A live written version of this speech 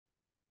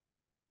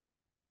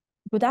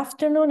Good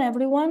afternoon,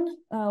 everyone.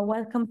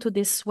 Welcome to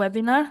this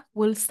webinar.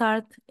 We'll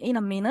start in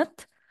a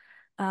minute.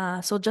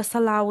 So just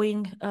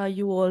allowing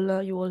you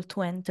all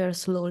to enter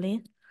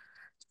slowly.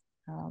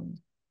 And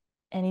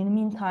in the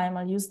meantime,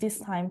 I'll use this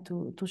time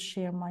to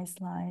share my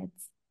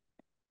slides.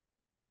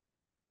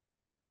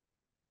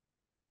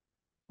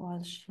 So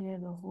I'll share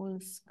the whole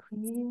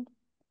screen.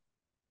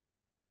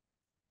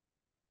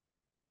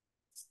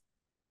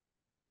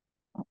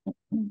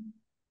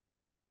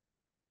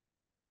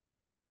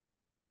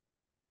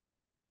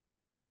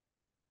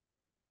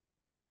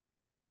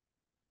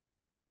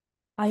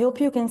 I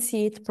hope you can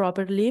see it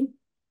properly.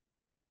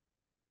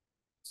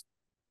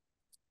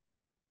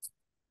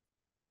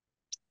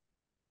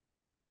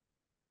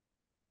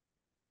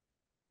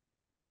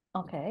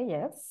 Okay,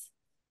 yes.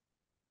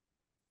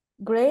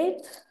 Great.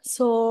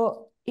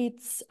 So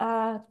it's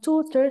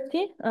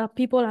 2:30.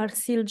 People are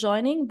still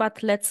joining,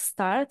 but let's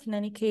start. In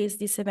any case,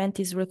 this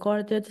event is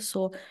recorded.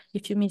 So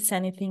if you miss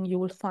anything, you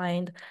will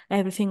find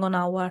everything on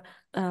our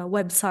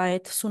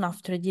website soon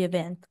after the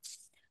event.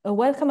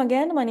 Welcome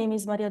again. My name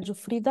is Maria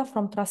Giuffrida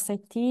from Trust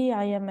IT.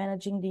 I am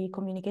managing the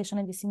communication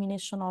and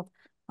dissemination of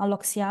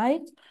Unlock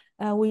CEI,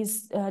 who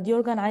is the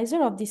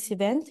organizer of this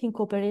event in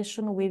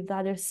cooperation with the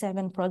other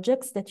 7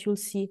 projects that you'll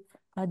see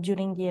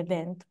during the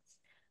event.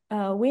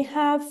 We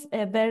have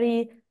a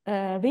very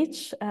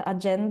rich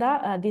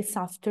agenda this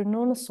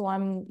afternoon, so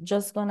I'm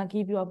just gonna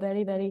give you a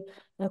very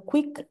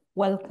quick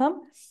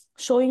welcome,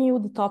 showing you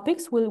the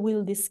topics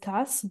we'll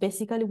discuss.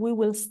 Basically, we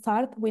will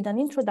start with an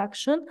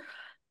introduction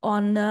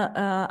on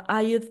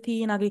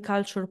IoT in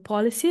agriculture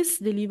policies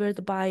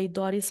delivered by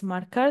Doris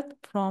Markart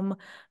from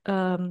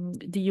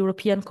the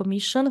European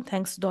Commission.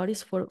 Thanks,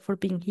 Doris, for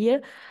being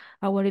here.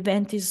 Our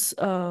event is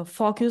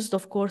focused,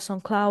 of course,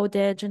 on cloud,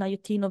 edge, and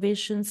IoT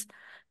innovations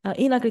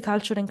in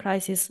agriculture and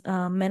crisis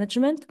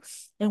management,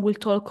 and we'll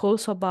talk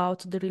also about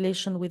the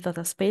relation with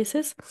data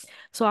spaces.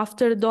 So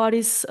after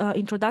Doris'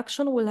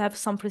 introduction, we'll have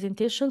some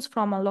presentations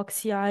from Unlock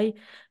CEI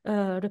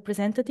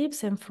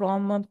representatives and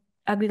from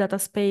Agri-Data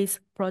Space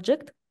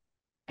project.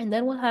 And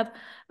then we'll have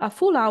a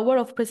full hour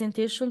of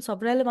presentations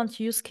of relevant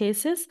use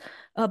cases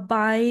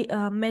by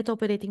Meta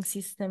operating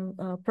system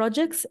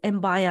projects and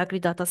by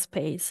Agri-Data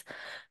Space.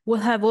 We'll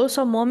have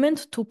also a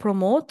moment to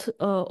promote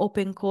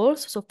open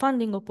calls, so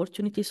funding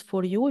opportunities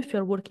for you if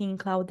you're working in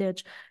Cloud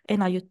Edge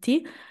and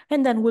IoT.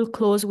 And then we'll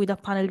close with a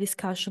panel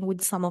discussion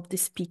with some of the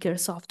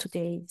speakers of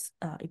today's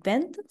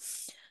event.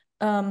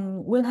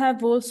 We'll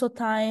have also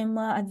time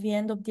at the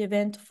end of the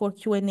event for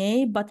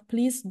Q&A, but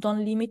please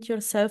don't limit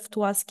yourself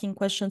to asking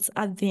questions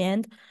at the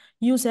end.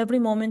 Use every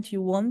moment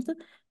you want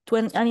to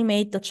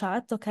animate the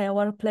chat. Okay,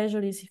 our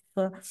pleasure is if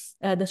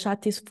the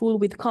chat is full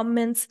with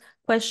comments,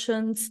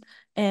 questions,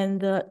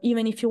 and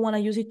even if you want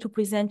to use it to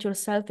present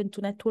yourself and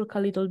to network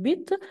a little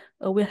bit,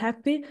 we're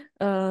happy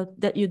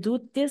that you do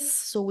this.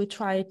 So we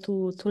try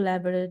to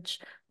leverage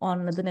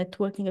on the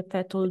networking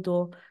effect,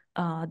 although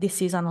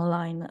this is an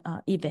online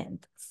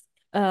event.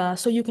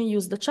 So you can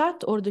use the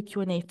chat or the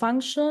Q&A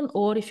function,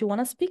 or if you want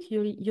to speak,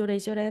 you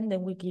raise your hand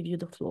and we give you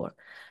the floor.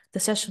 The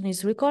session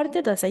is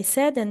recorded, as I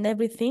said, and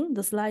everything,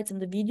 the slides and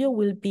the video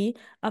will be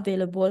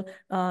available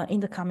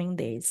in the coming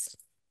days.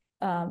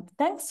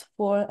 Thanks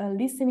for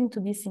listening to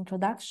this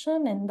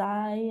introduction, and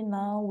I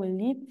now will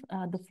leave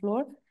the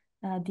floor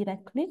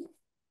directly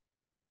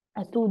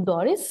to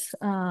Doris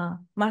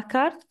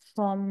Markart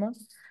from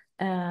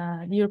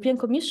the European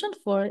Commission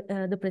for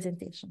the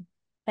presentation.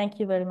 Thank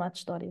you very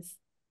much, Doris.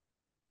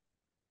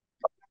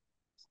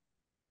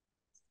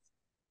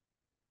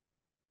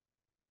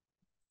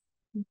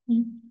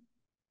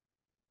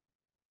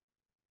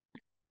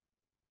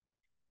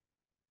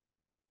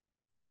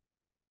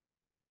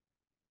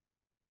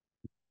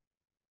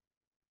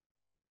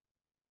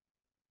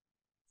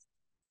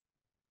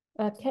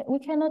 We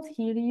cannot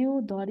hear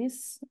you,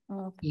 Doris.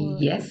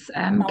 Yes,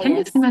 now, can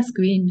you see my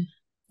screen?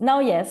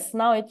 Now, yes,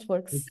 now it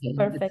works. Okay,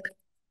 Perfect.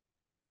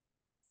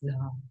 So,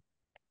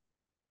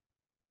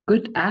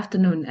 good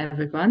afternoon,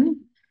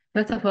 everyone.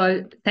 First of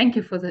all, thank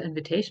you for the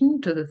invitation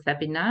to this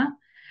webinar,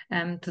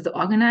 to the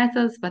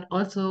organizers, but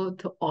also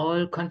to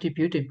all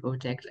contributing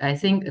projects. I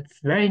think it's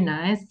very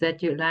nice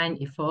that you align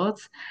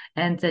efforts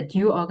and that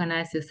you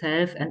organize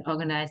yourself and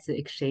organize the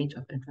exchange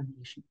of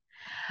information.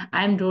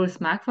 I'm Doris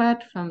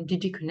Marquardt from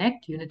DG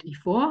Connect Unit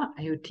E4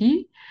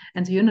 IoT,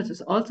 and the unit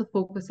is also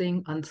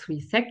focusing on 3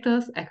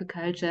 sectors: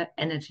 agriculture,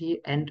 energy,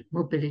 and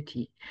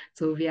mobility.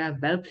 So we are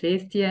well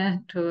placed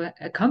here to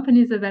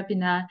accompany the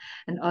webinar,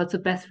 and also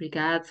best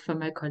regards from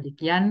my colleague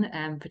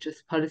Jan, which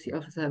is policy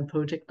officer and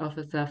project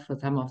officer for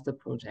some of the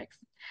projects.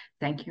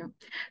 Thank you.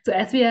 So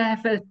as we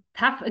have a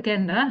tough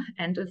agenda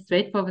and a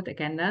straightforward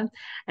agenda,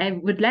 I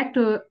would like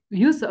to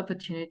use the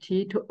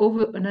opportunity to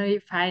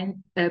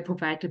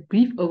provide a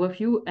brief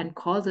overview and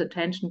call the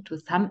attention to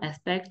some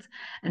aspects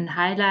and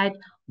highlight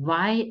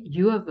why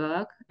your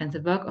work and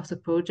the work of the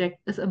project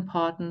is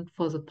important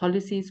for the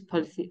policies,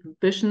 policy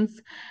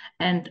ambitions,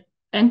 and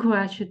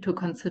encourage you to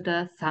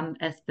consider some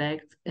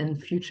aspects in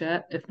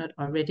future, if not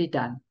already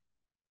done.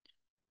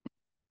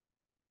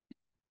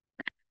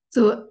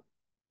 So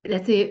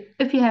let's say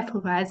if you have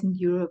Horizon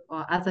Europe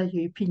or other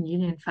European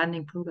Union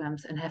funding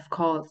programs and have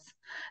calls,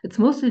 it's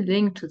mostly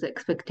linked to the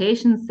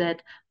expectations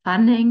that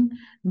funding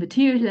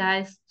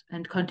materialized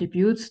and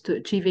contributes to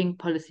achieving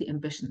policy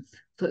ambitions.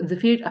 So in the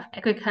field of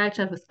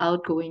agriculture,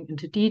 without going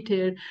into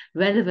detail,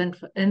 relevant,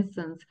 for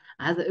instance,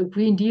 either a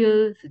Green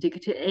Deal, the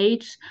digital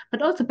age,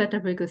 but also better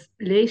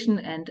regulation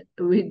and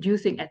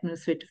reducing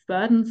administrative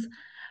burdens,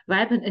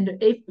 vibrant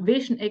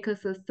innovation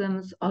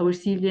ecosystems, or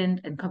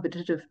resilient and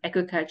competitive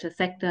agriculture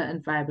sector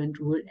and vibrant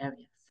rural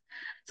areas.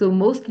 So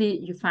mostly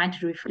you find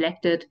it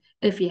reflected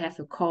if you have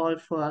a call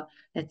for,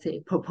 let's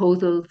say,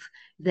 proposals,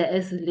 there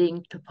is a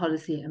link to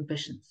policy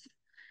ambitions.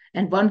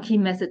 And one key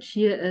message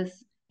here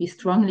is we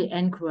strongly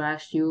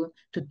encourage you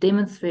to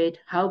demonstrate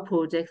how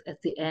projects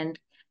at the end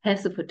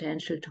have the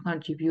potential to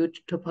contribute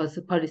to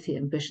policy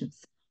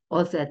ambitions,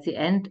 also at the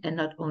end and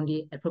not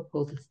only at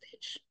proposal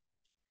stage.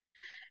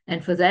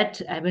 And for that,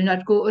 I will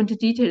not go into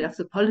detail of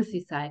the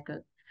policy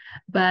cycle,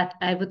 but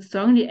I would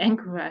strongly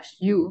encourage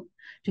you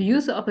to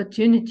use the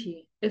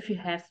opportunity if you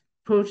have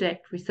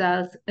project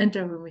results,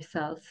 interim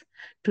results,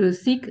 to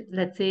seek,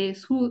 let's say,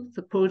 through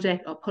the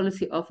project or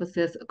policy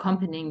officers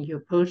accompanying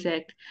your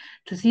project,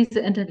 to see the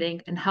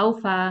interlink and how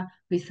far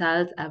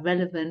results are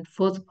relevant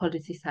for the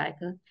policy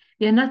cycle.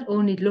 We are not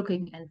only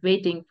looking and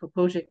waiting for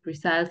project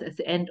results at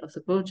the end of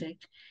the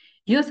project.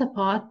 Your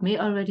support may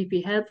already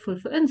be helpful,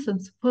 for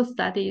instance,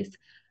 post-studies,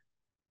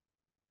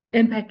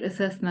 impact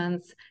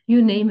assessments,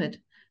 you name it.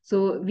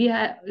 So we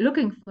are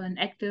looking for an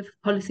active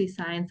policy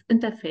science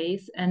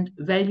interface and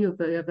value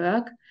your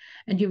work.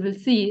 And you will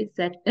see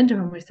that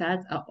interim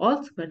results are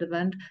also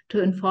relevant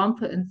to inform,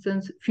 for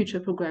instance,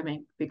 future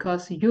programming,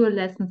 because your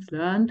lessons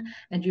learned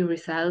and your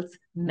results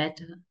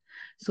matter.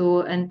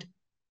 So, and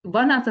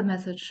one other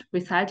message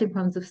resulting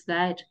from the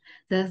slide,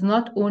 there's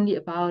not only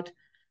about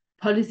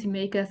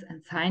policymakers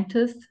and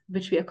scientists,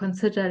 which we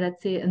consider,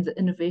 let's say, in the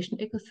innovation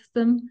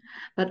ecosystem,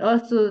 but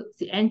also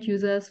the end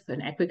users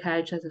in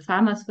agriculture, the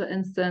farmers, for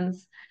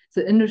instance,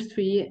 the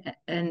industry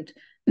and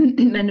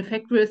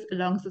manufacturers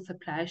along the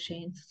supply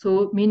chains.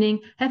 So meaning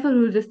have a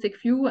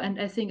holistic view,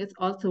 and I think it's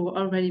also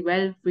already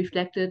well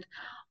reflected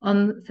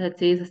on,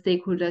 let's say, the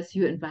stakeholders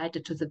you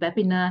invited to the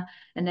webinar.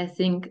 And I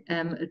think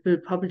it will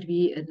probably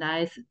be a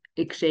nice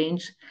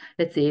exchange,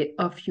 let's say,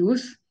 of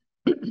views.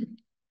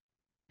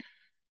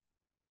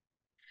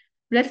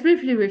 Let's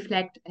briefly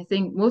reflect. I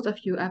think most of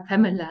you are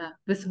familiar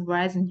with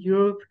Horizon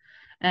Europe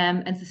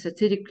and the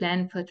strategic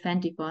plan for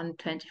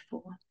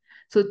 21-24.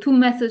 So two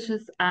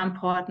messages are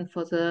important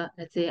for the,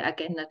 let's say,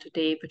 agenda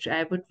today, which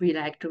I would really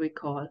like to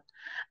recall.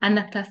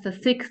 Under cluster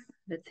 6,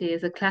 let's say,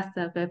 is a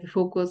cluster where we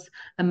focus,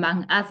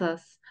 among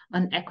others,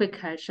 on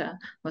agriculture,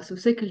 more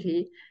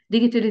specifically,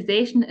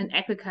 digitalization in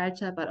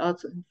agriculture, but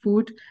also in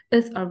food,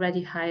 is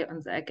already high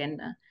on the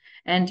agenda.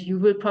 And you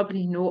will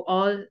probably know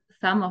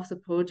some of the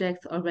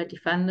projects already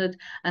funded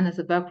under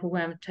the work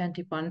program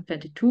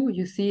 21-22.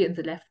 You see in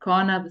the left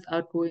corner,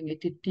 without going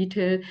into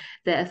detail,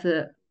 there is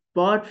a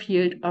broad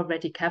field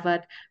already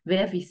covered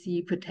where we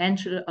see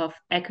potential of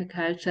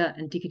agriculture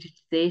and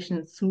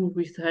digitalization through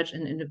research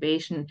and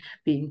innovation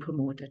being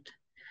promoted.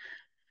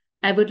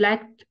 I would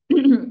like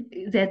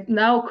that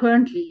now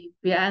currently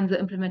we are in the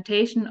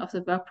implementation of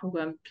the work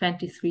program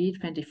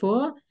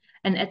 23-24,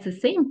 and at the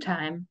same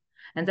time,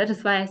 and that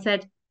is why I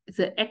said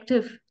the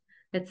active,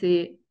 let's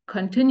say,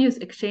 continuous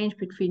exchange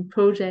between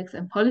projects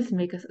and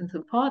policymakers is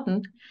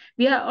important,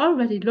 we are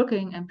already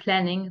looking and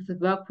planning the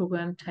work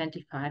program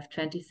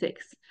 25-26.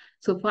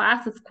 So for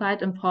us, it's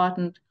quite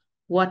important,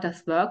 what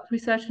does work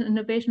research and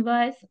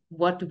innovation-wise?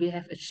 What do we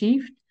have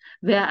achieved?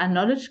 Where are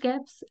knowledge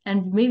gaps?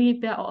 And maybe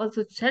there are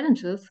also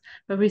challenges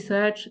where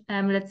research,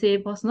 let's say,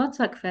 was not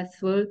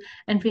successful,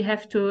 and we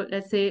have to,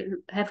 let's say,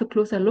 have a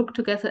closer look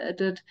together at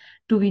it.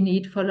 Do we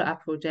need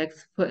follow-up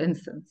projects, for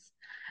instance?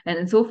 And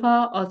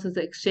insofar, also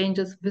the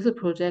exchanges with the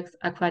projects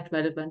are quite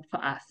relevant for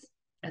us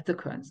at the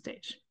current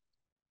stage.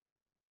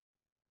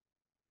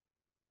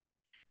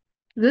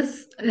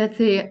 This, let's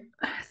say,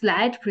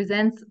 slide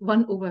presents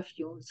one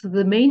overview. So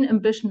the main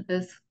ambition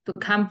is to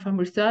come from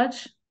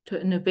research to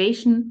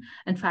innovation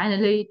and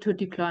finally to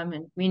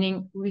deployment,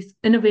 meaning with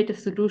innovative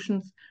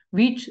solutions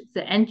reach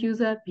the end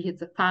user, be it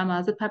the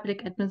farmer, the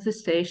public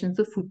administration,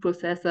 the food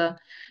processor.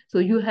 So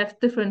you have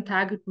different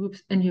target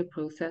groups in your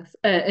process,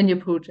 in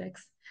your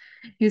projects.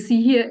 You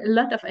see here a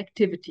lot of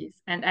activities,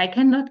 and I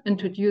cannot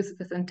introduce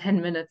within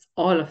 10 minutes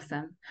all of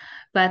them.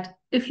 But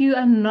if you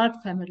are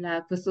not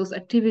familiar with those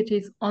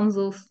activities on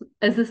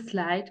this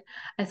slide,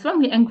 I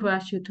strongly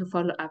encourage you to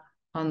follow up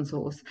on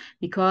those,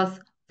 because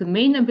the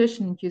main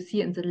ambition you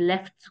see in the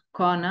left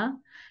corner,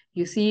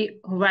 you see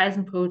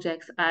Horizon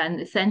projects are an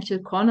essential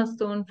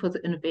cornerstone for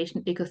the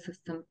innovation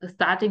ecosystem, a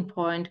starting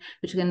point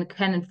which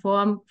can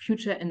inform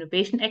future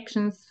innovation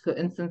actions, for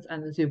instance,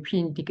 under the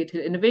European Digital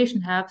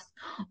Innovation Hubs,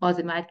 or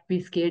they might be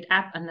scaled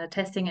up under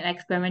testing and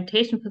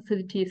experimentation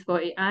facilities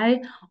for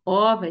AI,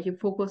 or where you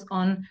focus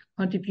on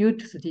contribute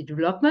to the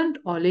development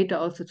or later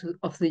also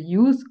of the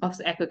use of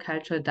the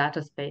agricultural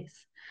data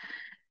space.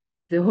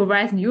 The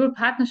Horizon Europe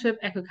Partnership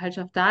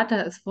Agriculture of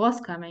Data is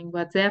forthcoming,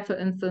 but there, for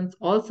instance,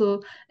 also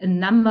a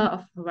number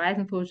of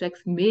Horizon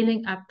projects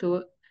mailing up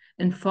to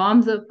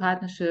inform the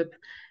partnership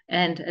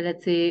and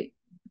let's say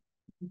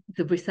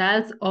the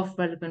results of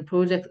relevant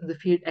projects in the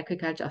field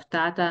agriculture of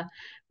data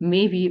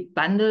may be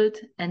bundled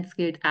and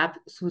scaled up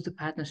through the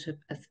partnership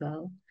as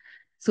well.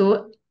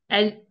 So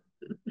I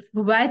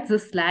provide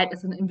this slide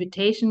as an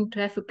invitation to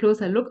have a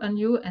closer look on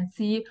you and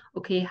see,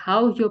 okay,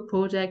 how your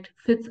project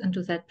fits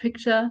into that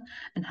picture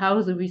and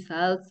how the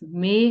results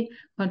may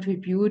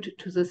contribute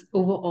to this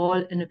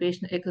overall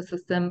innovation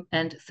ecosystem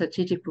and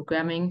strategic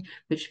programming,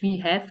 which we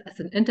have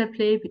as an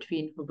interplay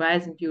between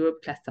Horizon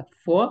Europe Cluster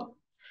 4,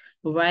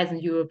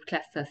 Horizon Europe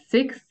Cluster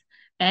 6,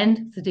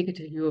 and the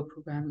Digital Europe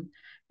program.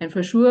 And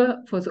for sure,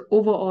 for the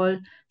overall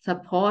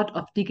support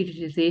of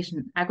digitalization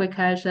in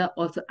agriculture,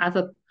 also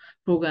other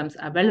programs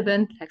are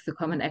relevant, like the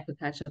Common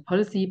Agricultural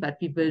Policy, but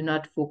we will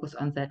not focus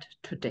on that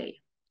today.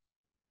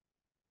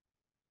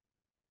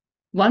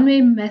 One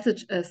main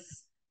message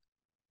is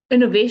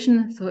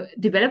innovation, so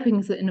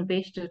developing the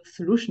innovative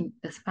solution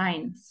is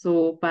fine.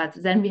 So, but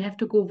then we have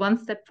to go one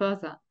step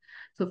further.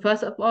 So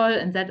first of all,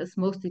 and that is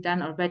mostly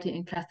done already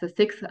in Cluster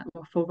 6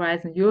 for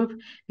Horizon Europe,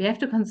 we have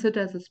to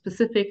consider the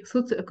specific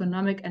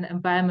socioeconomic and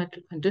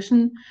environmental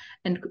condition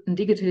and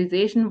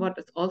digitalization, what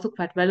is also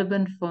quite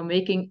relevant for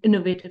making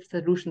innovative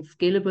solutions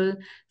scalable,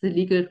 the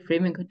legal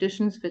framing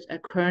conditions, which are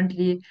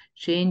currently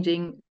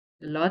changing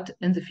a lot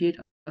in the field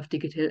of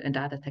digital and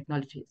data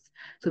technologies.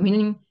 So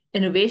meaning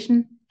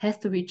innovation has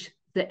to reach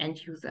the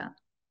end user.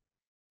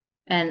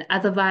 And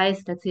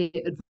otherwise, let's say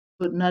it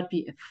would not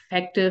be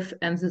effective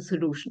as the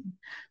solution.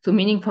 So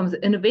meaning from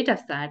the innovator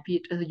side, be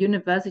it a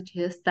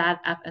university, a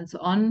startup, and so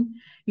on,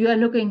 you are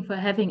looking for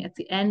having at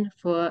the end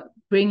for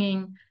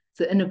bringing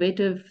the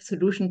innovative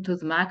solution to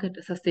the market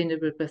a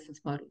sustainable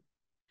business model.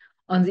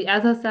 On the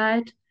other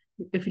side,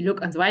 if you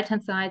look on the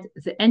right-hand side,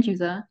 the end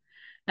user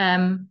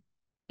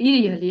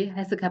ideally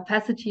has the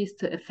capacities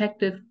to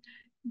effectively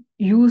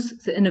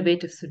use the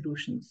innovative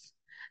solutions.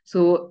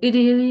 So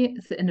ideally,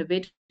 the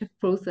innovative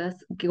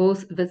process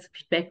goes with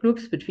feedback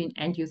loops between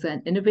end user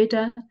and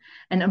innovator.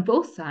 And on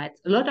both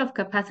sides, a lot of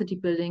capacity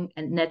building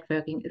and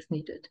networking is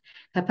needed.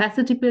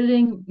 Capacity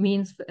building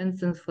means, for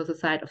instance, for the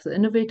side of the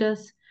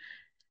innovators,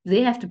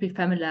 they have to be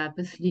familiar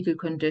with legal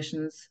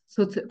conditions,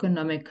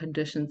 socioeconomic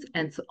conditions,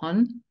 and so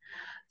on.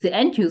 The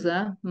end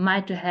user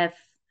might have,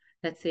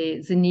 let's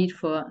say, the need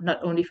for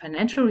not only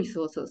financial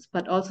resources,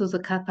 but also the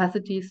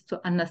capacities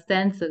to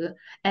understand the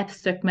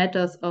abstract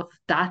matters of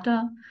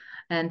data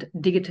and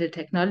digital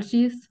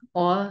technologies,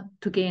 or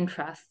to gain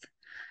trust.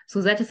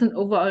 So that is an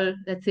overall,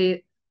 let's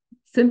say,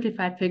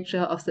 simplified picture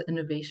of the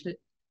innovation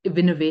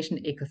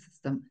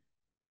ecosystem.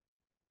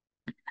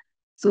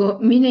 So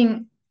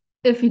meaning,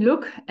 if we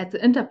look at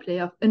the interplay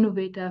of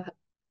innovator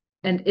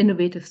and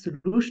innovative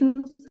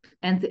solutions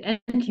and the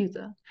end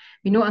user,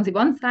 we know on the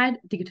one side,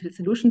 digital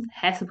solutions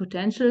has the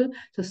potential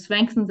to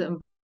strengthen the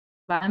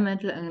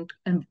environmental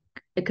and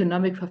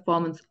economic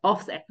performance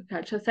of the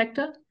agriculture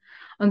sector.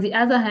 On the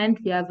other hand,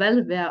 we are well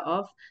aware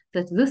of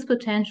that this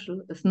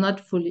potential is not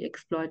fully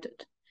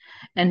exploited.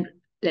 And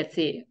let's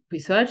say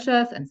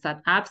researchers and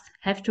startups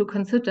have to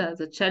consider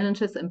the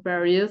challenges and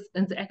barriers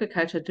in the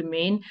agriculture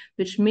domain,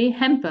 which may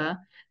hamper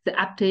the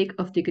uptake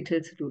of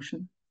digital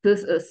solutions.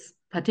 This is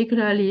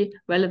particularly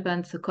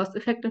relevant to cost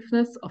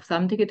effectiveness of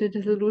some digital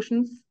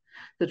solutions,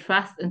 the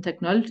trust in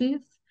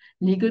technologies,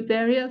 legal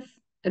barriers,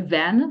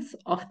 awareness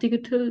of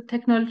digital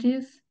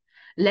technologies,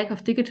 lack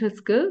of digital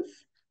skills,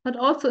 but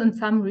also in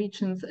some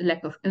regions, a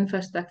lack of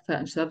infrastructure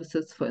and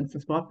services, for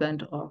instance,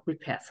 broadband or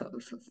repair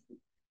services.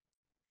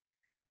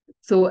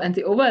 So, and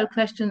the overall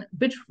question,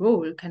 which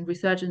role can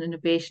research and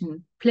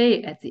innovation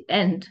play at the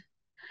end,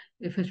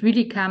 if it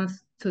really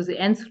comes to the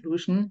end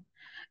solution,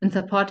 in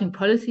supporting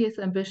policies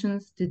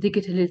ambitions, the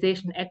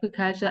digitalization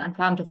agriculture and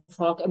farm to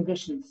fork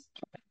ambitions?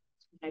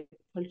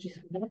 Apologies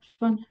for that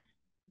one.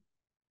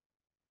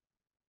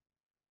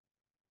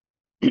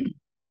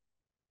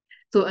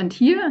 So, and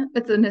here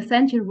it's an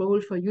essential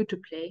role for you to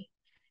play,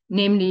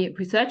 namely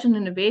research and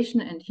innovation.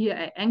 And here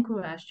I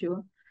encourage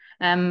you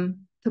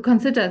to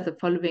consider the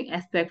following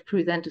aspects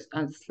presented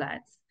on the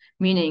slides,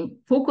 meaning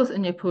focus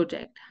in your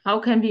project. How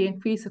can we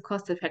increase the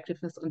cost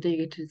effectiveness on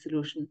digital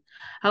solution?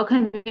 How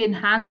can we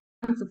enhance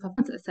the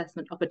performance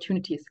assessment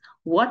opportunities?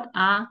 What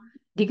are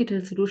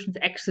digital solutions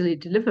actually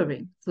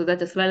delivering? So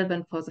that is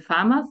relevant for the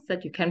farmers,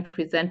 that you can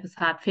present with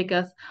hard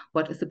figures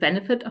what is the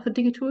benefit of a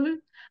digital tool,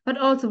 but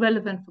also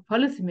relevant for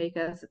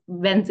policymakers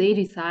when they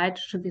decide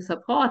should we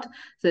support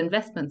the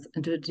investments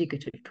into a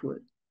digital tool.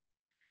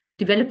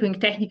 Developing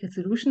technical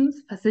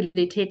solutions,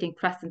 facilitating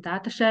trust and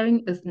data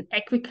sharing is in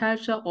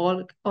agriculture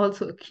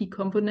also a key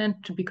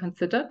component to be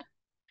considered.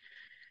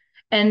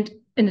 And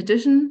in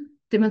addition,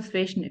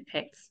 demonstration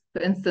effects,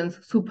 for instance,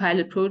 through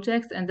pilot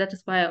projects, and that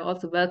is why I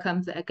also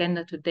welcome the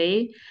agenda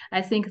today.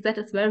 I think that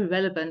is very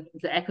relevant in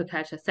the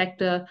agriculture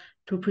sector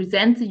to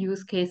present the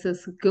use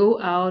cases, go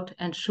out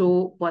and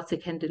show what they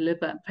can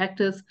deliver in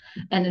practice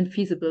and in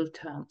feasible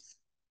terms.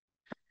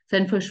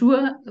 then for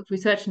sure,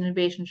 research and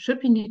innovation should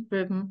be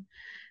need-driven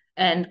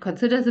and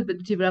consider the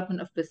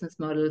development of business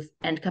models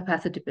and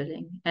capacity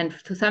building. And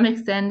to some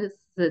extent,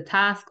 the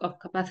task of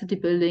capacity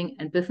building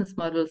and business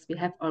models we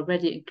have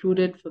already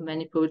included for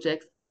many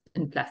projects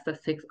in Cluster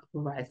 6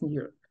 of Horizon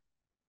Europe.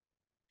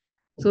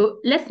 So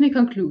let me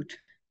conclude.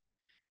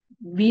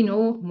 We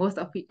know most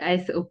of the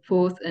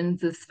ISO in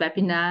this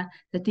webinar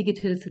that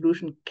digital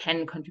solution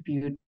can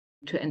contribute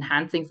to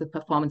enhancing the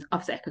performance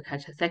of the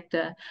agriculture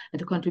sector and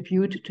to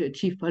contribute to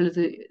achieve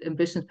policy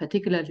ambitions,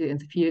 particularly in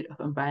the field of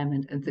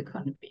environment and the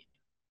economy.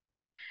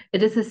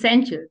 It is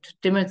essential to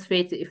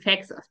demonstrate the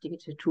effects of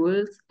digital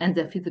tools and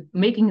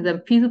making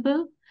them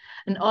feasible,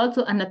 and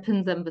also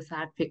underpin them with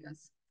hard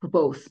figures for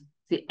both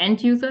the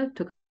end user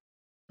to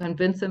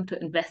convince them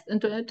to invest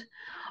into it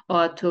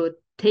or to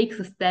take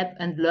the step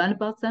and learn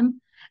about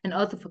them, and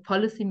also for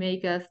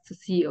policymakers to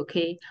see,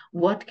 okay,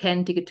 what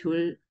can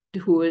digital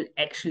tool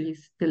actually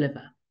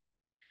deliver?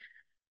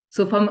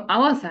 So from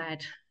our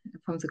side,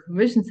 from the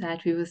Commission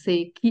side, we will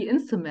say key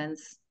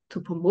instruments to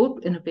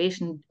promote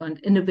innovation and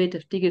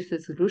innovative digital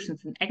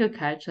solutions in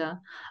agriculture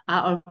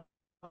are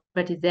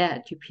already there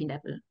at European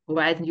level,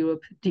 Horizon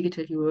Europe,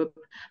 Digital Europe,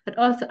 but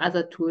also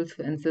other tools,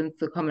 for instance,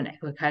 the Common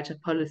Agriculture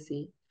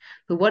Policy.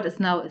 So what is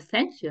now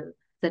essential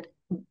that,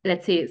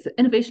 let's say, the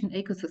innovation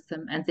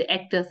ecosystem and the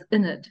actors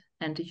in it,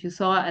 and you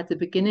saw at the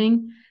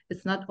beginning,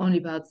 it's not only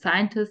about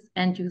scientists,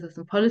 end users,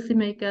 and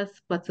policymakers,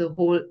 but the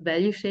whole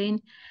value chain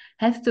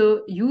has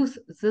to use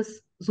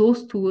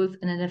those tools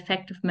in an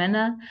effective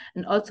manner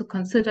and also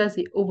consider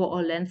the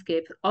overall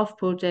landscape of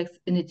projects,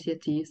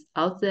 initiatives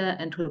out there,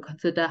 and to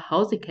consider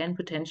how they can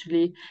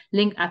potentially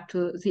link up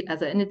to the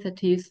other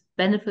initiatives,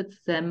 benefit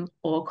them,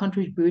 or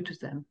contribute to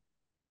them.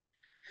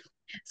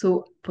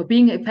 So for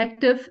being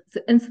effective,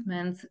 the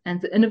instruments and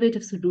the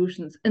innovative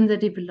solutions in their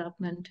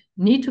development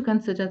need to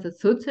consider the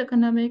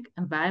socioeconomic,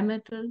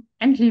 environmental,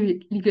 and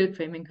legal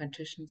framing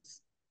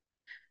conditions.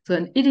 So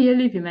and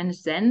ideally, we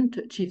manage then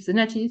to achieve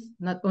synergies,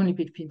 not only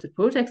between the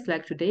projects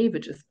like today,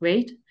 which is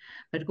great,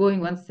 but going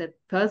one step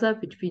further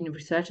between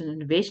research and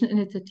innovation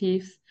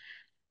initiatives,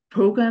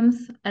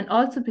 programs, and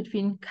also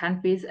between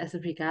countries as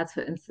it regards,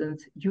 for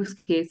instance, use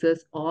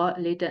cases, or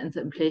later in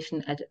the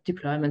implementation at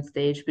deployment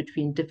stage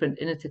between different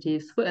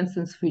initiatives, for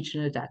instance,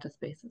 regional data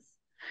spaces.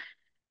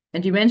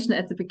 And you mentioned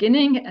at the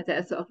beginning, there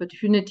is the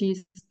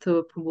opportunities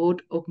to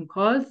promote open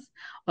calls.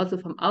 Also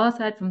from our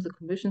side, from the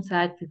Commission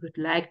side, we would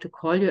like to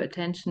call your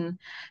attention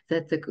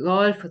that the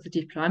call for the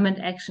deployment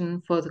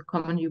action for the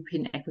Common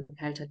European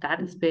Agriculture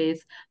Data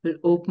Space will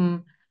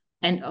open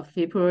end of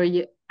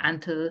February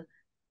until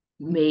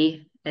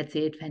May, let's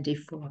say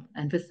 24.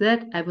 And with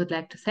that, I would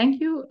like to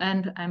thank you,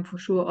 and I'm for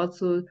sure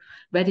also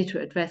ready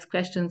to address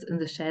questions in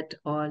the chat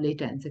or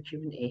later in the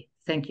Q&A.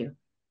 Thank you.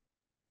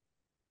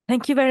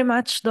 Thank you very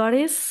much,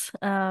 Doris.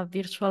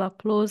 Virtual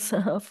applause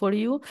for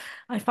you.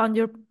 I found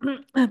your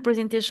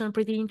presentation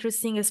pretty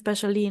interesting,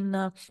 especially in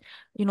the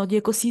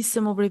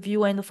ecosystem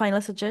overview and the final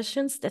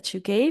suggestions that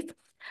you gave.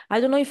 I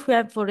don't know if we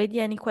have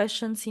already any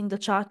questions in the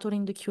chat or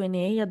in the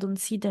Q&A. I don't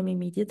see them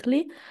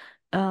immediately,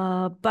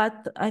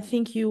 but I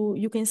think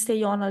you can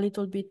stay on a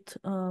little bit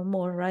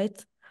more,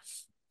 right?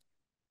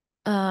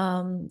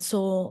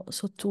 So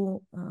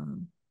to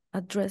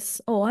address.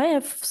 Oh, I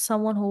have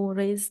someone who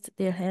raised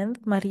their hand,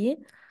 Marie.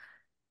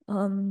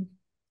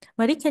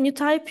 Marie, can you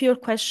type your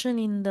question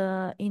in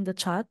the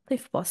chat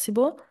if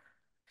possible?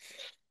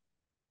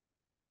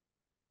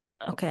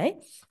 Okay.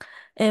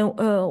 And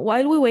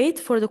while we wait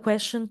for the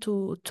question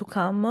to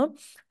come,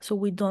 so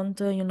we don't,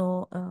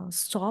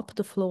 stop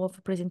the flow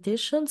of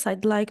presentations,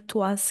 I'd like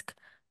to ask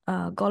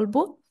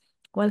Golbu,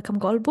 welcome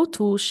Golbu,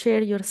 to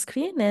share your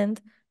screen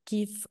and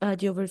give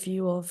the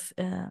overview of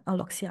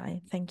Unlock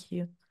CEI. Thank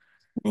you.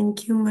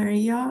 Thank you,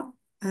 Maria.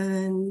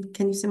 And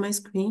can you see my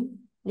screen?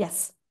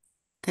 Yes.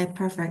 Okay,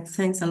 perfect.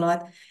 Thanks a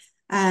lot.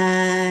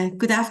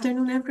 Good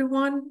afternoon,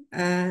 everyone.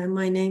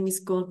 My name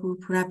is Golbu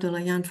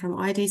Purabdollayan from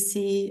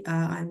IDC.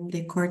 I'm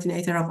the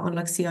coordinator of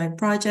Unlock CEI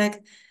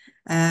project.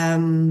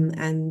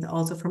 And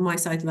also from my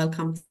side,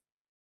 welcome.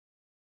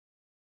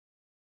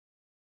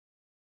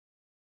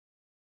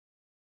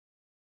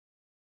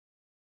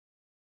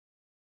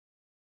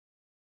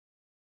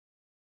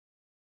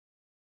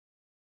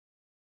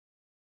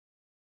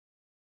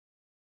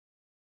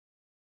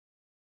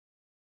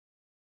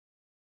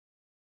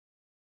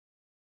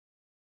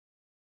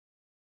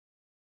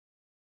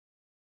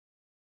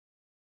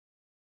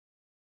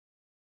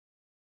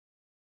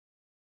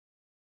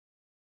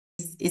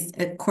 Is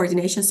a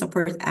coordination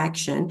support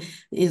action,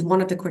 is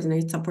one of the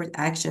coordination support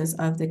actions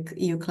of the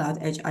EU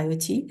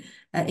Cloud-Edge-IoT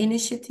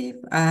initiative.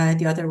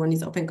 The other one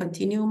is Open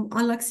Continuum.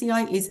 Unlock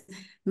CEI is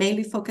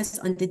mainly focused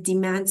on the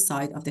demand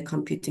side of the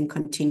computing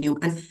continuum.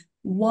 And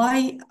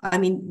why,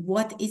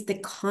 what is the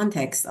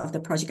context of the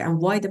project and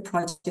why the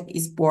project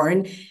is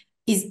born?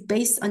 is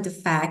based on the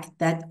fact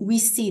that we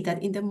see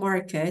that in the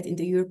market, in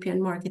the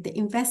European market, the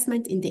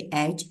investment in the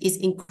edge is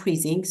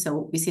increasing.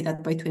 So we see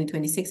that by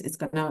 2026, it's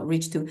going to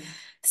reach to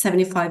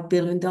 $75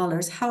 billion.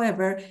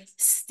 However,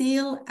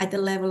 still at the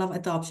level of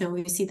adoption,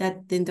 we see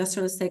that the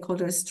industrial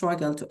stakeholders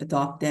struggle to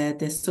adopt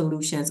the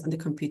solutions on the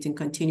computing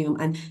continuum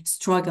and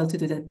struggle to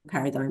do the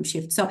paradigm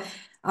shift. So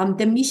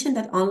the mission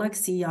that Unlock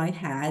CEI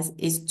has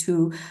is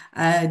to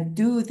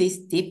do this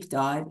deep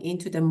dive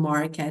into the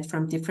market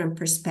from different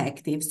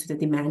perspectives to the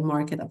demand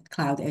market of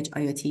Cloud-Edge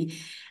IoT,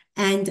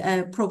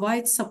 and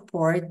provide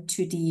support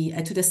to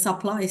the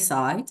supply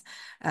side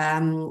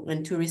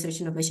and to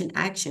research innovation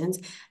actions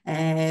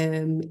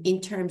in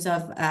terms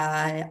of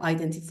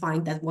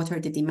identifying that what are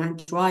the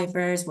demand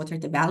drivers, what are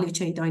the value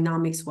chain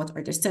dynamics, what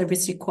are the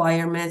service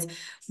requirements,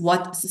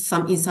 what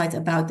some insights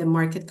about the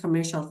market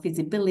commercial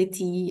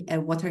feasibility,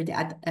 what are the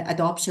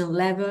adoption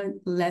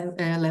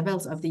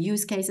levels of the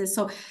use cases.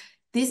 So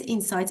these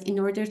insights in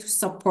order to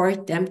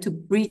support them to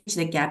bridge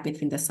the gap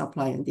between the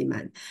supply and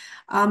demand.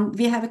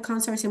 We have a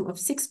consortium of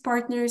 6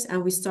 partners,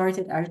 and we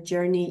started our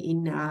journey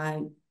in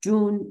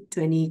June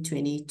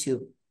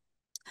 2022.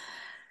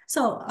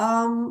 So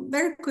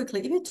very quickly,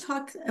 if you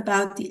talk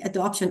about the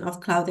adoption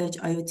of Cloud-Edge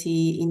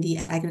IoT in the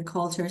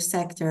agriculture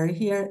sector,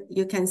 here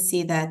you can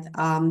see that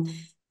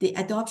the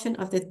adoption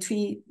of the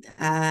 3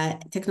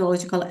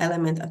 technological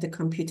elements of the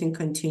computing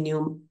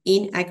continuum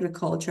in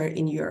agriculture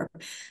in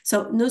Europe.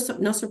 So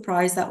no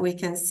surprise that we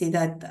can see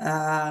that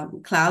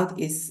cloud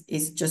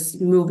is just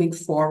moving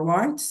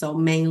forward. So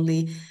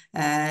mainly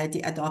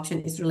the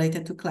adoption is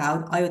related to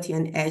cloud. IoT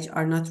and edge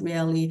are not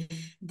really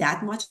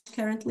that much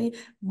currently,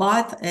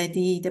 but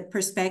the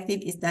perspective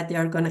is that they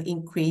are going to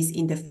increase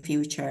in the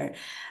future.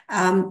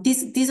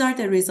 These are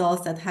the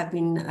results that have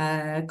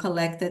been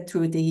collected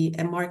through the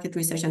market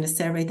research and the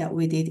survey that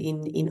we did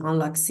in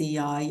Unlock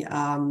CEI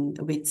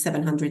with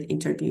 700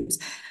 interviews.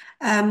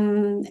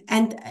 And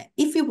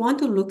if we want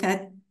to look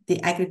at the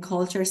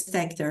agriculture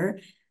sector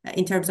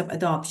in terms of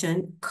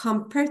adoption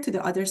compared to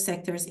the other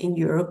sectors in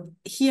Europe,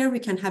 here we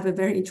can have a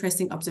very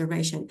interesting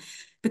observation.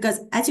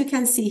 Because as you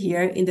can see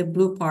here in the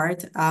blue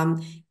part,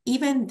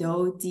 even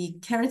though the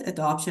current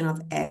adoption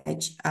of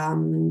edge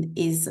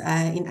is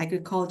in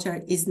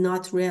agriculture is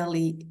not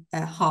really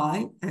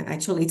high,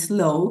 actually it's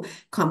low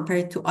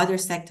compared to other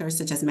sectors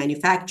such as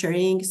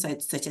manufacturing,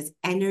 such as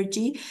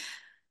energy.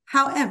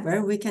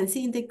 However, we can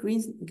see in the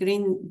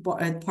green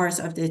parts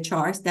of the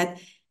charts that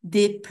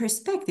the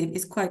perspective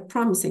is quite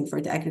promising for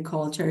the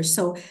agriculture.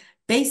 So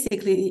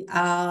basically,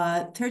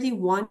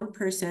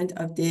 31%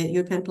 of the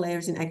European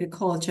players in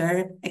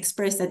agriculture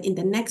expressed that in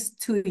the next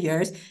 2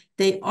 years,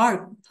 they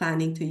are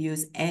planning to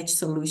use edge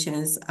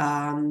solutions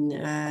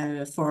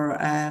for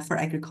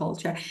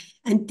agriculture.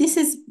 And this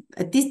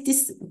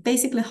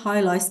basically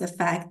highlights the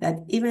fact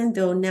that even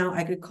though now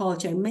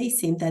agriculture may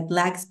seem that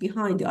lags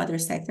behind the other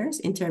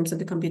sectors in terms of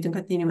the computing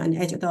continuum and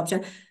edge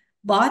adoption,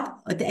 but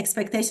the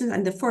expectations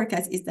and the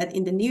forecast is that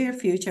in the near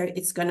future,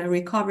 it's going to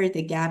recover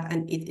the gap,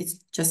 and it's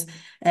just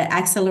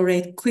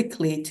accelerate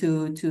quickly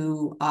to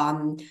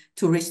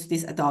reach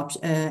this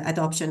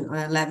adoption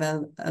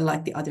level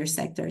like the other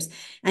sectors.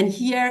 And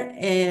here,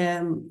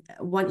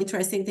 one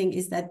interesting thing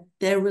is that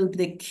there will be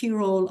the key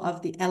role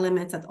of the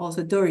elements that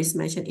also Doris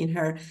mentioned in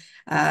her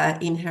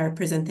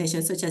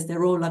presentation, such as the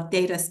role of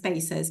data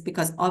spaces,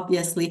 because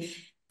obviously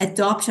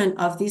adoption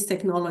of these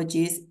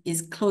technologies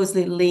is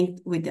closely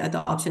linked with the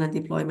adoption and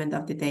deployment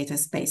of the data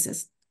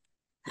spaces.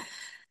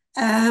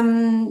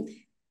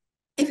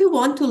 If you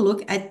want to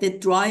look at the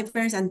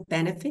drivers and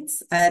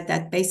benefits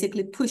that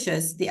basically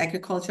pushes the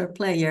agriculture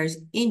players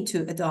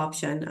into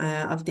adoption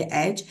of the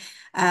edge,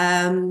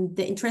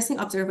 the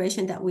interesting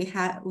observation that we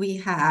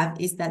have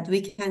is that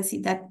we can see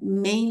that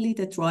mainly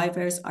the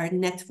drivers are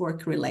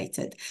network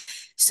related.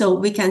 So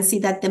we can see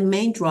that the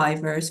main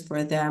drivers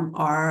for them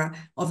are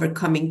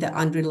overcoming the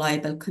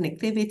unreliable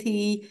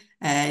connectivity,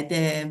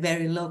 the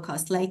very low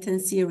cost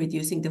latency,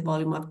 reducing the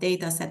volume of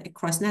data set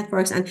across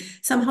networks. And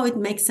somehow it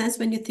makes sense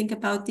when you think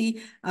about the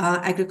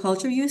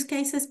agriculture use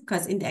cases,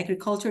 because in the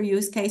agriculture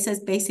use cases,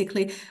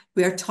 basically,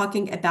 we are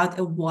talking about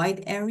a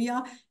wide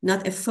area,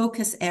 not a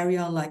focus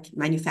area like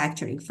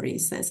manufacturing, for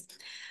instance.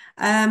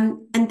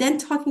 And then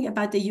talking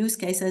about the use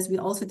cases, we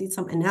also did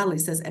some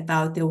analysis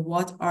about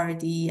what are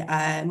the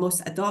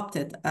most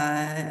adopted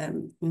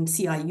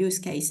CI use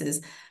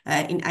cases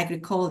in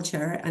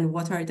agriculture, and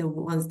what are the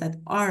ones that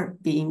are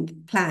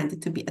being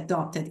planned to be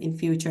adopted in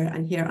future.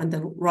 And here on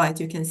the right,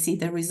 you can see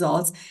the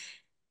results.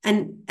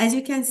 And as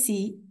you can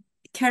see,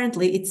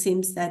 currently, it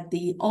seems that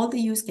all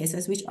the use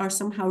cases which are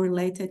somehow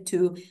related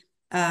to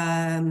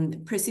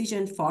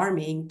precision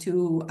farming,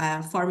 to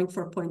farming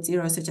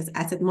 4.0, such as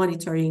asset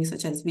monitoring,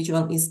 such as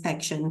visual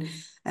inspection,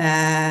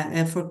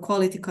 for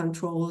quality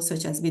control,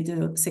 such as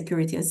video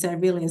security and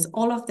surveillance,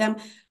 all of them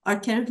are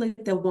currently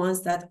the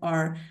ones that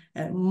are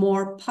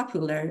more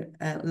popular,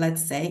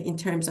 let's say, in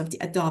terms of the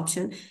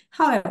adoption.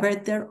 However,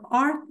 there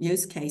are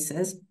use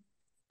cases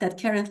that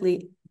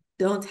currently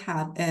don't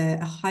have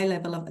a high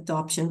level of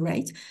adoption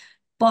rate,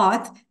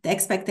 But the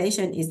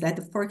expectation is that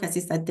the forecast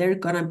is that they're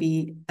going to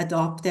be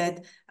adopted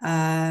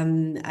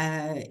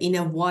in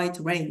a wide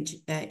range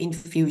in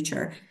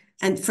future.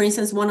 And for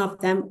instance, one of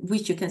them,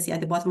 which you can see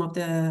at the bottom of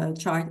the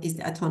chart, is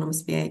the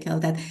autonomous vehicle,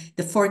 that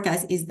the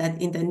forecast is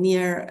that in the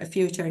near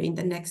future, in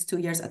the next 2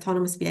 years,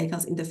 autonomous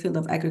vehicles in the field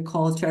of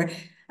agriculture,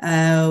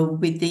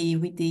 with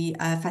the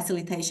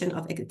facilitation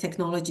of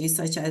technologies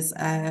such as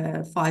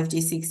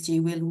 5G, 6G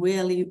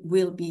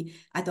will be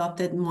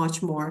adopted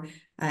much more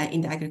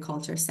in the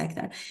agriculture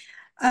sector.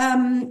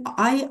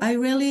 I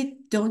really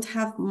don't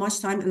have much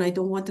time, and I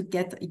don't want to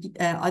get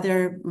other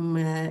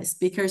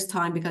speakers'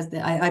 time, because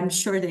I'm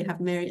sure they have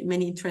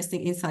many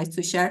interesting insights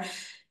to share.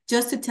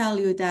 Just to tell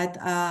you that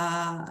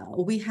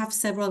we have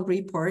several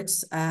reports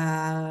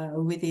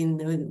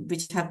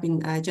which have been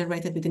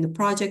generated within the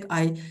project.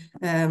 I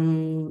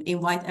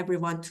invite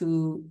everyone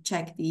to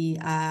check the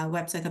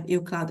website of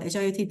EU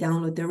Cloud-Edge-IoT,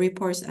 download the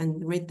reports and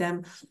read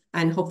them,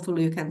 and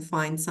hopefully you can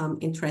find some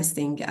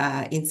interesting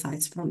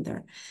insights from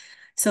there.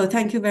 So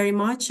thank you very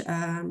much.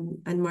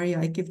 And Maria,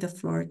 I give the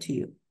floor to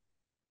you.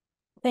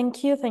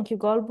 Thank you,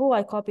 Golbu.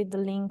 I copied the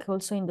link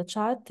also in the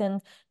chat,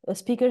 and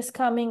speakers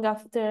coming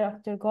after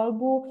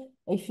Golbu,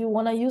 if you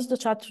want to use the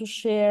chat to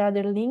share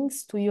other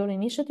links to your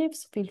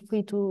initiatives, feel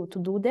free to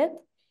do that.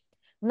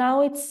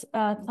 Now it's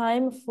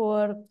time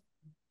for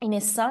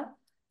Inessa.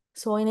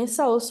 So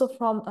Inessa, also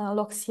from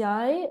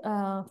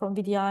LogCI, from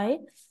VDI,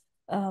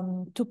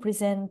 to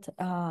present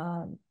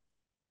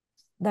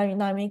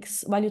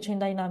dynamics, value chain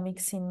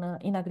dynamics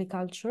in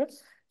agriculture.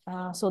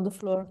 So the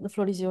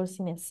floor is yours,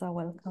 Inessa.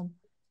 Welcome.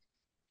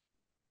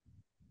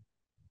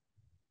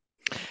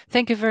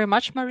 Thank you very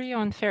much, Maria,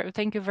 and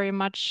thank you very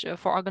much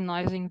for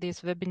organizing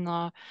this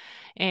webinar.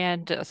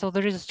 And so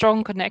there is a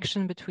strong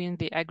connection between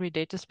the Agri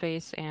Data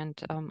Space and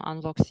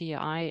Unlock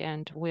CEI,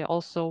 and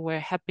we're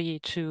happy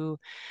to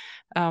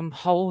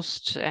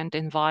host and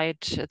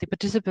invite the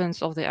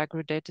participants of the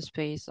Agri Data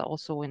Space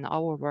also in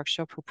our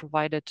workshop, who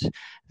provided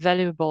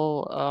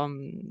valuable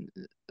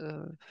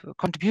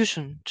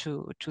contribution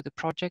to the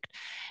project.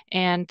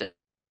 And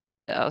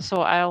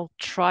so I'll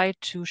try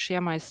to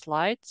share my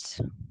slides.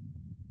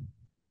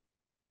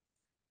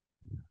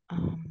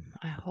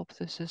 I hope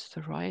this is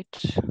the right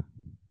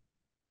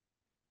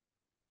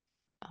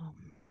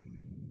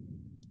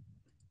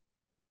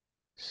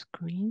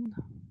screen.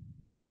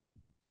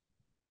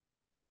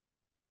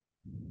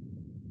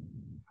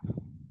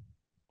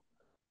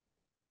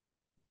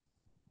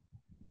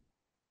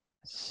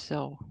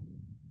 So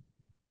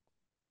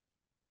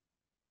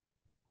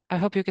I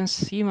hope you can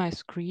see my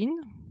screen.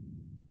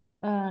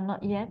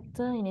 Not yet,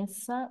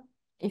 Inessa.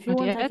 If you Not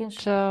want, yet. I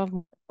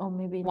can or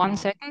maybe one now.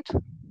 second.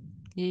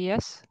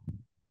 Yes.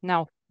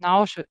 Now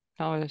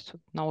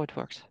it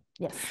works.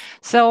 Yes.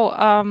 So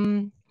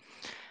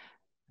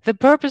the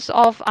purpose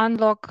of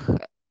Unlock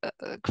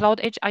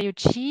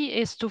Cloud-Edge-IoT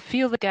is to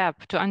fill the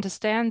gap, to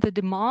understand the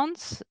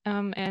demands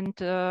and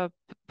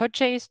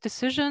purchase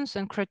decisions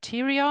and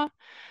criteria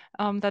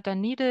that are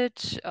needed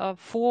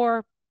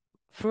for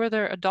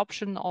further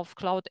adoption of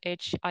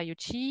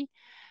Cloud-Edge-IoT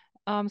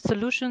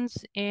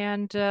solutions.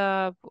 And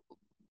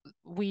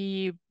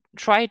we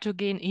try to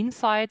gain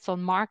insights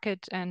on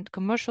market and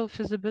commercial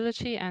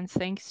feasibility. And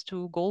thanks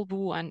to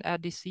Golbu and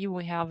RDC,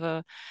 we have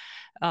a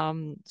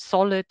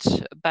solid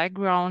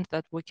background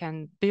that we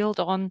can build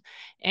on.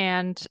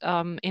 And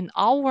in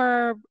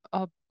our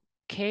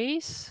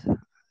case,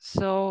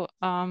 so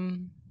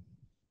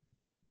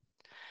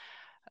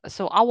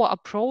our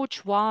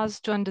approach was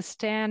to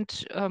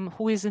understand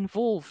who is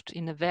involved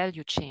in a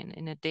value chain,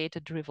 in a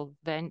data-driven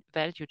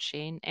value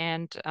chain,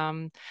 and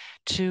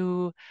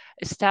to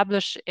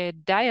establish a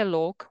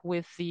dialogue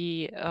with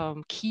the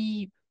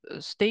key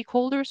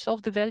stakeholders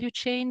of the value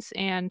chains.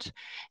 And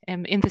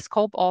in the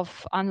scope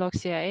of Unlock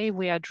CEI,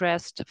 we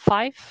addressed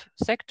 5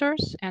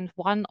 sectors, and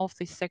one of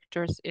these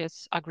sectors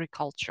is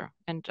agriculture.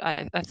 And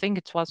I think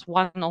it was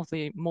one of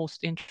the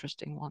most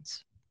interesting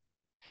ones.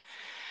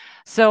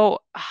 So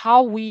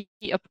how we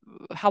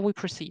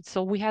proceed.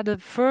 So we had a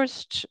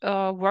first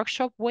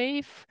workshop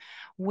wave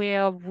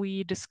where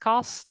we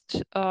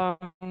discussed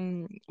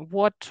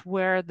what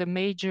were the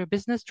major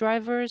business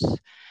drivers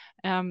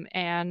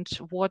and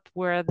what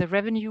were the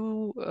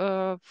revenue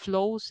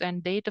flows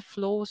and data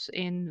flows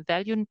in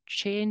value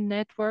chain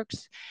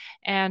networks,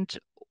 and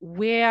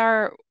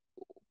where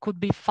could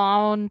be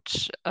found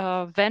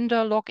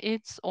vendor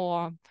lock-ins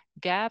or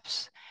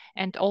gaps,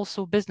 and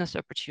also business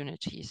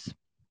opportunities.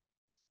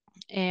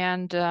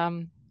 And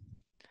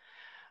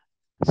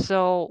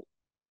so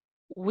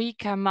we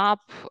come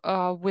up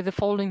with the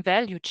following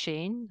value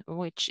chain,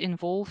 which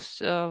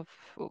involves,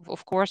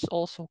 of course,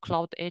 also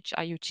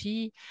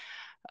Cloud-Edge-IoT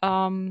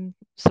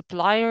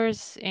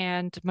suppliers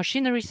and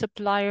machinery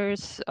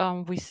suppliers.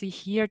 We see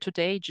here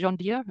today John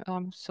Deere.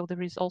 So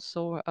there is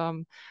also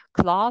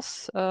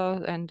Class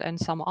and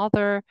some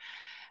other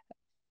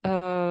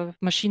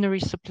machinery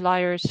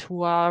suppliers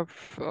who are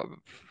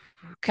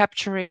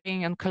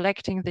capturing and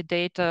collecting the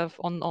data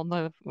on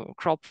the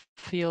crop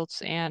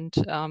fields. And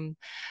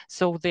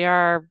so they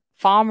are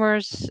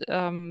farmers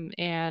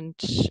and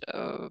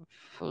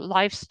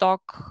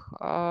livestock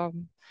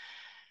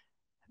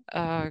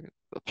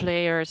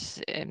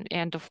players,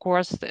 and of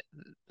course,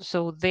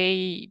 so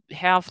they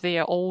have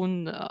their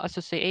own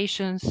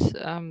associations,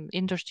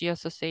 industry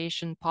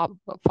association,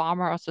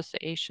 farmer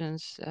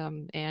associations,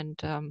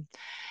 and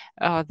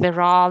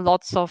there are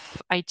lots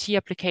of IT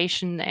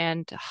application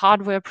and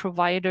hardware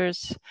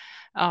providers,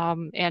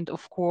 and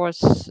of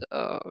course,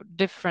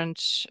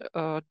 different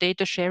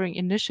data sharing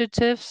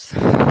initiatives.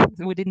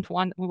 We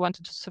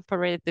wanted to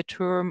separate the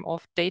term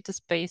of data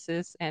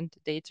spaces and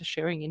data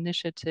sharing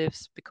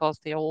initiatives because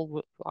they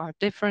all are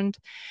different.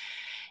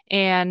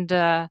 And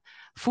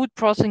food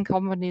processing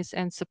companies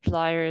and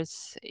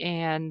suppliers,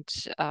 and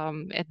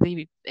at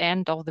the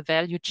end of the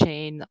value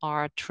chain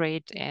are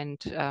trade and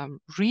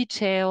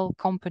retail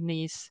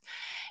companies.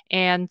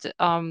 And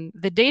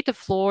the data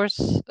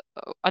floors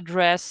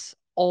address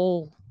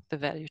all the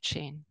value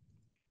chain.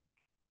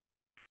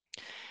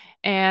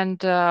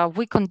 And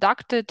we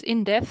conducted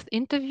in-depth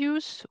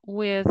interviews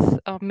with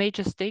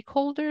major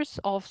stakeholders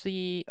of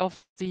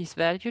these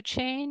value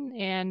chain,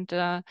 and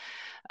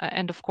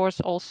of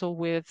course also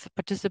with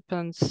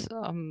participants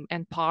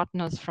and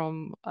partners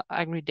from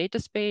Agri-Data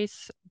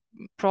Space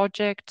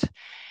project.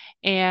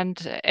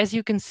 And as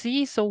you can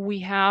see, so we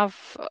have,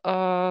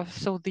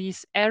 so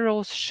these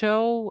arrows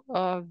show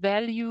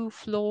value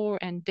floor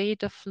and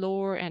data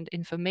floor and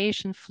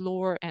information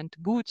floor and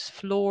goods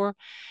floor.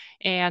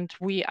 And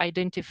we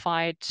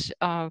identified,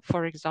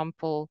 for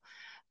example,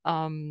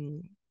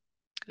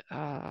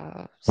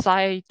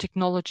 SCI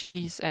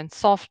technologies and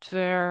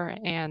software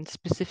and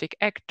specific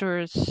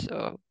actors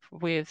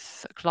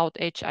with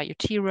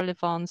Cloud-Edge-IoT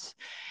relevance,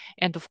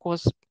 and of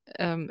course,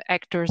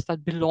 actors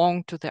that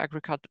belong to the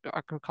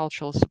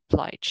agricultural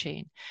supply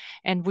chain.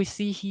 And we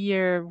see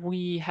here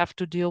we have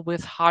to deal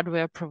with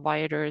hardware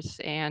providers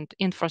and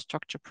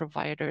infrastructure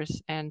providers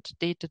and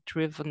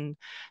data-driven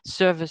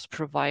service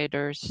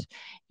providers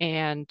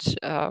and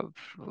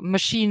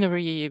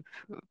machinery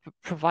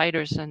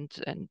providers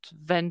and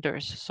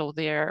vendors. So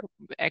they're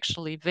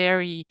actually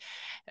very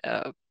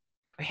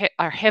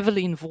are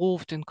heavily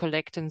involved in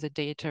collecting the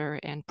data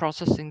and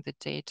processing the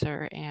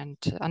data and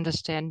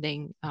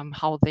understanding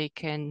how they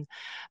can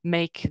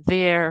make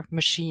their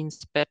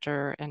machines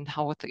better and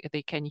how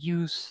they can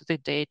use the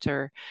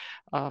data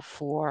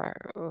for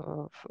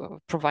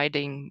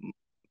providing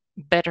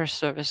better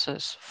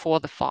services for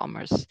the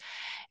farmers.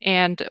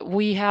 And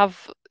we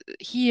have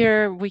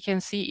here, we can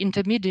see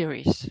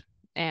intermediaries.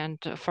 And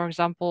for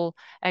example,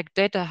 Ag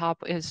Data Hub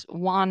is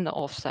one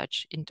of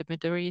such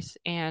intermediaries.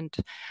 And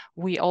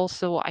we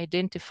also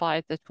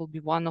identified, that will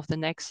be one of the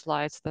next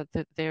slides, that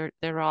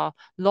there are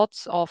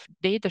lots of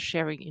data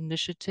sharing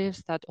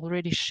initiatives that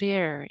already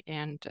share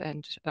and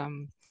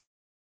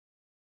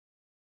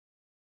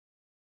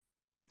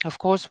of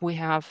course, we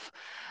have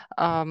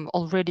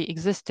already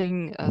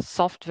existing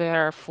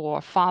software for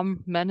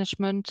farm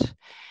management,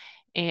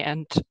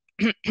 and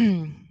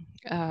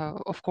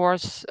of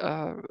course,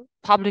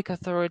 public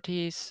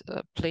authorities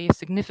play a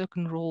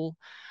significant role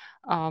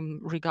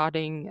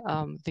regarding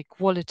the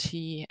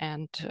quality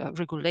and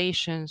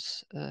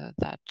regulations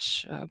that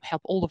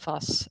help all of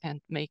us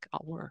and make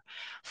our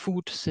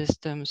food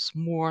systems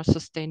more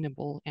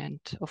sustainable and,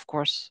 of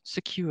course,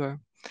 secure.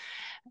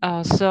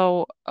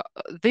 So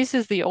this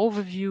is the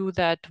overview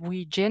that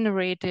we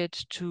generated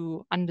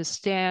to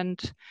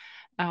understand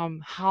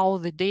how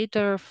the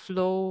data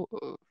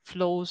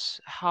flows,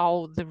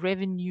 how the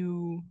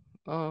revenue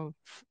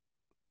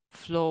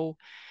flow,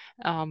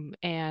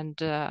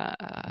 and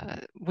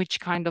which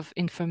kind of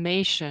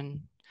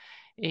information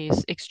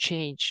is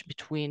exchanged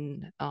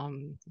between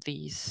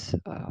these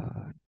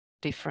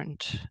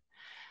different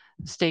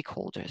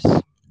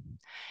stakeholders.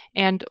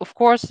 And of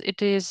course,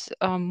 it is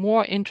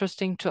more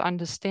interesting to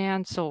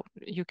understand. So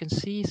you can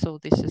see, so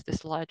this is the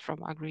slide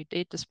from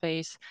Agri-Data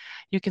Space.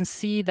 You can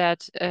see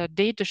that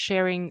data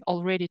sharing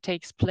already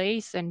takes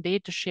place, and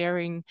data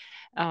sharing,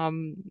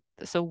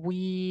 so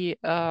we,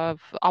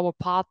 our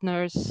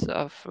partners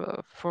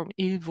from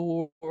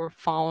ILVO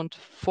found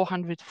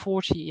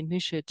 440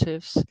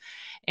 initiatives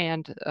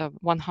and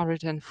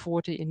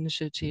 140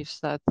 initiatives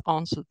that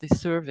answered the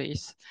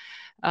surveys.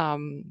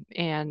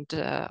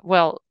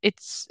 Well,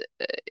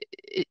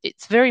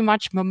 it's very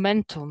much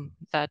momentum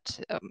that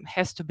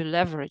has to be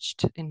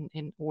leveraged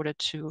in order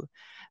to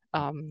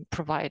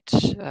provide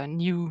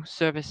new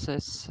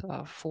services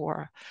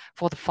for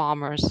the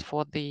farmers,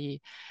 for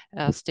the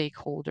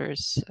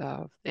stakeholders,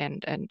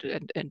 and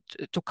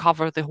to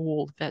cover the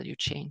whole value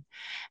chain.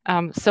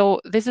 So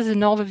this is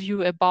an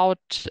overview about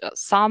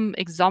some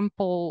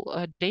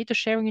example data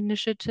sharing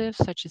initiatives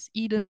such as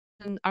Eden,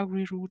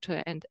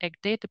 AgriRouter, and Ag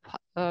Data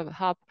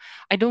Hub.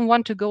 I don't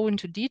want to go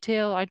into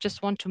detail. I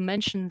just want to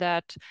mention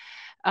that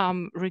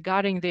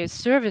regarding their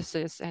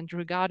services and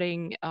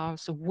regarding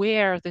so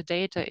where the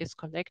data is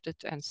collected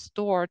and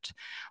stored,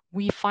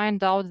 we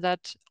find out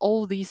that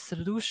all these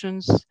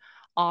solutions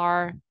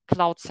are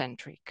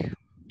cloud-centric,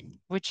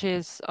 which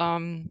is,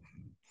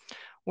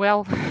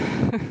 well,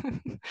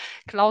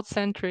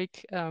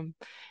 cloud-centric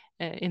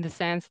in the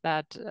sense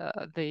that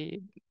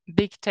the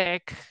big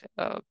tech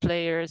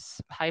players,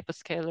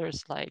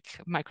 hyperscalers like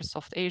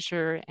Microsoft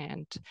Azure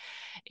and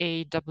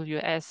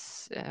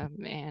AWS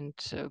and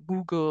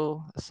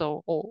Google,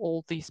 so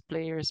all these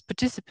players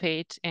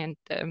participate and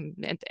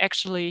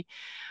actually,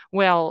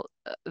 well,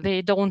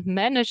 they don't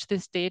manage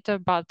this data,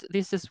 but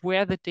this is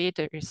where the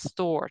data is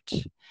stored.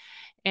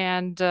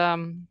 And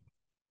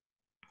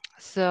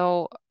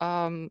so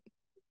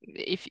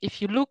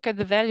if you look at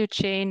the value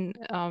chain,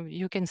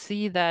 you can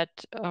see that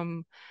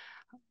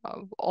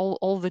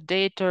all the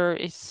data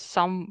is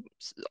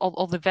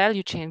all the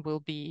value chain will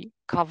be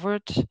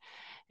covered,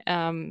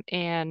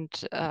 and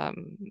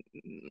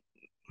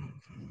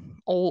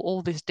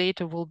all this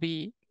data will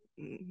be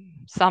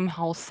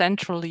somehow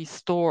centrally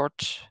stored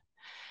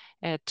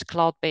at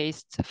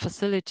cloud-based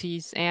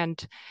facilities.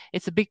 And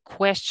it's a big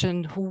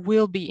question who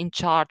will be in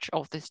charge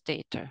of this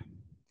data.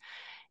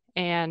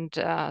 And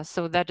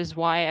so that is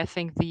why I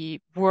think the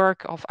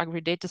work of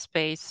Agri-Data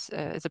Space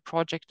as a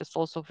project is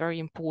also very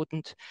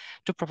important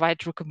to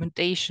provide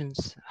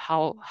recommendations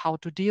how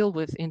to deal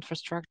with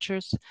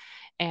infrastructures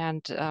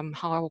and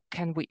how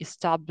can we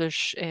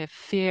establish a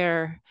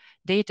fair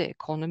data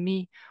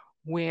economy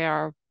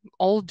where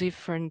all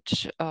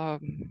different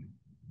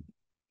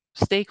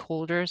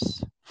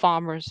stakeholders,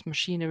 farmers,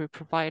 machinery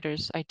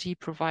providers, IT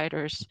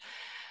providers,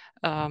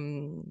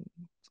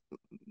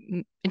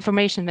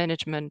 information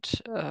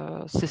management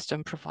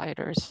system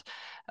providers,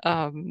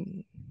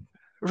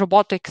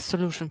 robotic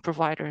solution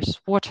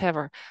providers,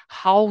 whatever,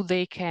 how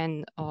they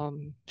can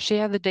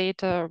share the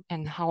data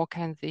and how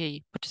can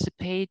they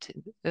participate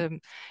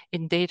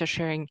in data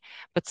sharing,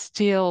 but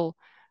still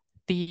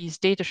these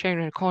data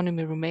sharing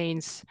economy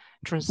remains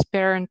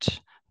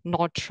transparent,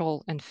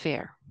 neutral, and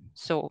fair.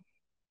 So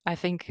I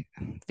think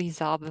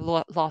these are the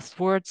last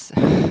words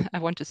I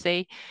want to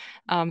say.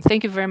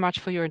 Thank you very much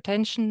for your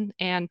attention,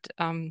 and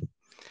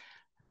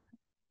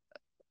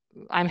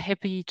I'm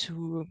happy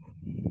to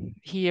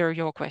hear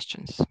your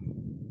questions.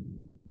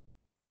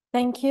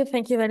 Thank you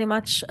very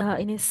much,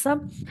 Inessa.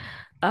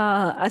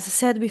 As I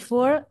said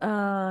before,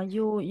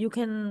 you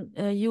can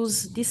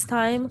use this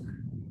time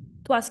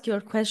to ask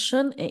your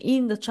question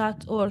in the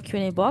chat or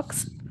Q&A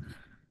box.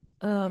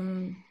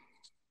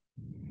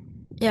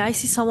 Yeah, I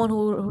see someone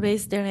who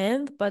raised their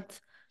hand, but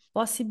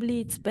possibly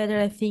it's better,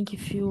 I think,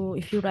 if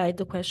you write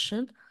the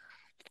question.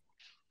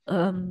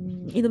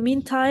 In the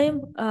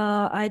meantime,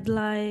 I'd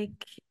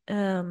like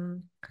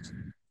to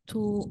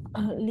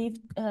leave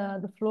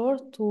the floor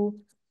to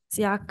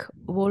Ziak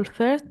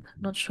Wolfert.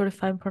 Not sure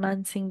if I'm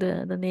pronouncing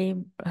the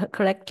name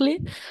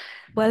correctly.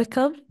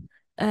 Welcome.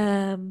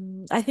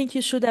 I think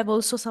you should have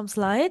also some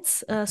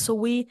slides. So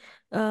we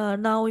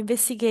now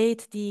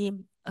investigate the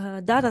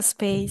data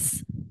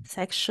space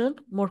section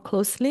more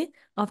closely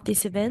of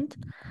this event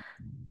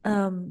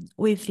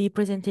with the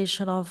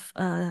presentation of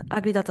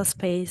Agri-Data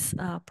Space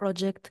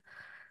project.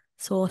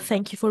 So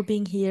thank you for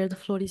being here. The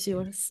floor is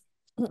yours.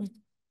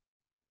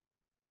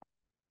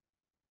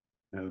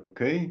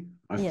 Okay,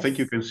 I Yes. think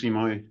you can see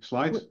my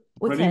slides.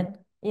 We Ready? can,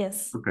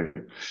 yes. Okay.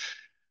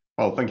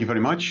 Well, thank you very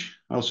much.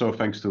 Also,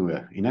 thanks to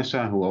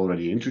Inessa, who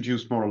already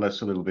introduced more or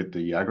less a little bit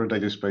the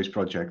Agri-Data Space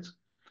project.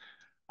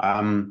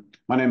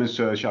 My name is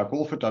Jacques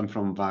Wolfert. I'm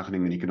from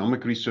Wageningen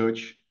Economic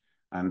Research,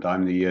 and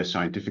I'm the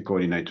scientific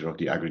coordinator of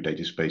the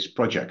Agri-Data Space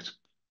project.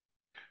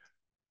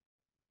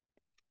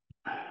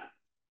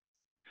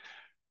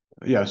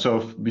 Yeah, so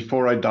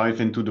before I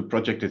dive into the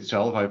project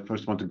itself, I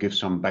first want to give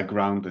some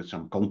background and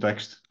some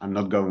context. I'm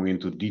not going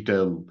into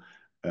detail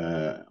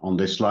on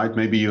this slide.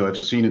 Maybe you have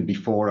seen it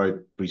before. I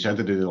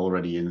presented it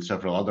already in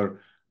several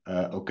other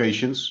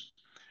occasions.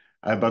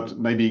 But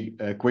maybe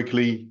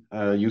quickly,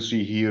 you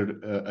see here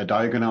a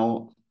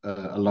diagonal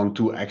along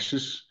two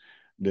axes.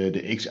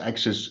 The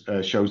x-axis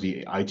shows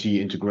the IT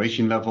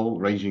integration level,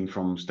 ranging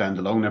from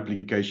standalone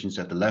applications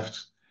at the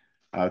left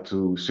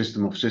to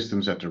system of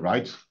systems at the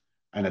right.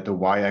 And at the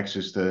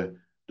y-axis, the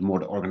more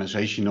the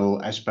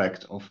organizational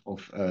aspect of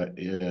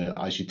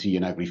ICT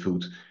and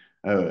agri-food,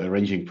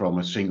 ranging from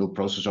a single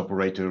process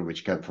operator,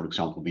 which can, for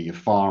example, be a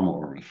farm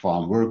or a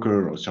farm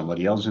worker or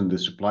somebody else in the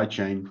supply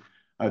chain,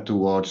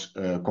 towards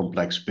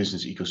complex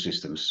business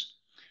ecosystems.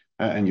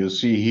 And you'll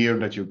see here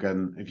that you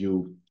can, if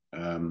you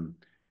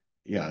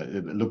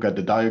look at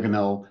the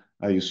diagonal,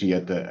 you see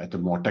at the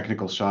more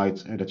technical side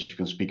that you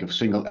can speak of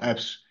single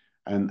apps,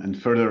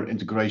 and further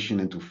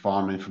integration into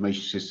farm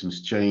information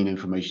systems, chain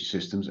information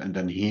systems. And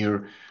then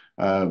here,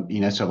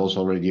 Inessa was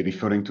already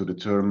referring to the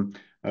term,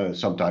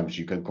 sometimes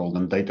you can call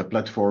them data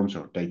platforms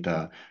or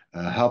data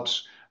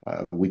hubs.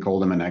 We call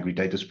them an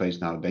Agri-Data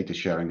Space now, data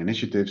sharing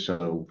initiative.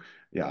 So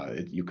yeah,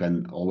 you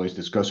can always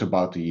discuss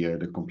about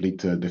the complete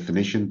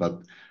definition,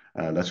 but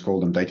let's call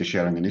them data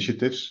sharing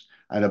initiatives.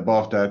 And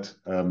above that,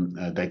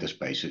 data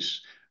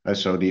spaces.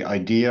 So the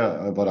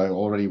idea, what I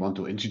already want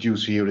to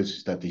introduce here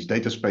is that these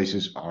data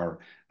spaces are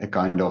a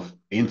kind of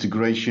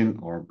integration,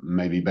 or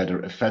maybe better,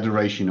 a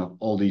federation of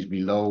all these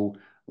below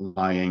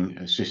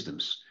lying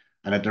systems.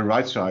 And at the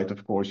right side,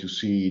 of course, you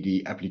see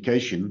the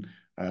application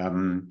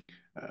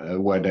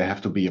where they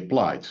have to be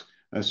applied.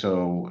 Let's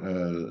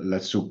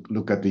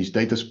look at these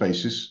data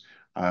spaces.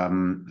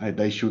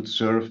 They should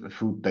serve a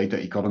food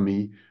data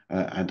economy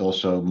and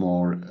also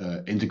more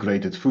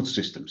integrated food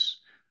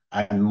systems.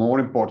 And more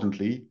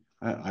importantly,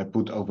 I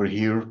put over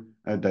here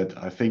that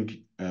I think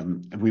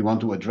if we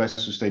want to address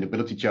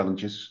sustainability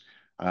challenges,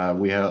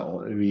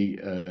 we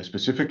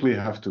specifically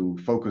have to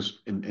focus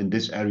in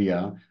this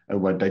area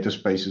where data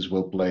spaces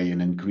will play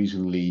an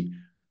increasingly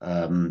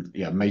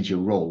major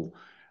role.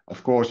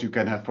 Of course, you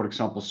can have, for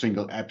example,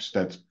 single apps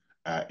that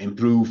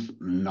improve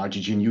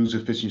nitrogen use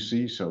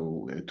efficiency,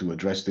 so to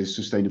address this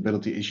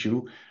sustainability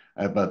issue.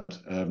 But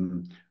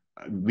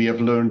we have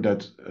learned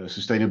that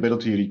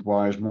sustainability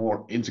requires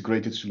more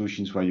integrated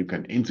solutions where you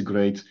can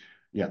integrate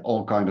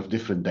all kind of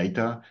different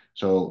data.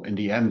 So in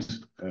the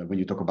end, when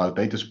you talk about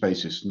data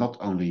spaces, not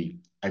only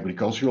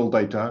agricultural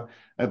data,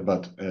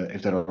 but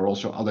if there are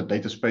also other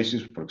data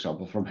spaces, for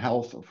example, from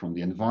health or from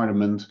the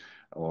environment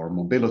or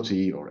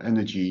mobility or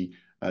energy,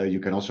 you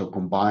can also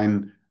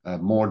combine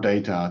more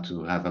data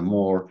to have a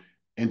more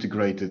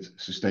integrated,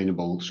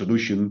 sustainable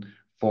solution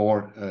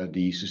for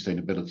the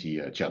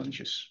sustainability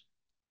challenges.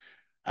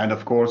 And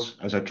of course,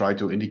 as I try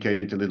to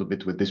indicate a little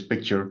bit with this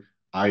picture,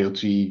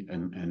 IoT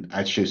and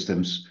edge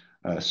systems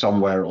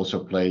somewhere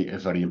also play a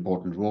very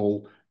important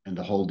role in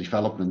the whole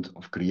development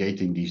of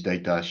creating these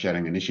data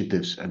sharing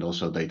initiatives and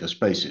also data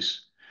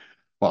spaces.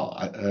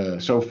 Well,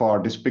 so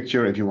far this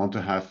picture, if you want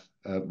to have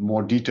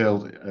more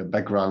detailed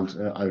background,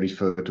 I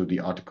refer to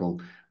the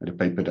article, the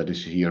paper that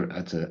is here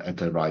at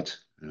the right,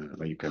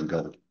 where you can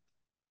go.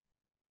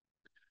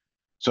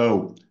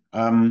 So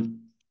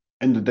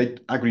in the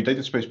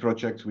Agri-Data Space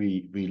project,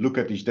 we look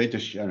at these data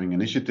sharing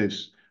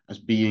initiatives as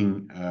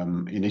being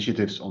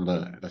initiatives on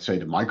the, let's say,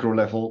 the micro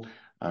level.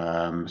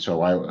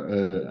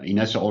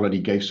 Ines already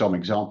gave some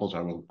examples.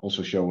 I will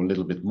also show a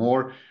little bit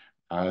more.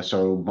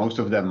 So most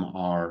of them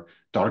are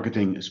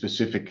targeting a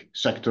specific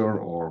sector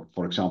or,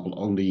 for example,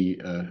 only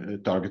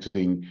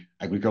targeting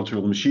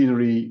agricultural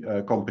machinery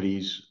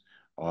companies.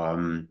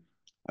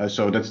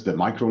 So that's the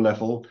micro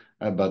level,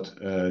 but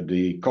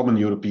the Common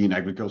European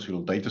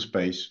Agricultural Data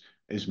Space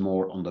is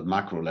more on the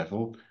macro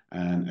level.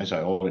 And as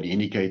I already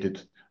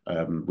indicated,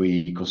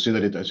 we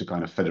consider it as a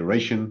kind of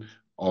federation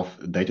of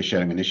data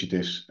sharing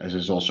initiatives, as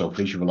is also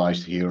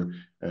visualized here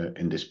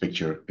in this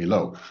picture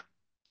below.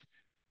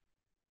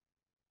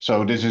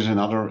 So this is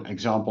another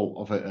example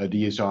of a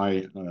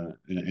DSI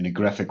in a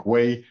graphic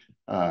way,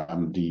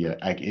 the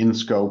Ag-In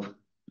scope.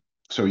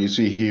 So you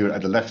see here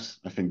at the left,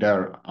 I think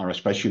there are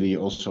especially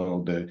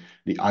also the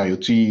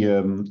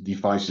IoT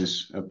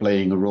devices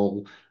playing a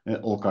role.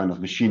 All kind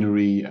of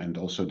machinery and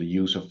also the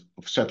use of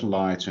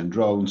satellites and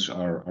drones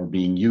are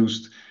being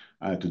used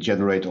to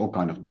generate all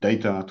kind of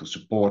data to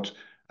support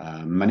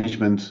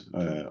management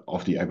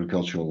of the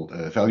agricultural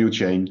value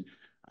chain.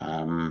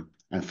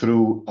 And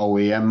through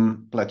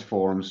OEM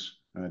platforms,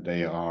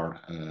 they are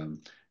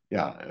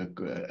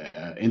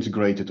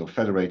integrated or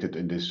federated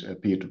in this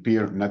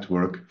peer-to-peer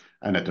network.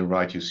 And at the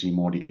right, you see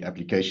more the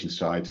application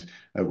side,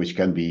 which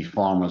can be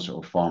farmers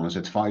or farmers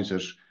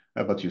advisors.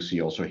 But you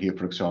see also here,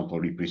 for example,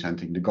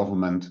 representing the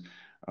government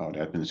or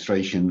the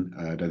administration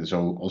that is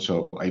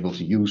also able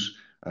to use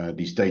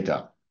these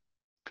data.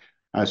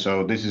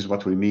 So this is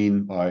what we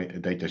mean by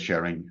data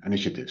sharing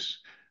initiatives.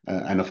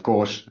 And of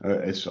course,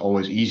 it's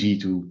always easy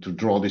to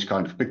draw this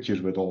kind of pictures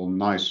with all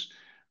nice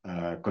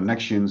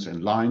connections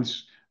and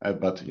lines.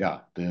 But yeah,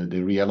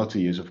 the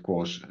reality is, of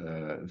course,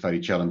 very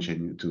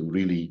challenging to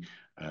really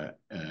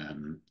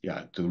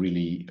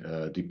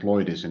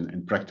deploy this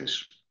in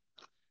practice.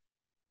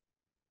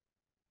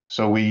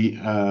 So we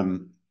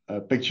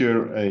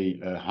picture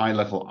a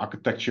high-level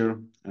architecture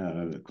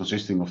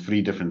consisting of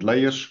 3 different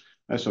layers.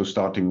 So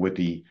starting with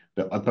the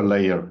upper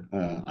layer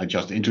I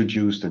just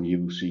introduced, and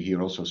you see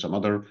here also some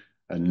other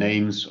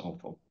names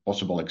of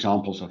possible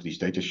examples of these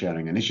data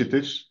sharing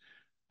initiatives.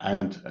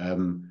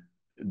 And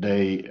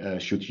they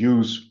should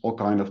use all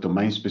kind of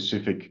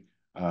domain-specific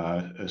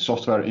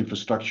software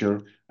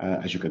infrastructure,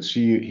 as you can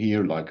see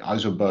here, like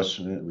Isobus,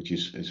 which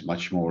is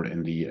much more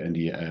in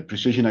the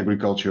precision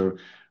agriculture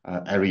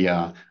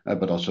area,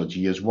 but also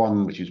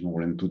GS1, which is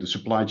more into the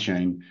supply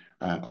chain,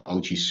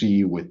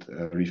 OGC with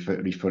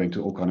referring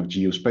to all kind of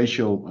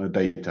geospatial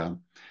data.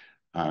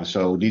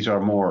 So these are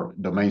more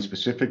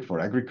domain-specific for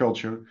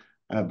agriculture,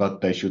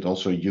 but they should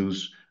also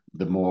use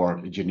the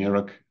more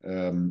generic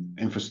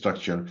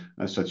infrastructure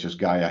such as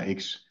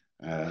Gaia-X,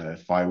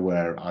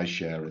 Fireware,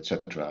 iShare,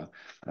 etc.,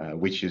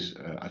 which is,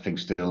 I think,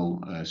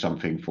 still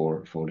something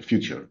for the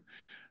future.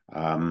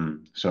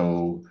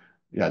 So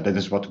yeah, that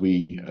is what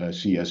we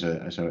see as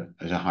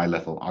a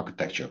high-level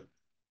architecture.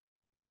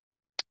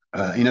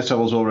 Ines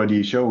was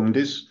already showing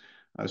this,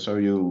 so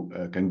you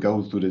can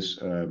go to this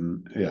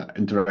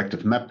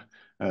interactive map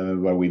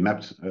where we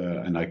mapped,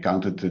 and I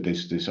counted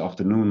this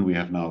afternoon. We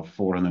have now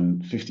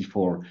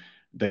 454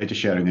 data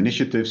sharing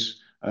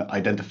initiatives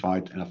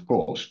identified, and of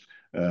course,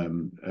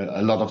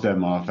 a lot of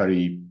them are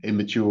very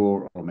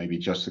immature or maybe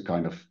just a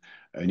kind of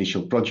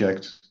initial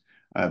project.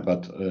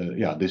 But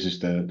yeah, this is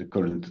the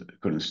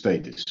current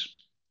status.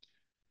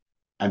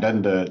 And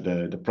then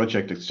the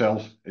project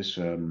itself is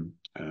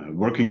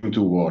working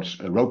towards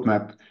a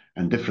roadmap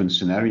and different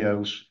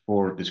scenarios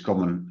for this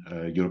common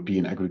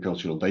European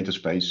agricultural data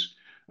space,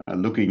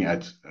 looking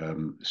at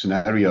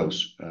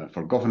scenarios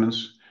for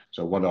governance.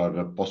 So what are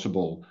the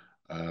possible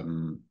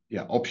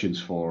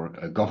options for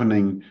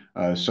governing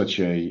such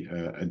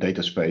a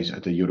data space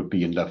at the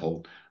European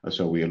level?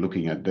 So we are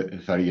looking at the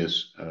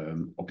various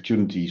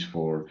opportunities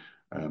for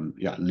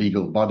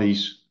legal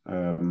bodies,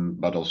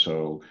 but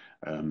also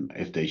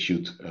if they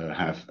should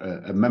have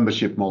a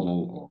membership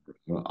model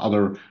or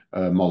other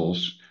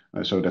models.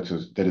 So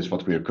that is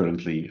what we are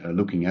currently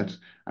looking at.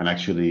 And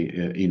actually,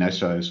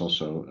 Inessa is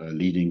also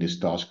leading this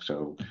task.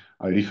 So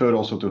I refer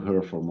also to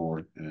her for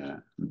more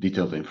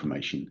detailed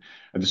information.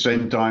 At the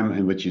same time,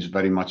 and what is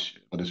very much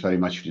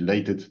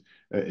related,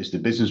 is the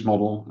business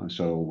model.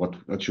 So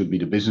what should be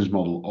the business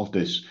model of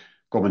this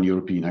common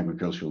European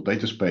agricultural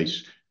data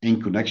space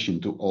in connection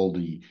to all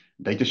the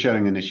data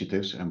sharing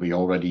initiatives? And we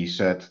already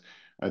said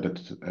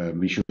that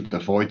we should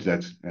avoid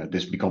that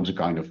this becomes a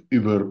kind of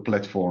Uber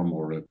platform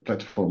or a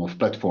platform of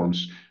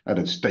platforms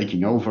that's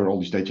taking over all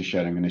these data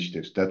sharing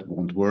initiatives. That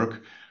won't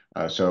work.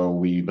 So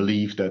we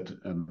believe that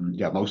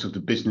most of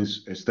the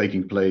business is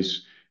taking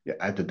place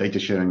at the data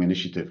sharing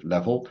initiative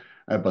level,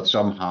 but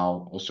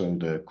somehow also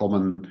the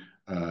common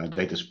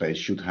data space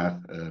should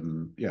have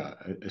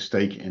a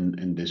stake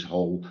in this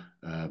whole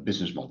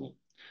business model.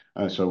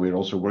 So we're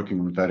also working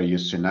on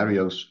various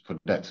scenarios for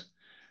that.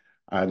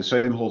 The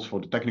same holds for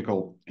the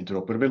technical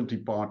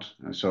interoperability part.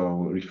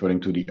 So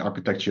referring to the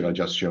architecture I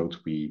just showed,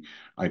 we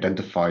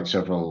identified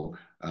several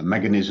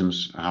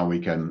mechanisms how we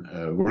can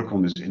work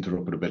on this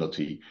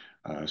interoperability.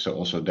 So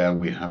also there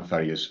we have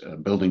various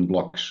building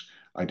blocks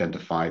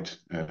identified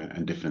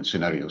and different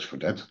scenarios for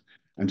that.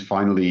 And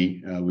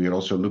finally, we are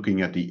also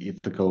looking at the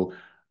ethical,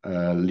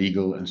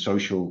 legal and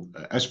social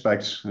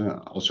aspects,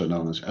 also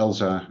known as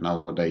ELSA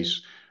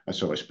nowadays.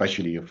 So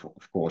especially, of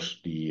course,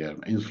 the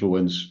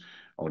influence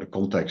or the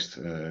context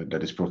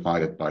that is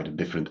provided by the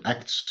different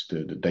acts,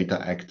 the Data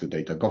Act, the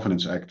Data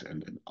Governance Act,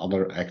 and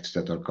other acts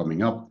that are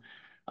coming up,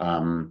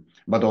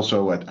 but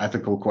also at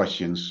ethical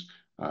questions,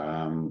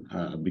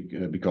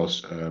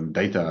 because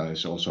data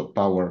is also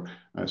power.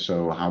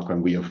 So how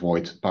can we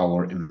avoid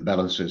power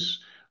imbalances,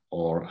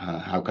 or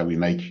how can we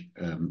make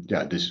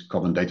this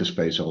common data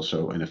space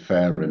also in a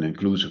fair and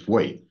inclusive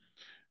way?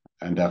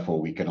 And therefore,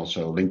 we can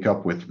also link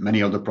up with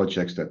many other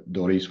projects that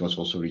Doris was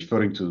also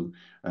referring to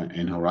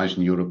in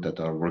Horizon Europe that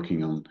are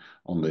working on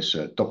this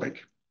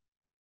topic.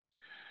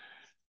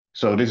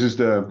 So this is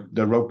the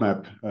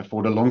roadmap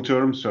for the long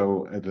term.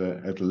 So at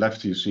the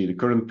left, you see the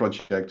current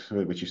project,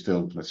 which is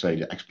still, let's say,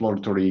 the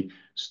exploratory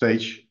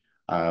stage.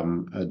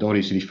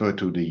 Doris referred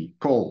to the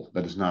call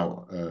that is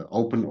now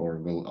open or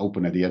will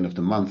open at the end of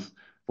the month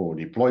for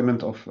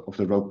deployment of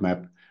the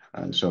roadmap.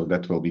 So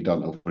that will be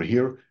done over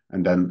here.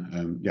 And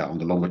then, on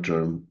the longer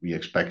term, we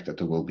expect that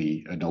there will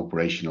be an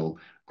operational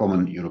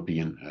common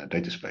European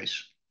data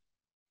space.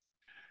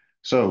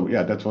 So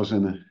that was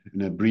in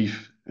a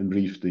brief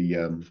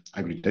the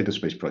Agri Data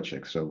Space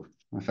project. So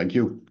thank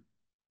you.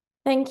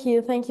 Thank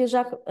you,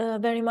 Jacques,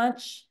 very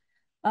much.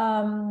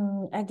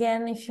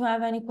 Again, if you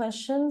have any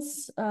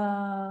questions,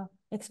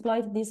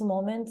 exploit this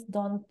moment.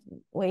 Don't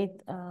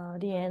wait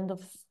the end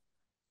of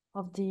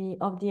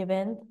the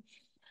event.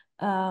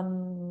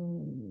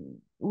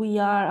 We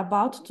are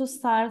about to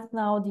start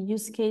now the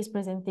use case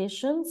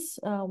presentations.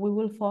 We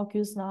will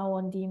focus now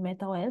on the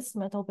MetaOS,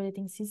 Meta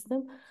Operating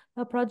System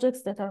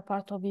projects that are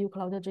part of EU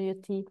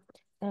Cloud-Edge-IoT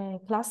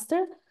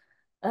cluster.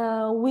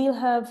 We'll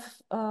have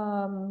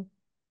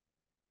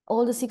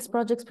all the 6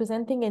 projects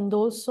presenting, and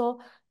also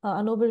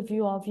an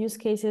overview of use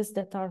cases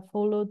that are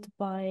followed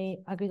by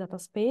AgriData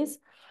Space.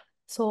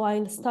 So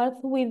I'll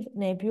start with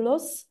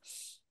Nebulos.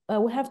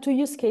 We have 2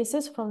 use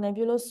cases from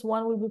Nebulos.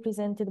 One will be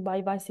presented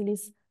by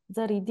Vasilis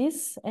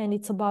Zaridis, and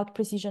it's about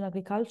precision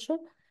agriculture.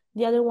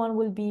 The other one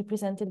will be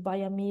presented by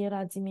Amir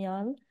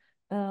Azimian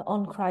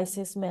on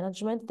crisis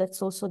management.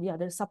 That's also the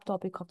other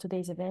subtopic of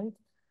today's event.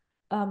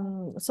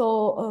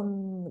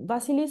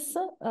 Vasilis,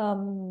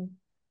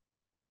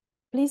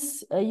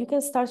 please, you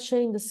can start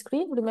sharing the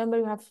screen. Remember,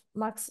 you have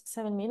max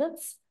 7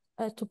 minutes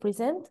to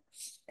present.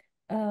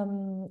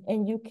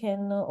 And you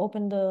can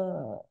open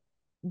the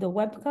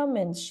webcam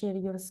and share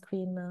your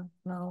screen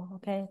now.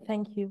 Okay,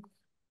 thank you.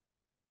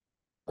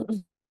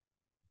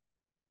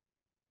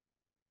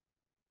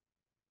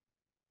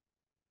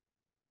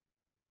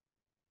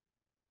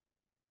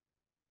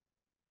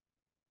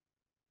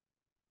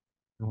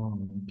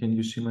 Can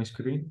you see my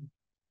screen?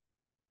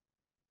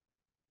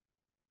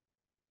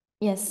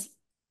 Yes.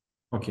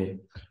 Okay,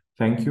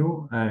 thank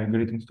you.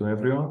 Greetings to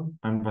everyone.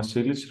 I'm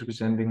Vasilis,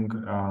 representing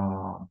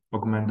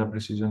Augmenta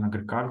Precision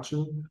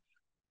Agriculture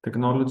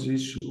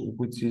Technologies,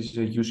 which is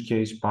a use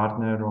case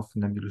partner of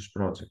Nebulous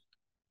project.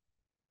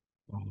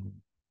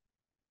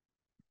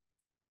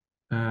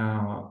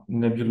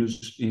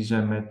 Nebulous is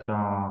a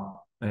meta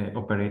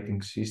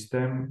operating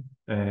system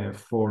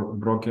for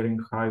brokering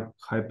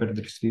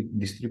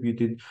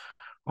hyper-distributed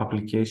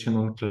application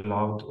on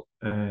cloud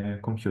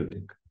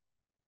computing.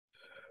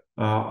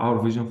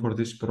 Our vision for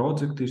this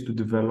project is to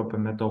develop a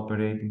meta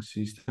operating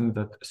system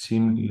that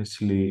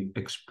seamlessly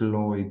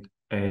exploit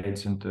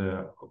edge and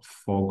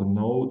fog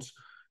nodes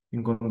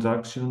in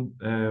conjunction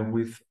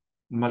with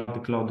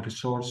multi-cloud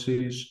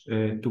resources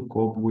to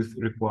cope with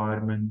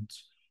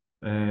requirements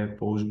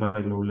posed by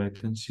low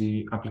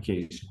latency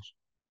applications.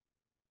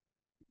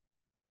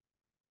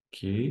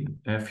 Okay,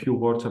 a few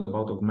words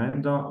about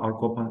Augmenta.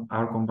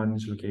 Our company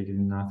is located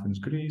in Athens,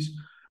 Greece,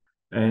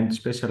 and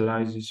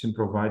specializes in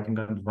providing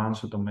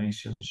advanced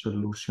automation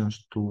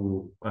solutions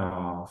to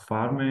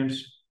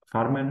farmers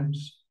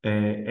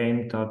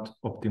aimed at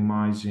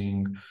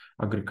optimizing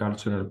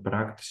agricultural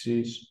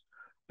practices.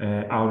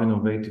 Our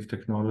innovative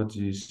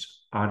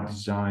technologies are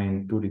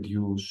designed to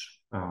reduce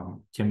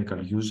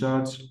chemical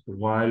usage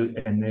while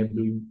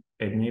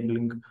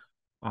enabling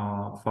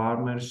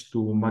farmers to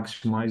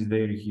maximize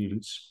their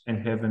yields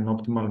and have an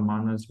optimal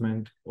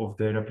management of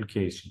their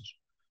applications.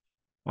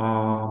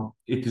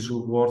 It is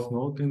worth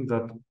noting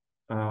that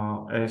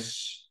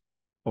as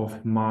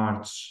of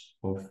March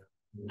of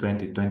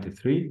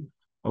 2023,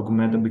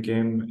 Augmenta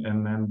became a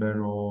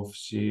member of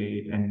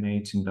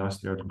CEI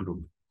Industrial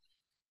Group.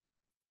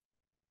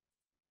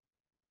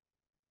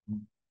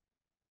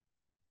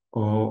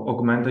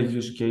 Augmenta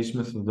use case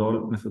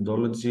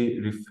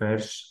methodology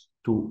refers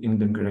to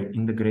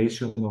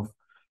integration of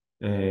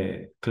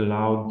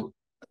cloud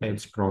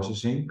edge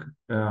processing,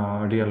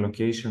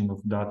 reallocation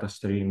of data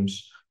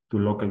streams to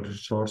local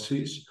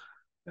resources,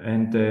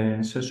 and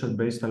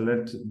sensor-based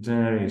alert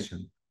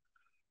generation.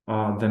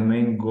 The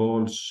main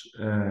goals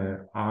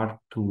are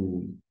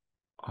to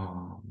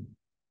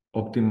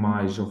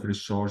optimize of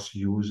resource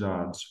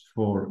usage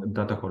for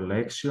data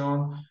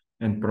collection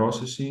and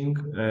processing,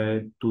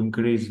 to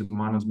increase the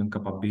management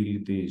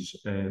capabilities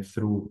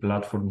through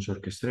platforms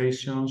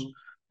orchestrations,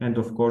 and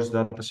of course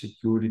data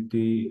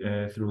security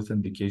through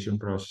authentication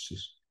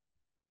processes.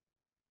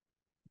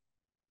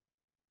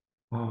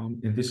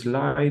 In this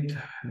slide,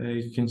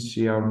 you can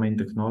see our main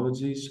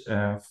technologies.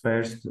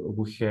 First,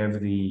 we have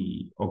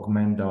the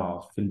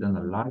Augmenta Field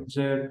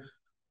Analyzer,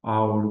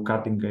 our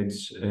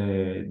cutting-edge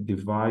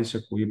device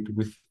equipped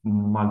with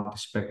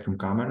multi-spectrum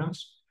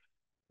cameras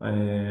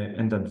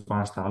and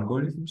advanced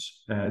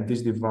algorithms.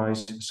 This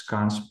device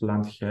scans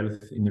plant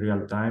health in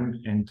real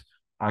time and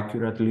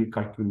accurately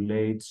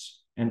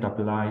calculates and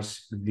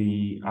applies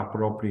the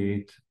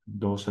appropriate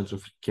dosage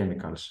of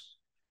chemicals.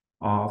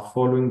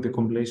 Following the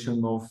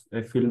completion of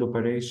a field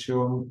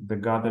operation, the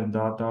gathered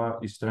data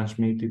is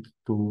transmitted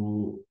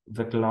to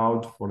the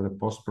cloud for the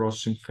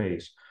post-processing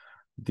phase.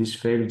 This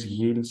phase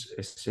yields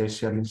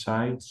essential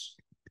insights,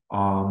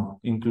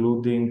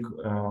 including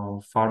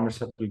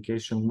farmers'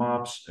 application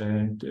maps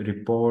and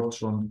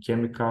reports on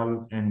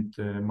chemical and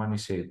money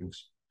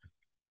savings.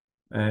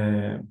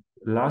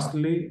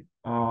 Lastly,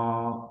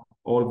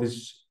 all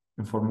this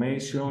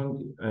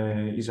information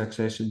is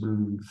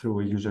accessible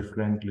through a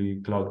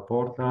user-friendly cloud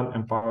portal,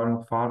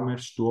 empowering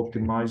farmers to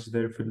optimize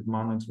their field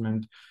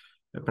management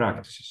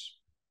practices.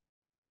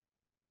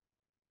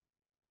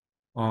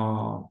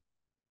 Sorry.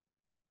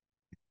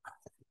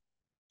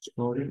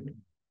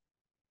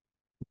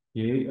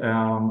 Okay.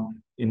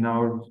 In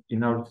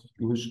our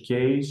use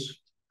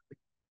case,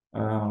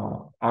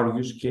 our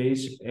use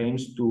case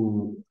aims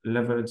to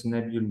leverage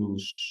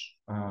Nebulous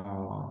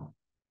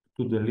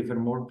to deliver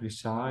more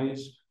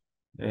precise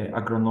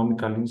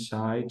agronomical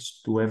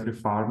insights to every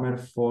farmer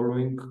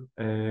following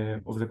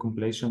of the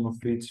completion of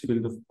each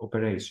field of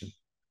operation.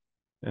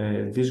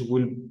 This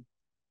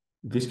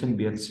can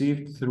be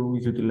achieved through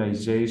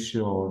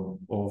utilization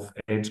of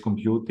edge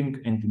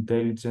computing and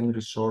intelligent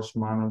resource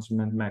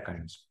management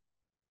mechanisms.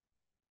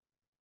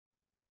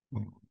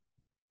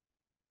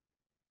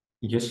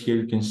 Yes, here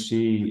you can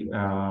see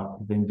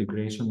the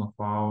integration of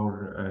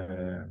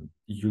our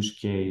use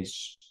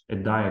case, a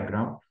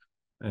diagram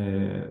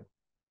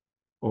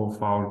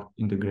of our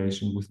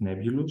integration with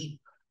Nebulous.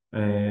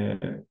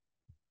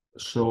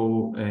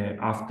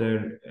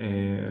 After,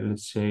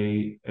 let's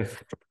say, a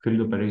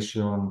field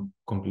operation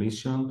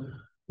completion,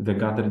 the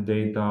gathered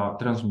data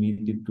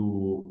transmitted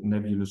to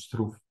Nebulous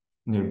through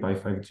nearby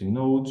 5G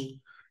nodes.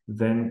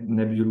 Then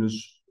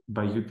Nebulous,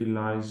 by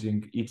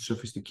utilizing its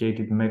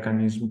sophisticated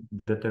mechanism,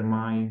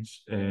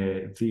 determines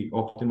the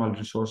optimal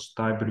resource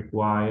type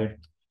required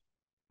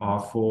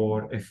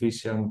for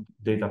efficient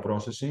data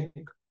processing,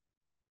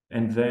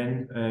 and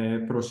then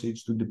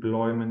proceeds to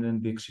deployment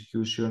and the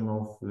execution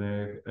of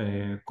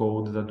the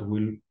code that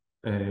will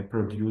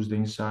produce the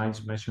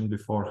insights mentioned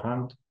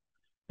beforehand,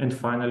 and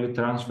finally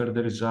transfer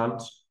the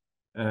results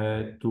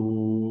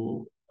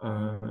to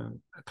a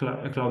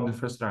cloud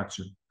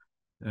infrastructure.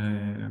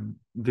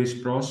 This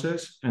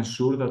process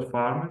ensures that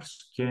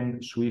farmers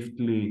can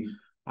swiftly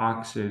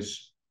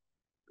access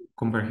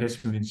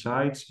comprehensive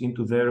insights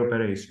into their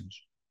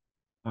operations,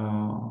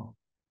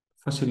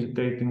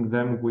 facilitating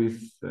them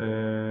with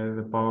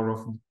the power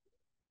of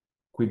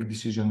quick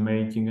decision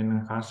making and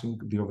enhancing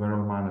the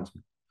overall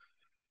management.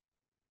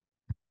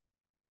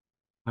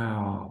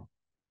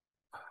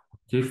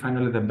 Okay,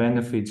 finally, the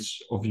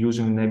benefits of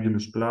using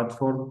Nebulous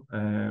platform.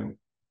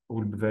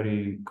 will be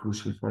very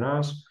crucial for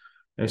us.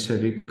 As a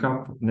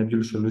recap,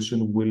 Nebulous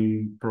solution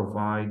will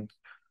provide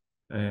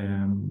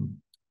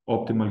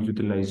optimal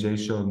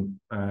utilization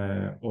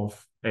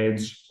of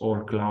edge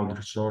or cloud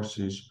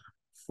resources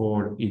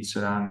for each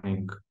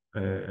running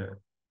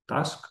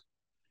task.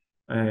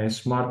 A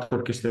smart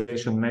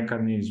orchestration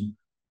mechanism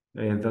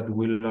that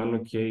will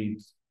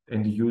allocate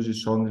and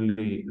uses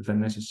only the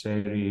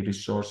necessary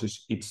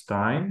resources each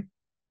time.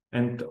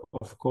 And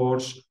of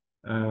course,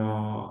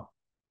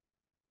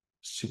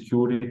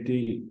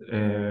 security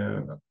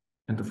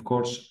and of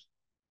course,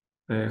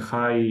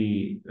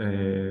 high-speed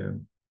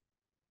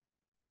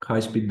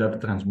data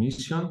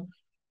transmission,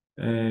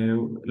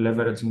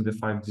 leveraging the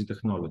 5G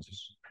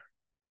technologies.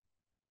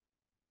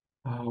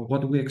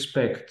 What do we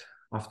expect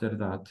after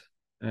that?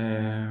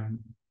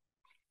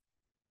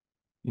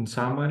 In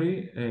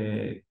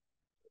summary,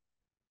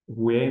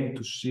 we aim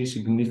to see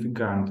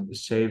significant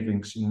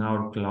savings in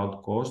our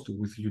cloud cost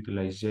with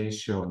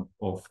utilization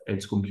of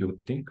edge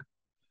computing.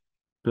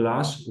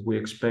 Plus, we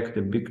expect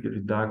a big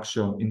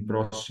reduction in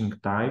processing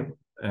time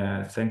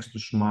thanks to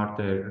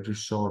smarter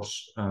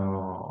resource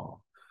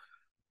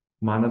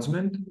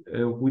management,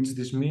 which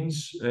this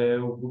means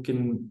we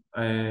can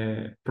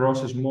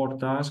process more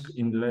tasks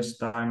in less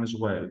time as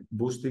well,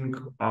 boosting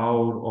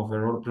our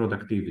overall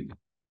productivity.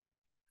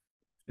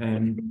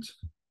 And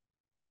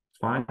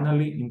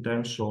finally, in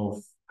terms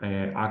of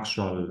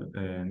actual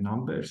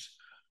numbers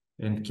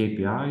and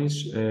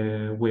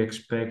KPIs, we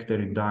expect a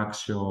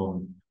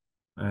reduction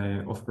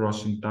of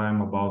processing time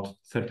about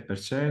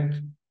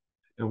 30%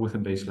 with a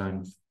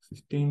baseline of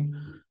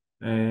 15,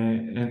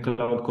 and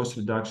cloud cost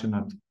reduction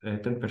at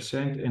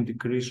 10%, and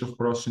decrease of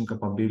processing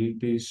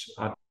capabilities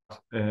at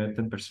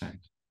 10%.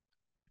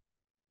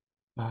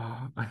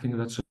 I think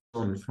that's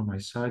all from my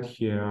side.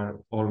 Here are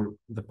all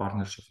the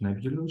partners of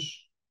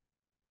Nebulous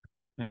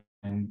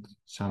and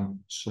some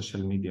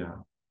social media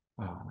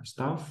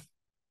stuff.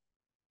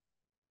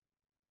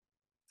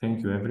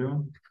 Thank you,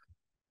 everyone.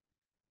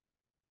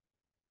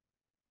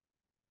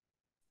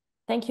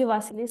 Thank you,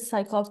 Vasilis.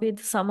 I copied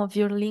some of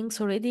your links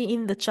already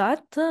in the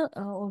chat.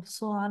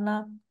 Also,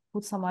 Anna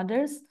put some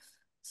others.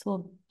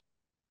 So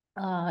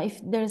if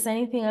there's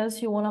anything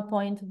else you want to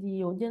point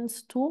the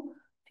audience to,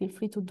 feel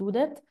free to do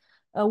that.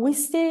 We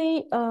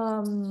stay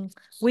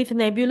with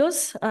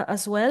Nebulous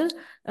as well.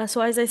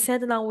 So as I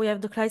said, now we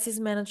have the crisis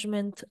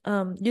management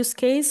use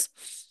case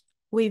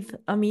with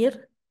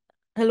Amir.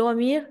 Hello,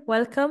 Amir.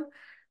 Welcome.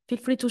 Feel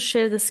free to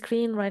share the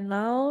screen right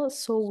now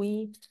so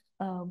we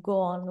go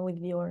on with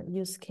your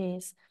use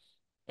case.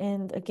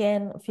 And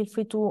again, feel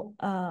free to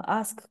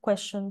ask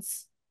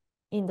questions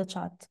in the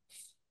chat.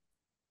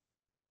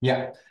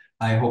 Yeah,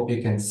 I hope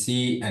you can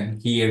see and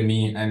hear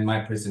me and my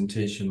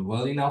presentation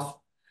well enough.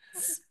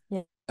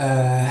 Yeah.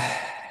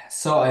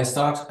 So I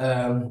start,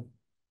 I'm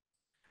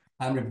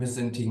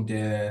representing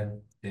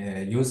the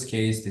use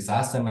case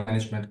disaster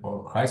management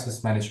or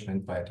crisis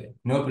management by the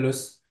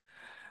Nebulous.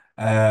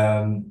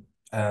 I'm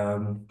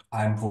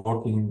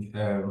working,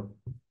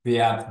 we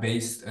are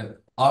based,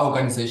 our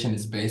organization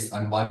is based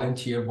on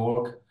volunteer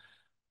work,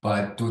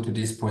 but due to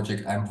this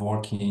project, I'm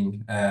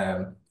working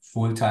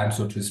full-time,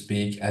 so to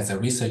speak, as a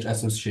research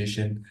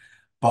association.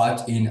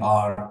 But in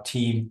our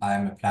team,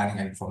 I'm a planning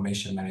and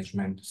information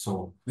management.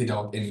 So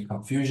without any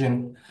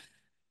confusion,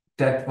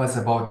 that was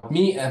about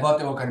me. About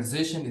the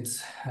organization,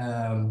 it's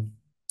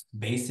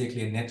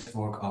basically a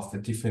network of the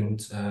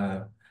different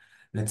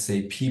let's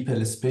say,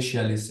 people,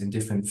 specialists in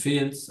different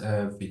fields,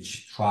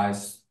 which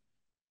tries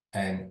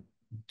and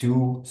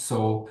do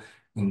so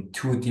in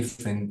two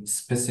different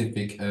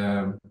specific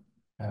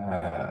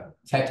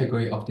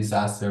category of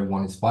disaster.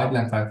 One is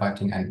wildland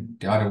firefighting, and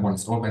the other one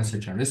is urban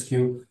search and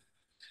rescue.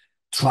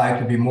 Try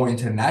to be more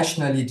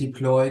internationally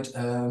deployed.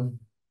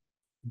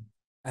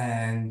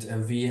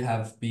 And we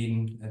have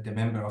been the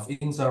member of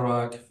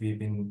INSARAG. We've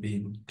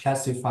been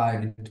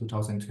classified in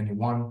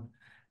 2021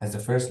 as the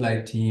first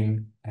line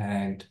team,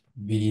 and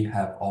we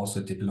have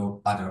also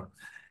developed other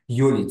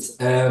units.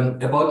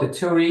 About the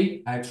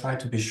theory, I try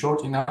to be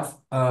short enough.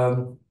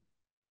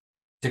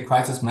 The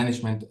crisis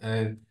management,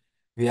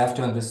 we have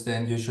to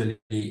understand usually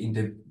in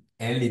the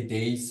early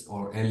days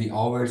or early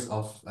hours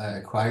of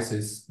a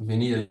crisis, we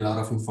need a lot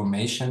of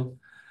information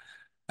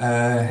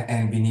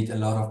and we need a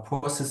lot of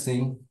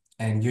processing.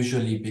 And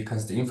usually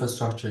because the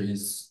infrastructure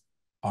is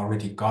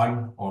already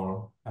gone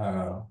or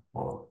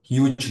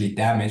hugely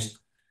damaged,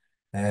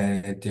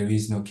 there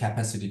is no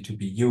capacity to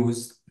be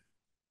used.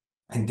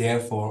 And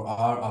therefore,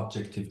 our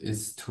objective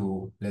is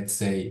to, let's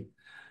say,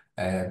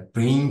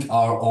 bring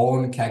our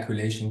own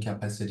calculation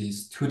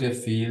capacities to the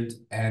field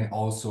and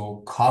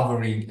also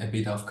covering a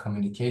bit of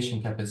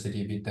communication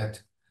capacity with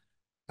that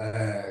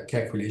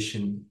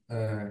calculation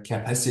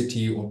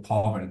capacity or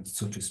power,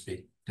 so to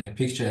speak. The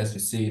picture, as you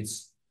see,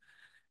 it's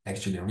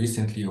actually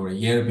recently or a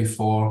year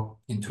before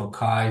in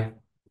Turkey,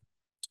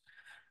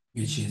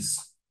 which is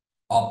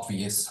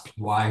obvious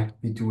why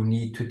we do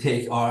need to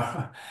take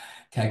our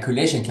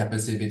calculation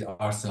capacity with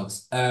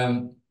ourselves.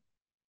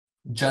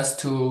 Just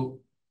to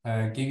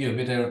give you a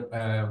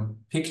better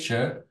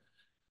picture,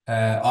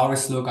 Our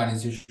slogan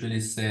is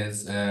usually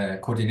says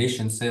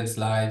coordination saves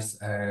lives.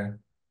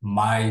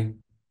 My,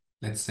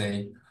 let's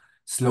say,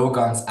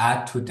 slogans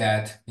add to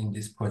that in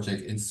this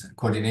project. It's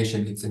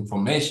coordination needs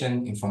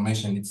information,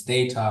 information needs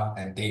data,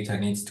 and data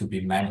needs to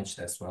be managed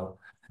as well,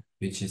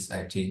 which is,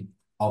 I think,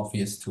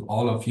 obvious to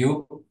all of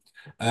you.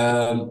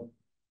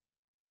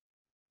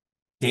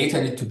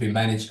 Data need to be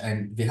managed,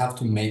 and we have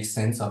to make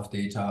sense of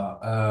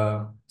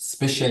data,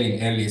 especially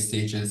in early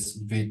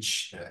stages,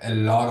 which a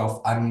lot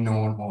of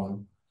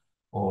unknown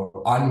or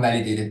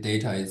unvalidated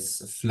data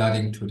is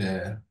flooding to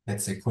the,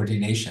 let's say,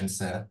 coordination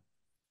cell.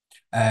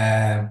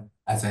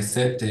 As I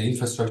said, the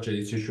infrastructure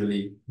is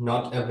usually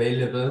not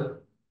available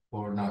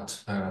or not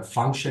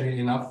functioning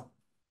enough.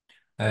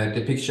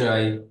 The picture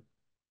I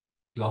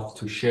love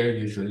to share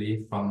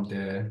usually from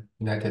the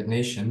United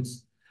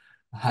Nations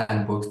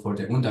handbook for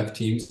the UNDAC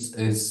teams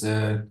is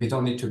we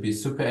don't need to be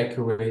super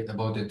accurate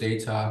about the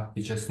data.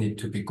 We just need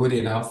to be good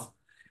enough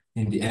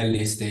in the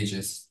early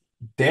stages.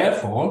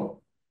 Therefore,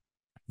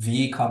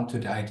 we come to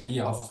the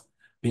idea of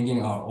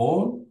bringing our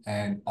own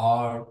and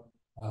our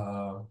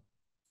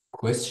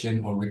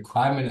question or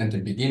requirement at the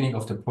beginning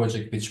of the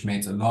project, which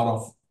made a lot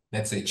of,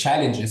 let's say,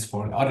 challenges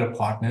for other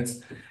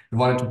partners. We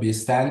wanted to be a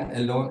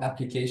standalone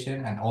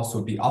application and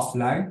also be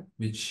offline,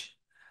 which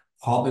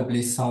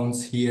probably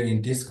sounds here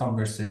in this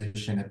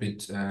conversation a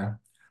bit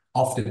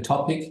off the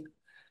topic,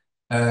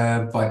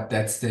 but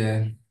that's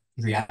the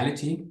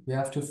reality we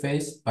have to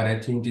face. But I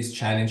think this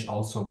challenge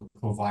also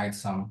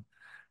provides some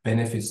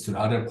benefits to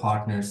other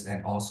partners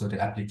and also the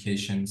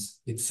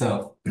applications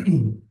itself.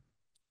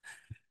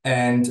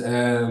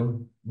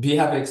 And we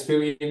have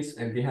experience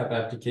and we have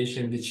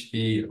application which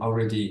we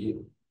already,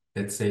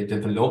 let's say,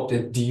 developed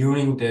it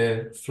during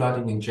the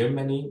flooding in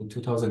Germany in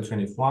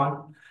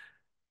 2021.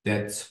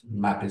 That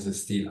map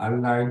is still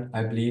online,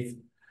 I believe,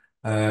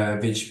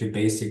 which we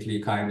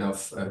basically kind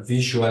of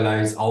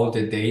visualize all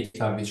the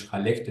data which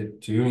collected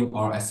during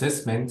our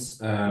assessments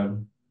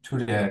to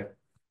the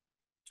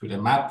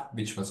map,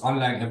 which was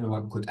online.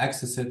 Everyone could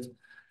access it,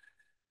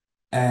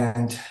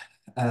 and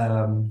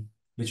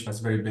which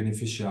was very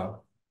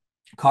beneficial.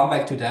 Come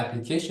back to the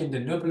application, the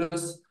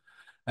Nublus.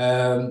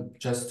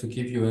 Just to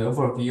give you an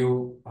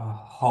overview,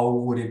 how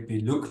would it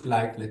be look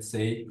like, let's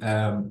say,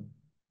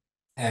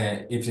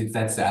 if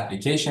that's the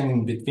application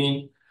in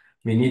between,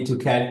 we need to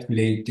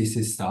calculate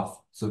this stuff,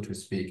 so to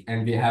speak.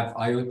 And we have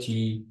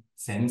IoT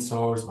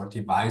sensors or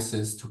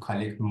devices to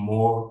collect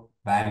more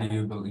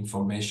valuable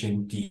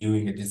information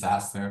during a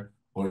disaster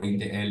or in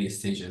the early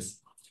stages.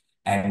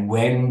 And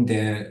when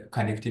the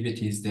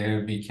connectivity is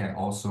there, we can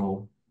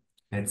also,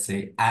 let's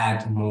say,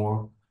 add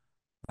more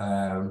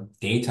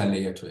data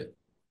layer to it.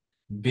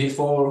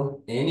 Before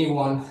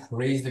anyone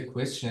raise the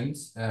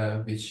questions,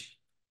 which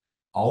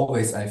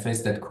always I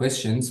face that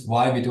questions,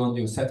 why we don't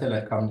use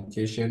satellite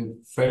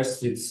communication.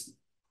 First, it's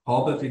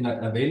probably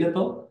not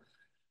available.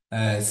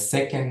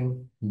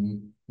 Second,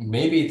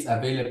 maybe it's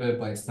available,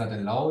 but it's not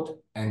allowed.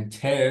 And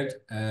third,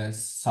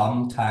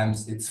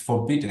 sometimes it's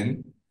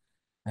forbidden.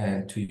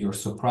 To your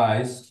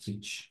surprise,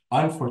 which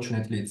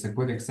unfortunately it's a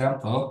good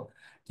example,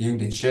 during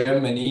the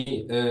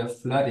Germany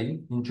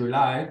flooding in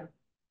July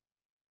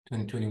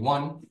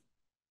 2021,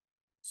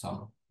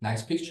 some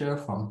nice picture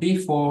from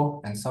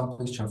before and some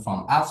picture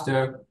from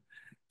after.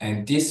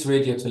 And this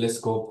radio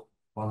telescope,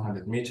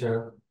 100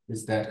 meter,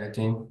 is that, I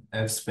think,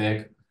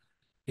 F-spec,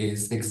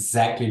 is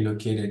exactly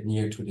located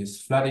near to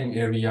this flooding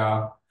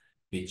area,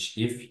 which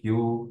if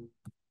you,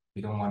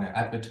 we don't want to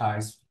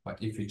advertise, but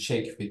if you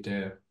check with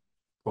the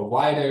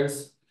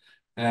providers,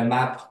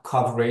 map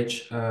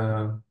coverage,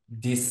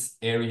 this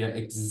area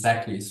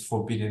exactly is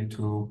forbidden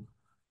to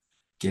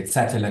get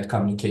satellite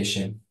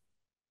communication.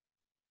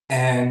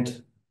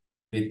 And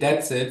with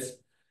that said,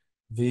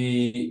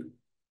 we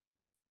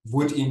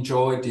would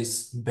enjoy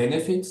these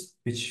benefits,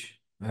 which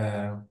we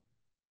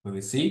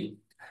will see.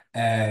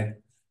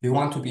 We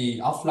want to be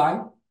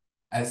offline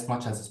as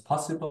much as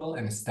possible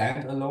and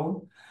stand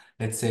alone.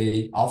 Let's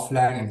say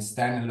offline and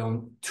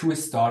standalone to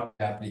start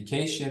the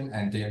application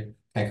and the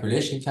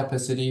calculation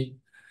capacity.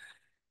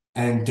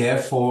 And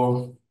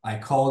therefore, I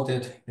called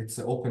it, it's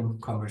open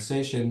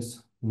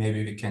conversations.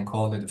 Maybe we can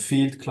call it a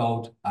field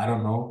cloud. I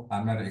don't know.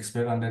 I'm not an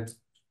expert on that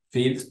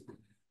field,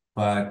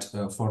 but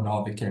for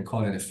now, we can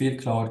call it a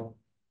field cloud.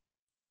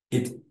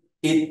 It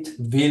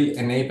will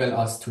enable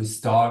us to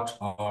start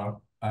our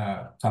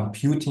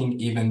computing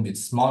even with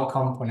small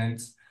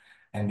components,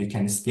 and we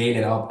can scale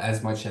it up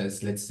as much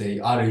as, let's say,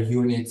 other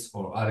units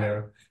or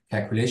other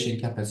calculation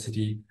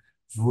capacity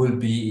will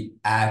be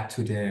added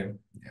to the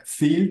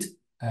field.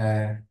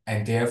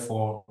 And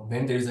therefore,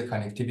 when there is a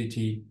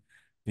connectivity,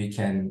 we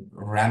can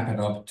ramp it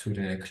up to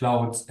the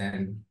clouds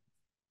and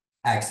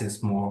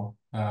access more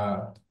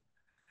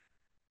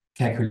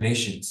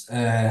calculations.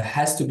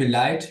 Has to be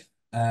light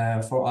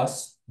for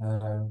us.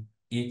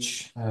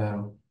 Each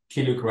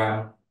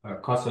kilogram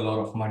costs a lot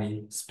of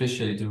money,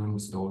 especially during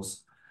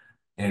those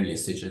early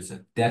stages.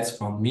 That's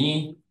from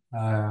me,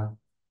 our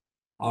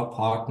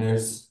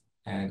partners,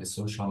 and the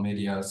social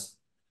medias,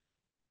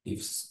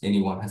 if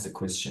anyone has a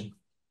question.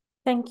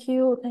 Thank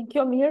you,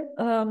 Amir.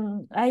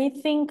 I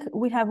think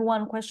we have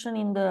one question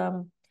in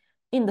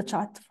the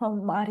chat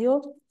from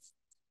Mario,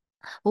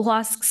 who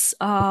asks,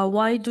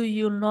 why do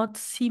you not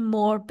see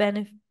more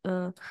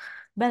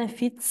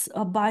benefits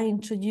by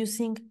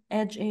introducing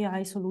edge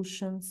AI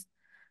solutions?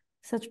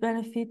 Such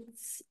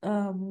benefits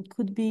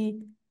could be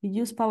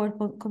reduced power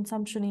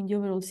consumption in the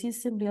overall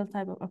system,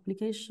 real-time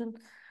application,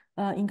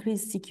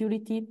 increased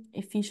security,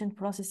 efficient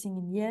processing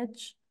in the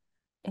edge,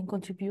 and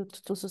contribute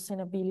to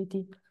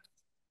sustainability.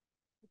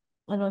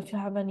 I don't know if you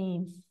have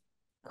any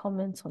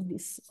comments on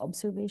this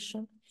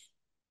observation.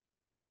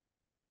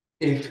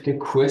 If the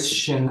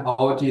question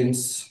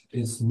audience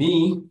is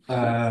me,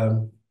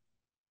 I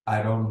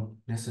don't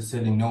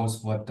necessarily know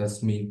what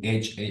does mean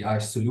edge AI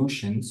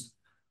solutions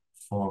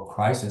for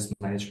crisis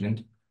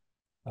management,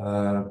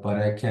 but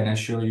I can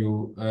assure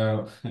you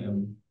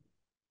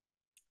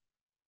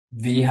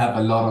we have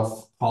a lot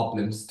of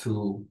problems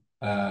to,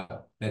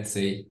 let's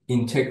say,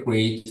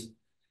 integrate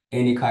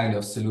any kind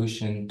of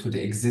solution to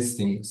the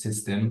existing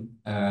system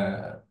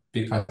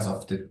because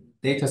of the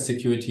data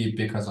security,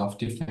 because of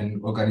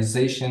different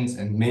organizations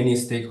and many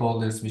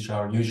stakeholders which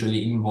are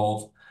usually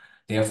involved.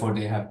 Therefore,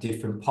 they have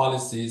different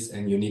policies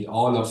and you need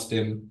all of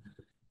them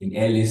in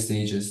early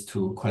stages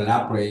to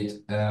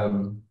collaborate.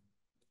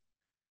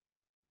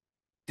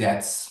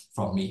 That's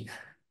from me,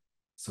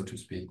 so to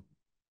speak.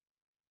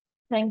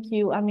 Thank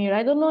you, Amir.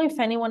 I don't know if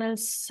anyone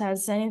else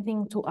has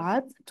anything to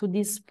add to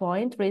this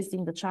point raised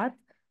in the chat.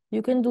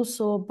 You can do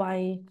so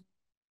by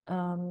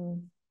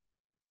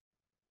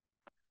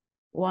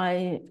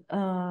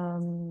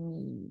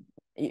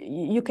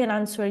you can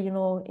answer,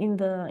 in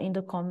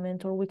the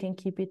comment, or we can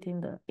keep it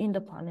in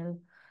the panel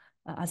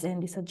as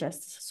Andy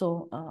suggests.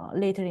 So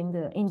later in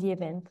the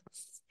event.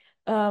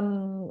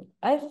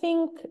 I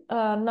think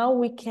now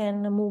we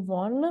can move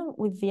on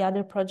with the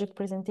other project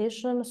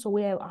presentation. So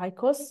we have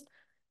ICOS,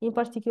 in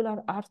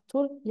particular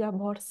Artur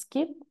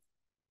Jaworski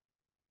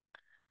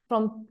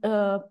from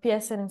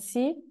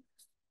PSNC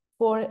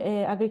for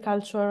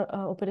agriculture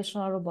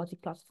operational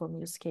robotic platform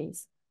use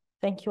case.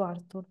 Thank you,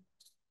 Artur.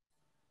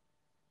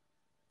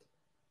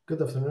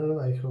 Good afternoon.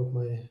 I hope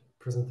my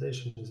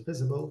presentation is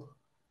visible.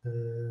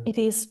 It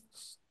is.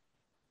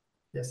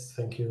 Yes,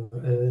 thank you.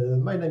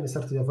 My name is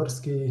Artur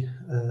Jaworski.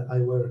 I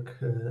work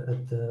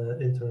at the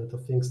Internet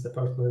of Things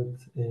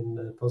department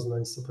in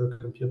Poznań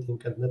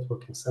Supercomputing and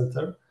Networking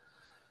Center.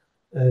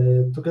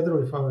 Together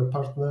with our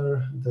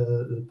partner,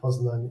 the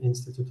Poznań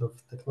Institute of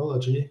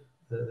Technology,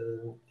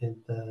 in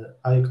the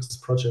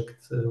ICOS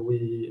project,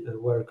 we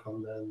work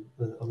on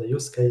a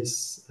use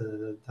case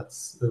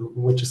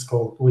which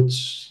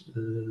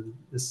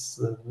is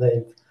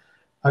named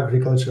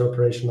Agriculture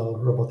Operational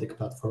Robotic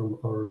Platform,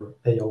 or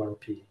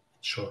AORP in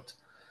short.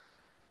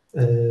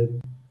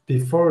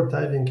 Before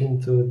diving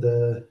into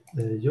the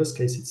use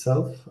case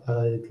itself,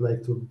 I'd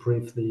like to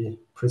briefly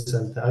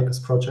present the ICOS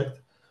project.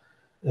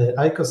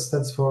 ICOS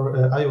stands for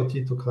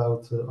IoT to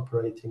Cloud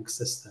Operating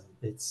System.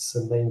 Its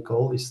main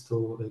goal is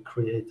to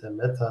create a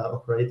meta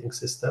operating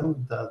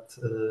system that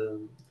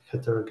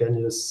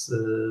heterogeneous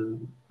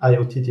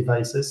IoT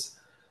devices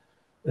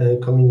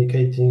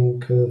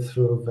communicating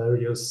through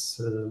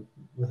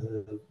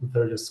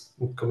various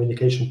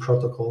communication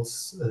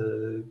protocols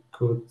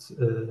could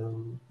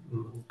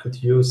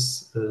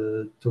use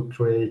to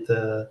create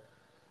a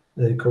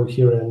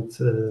coherent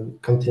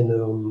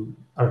continuum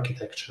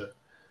architecture.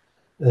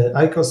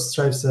 ICOS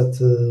strives at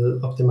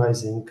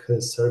optimizing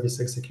service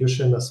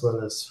execution as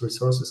well as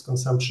resources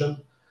consumption.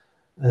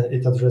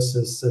 It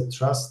addresses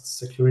trust,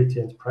 security,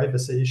 and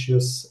privacy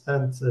issues,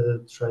 and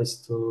tries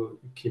to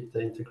keep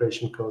the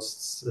integration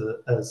costs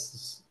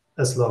as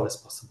low as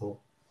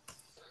possible.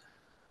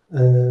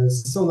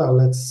 So now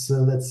let's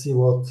see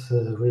what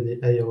really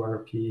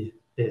AORP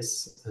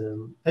is.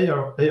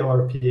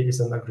 AORP is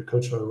an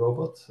agricultural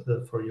robot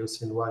for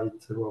use in wide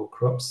row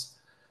crops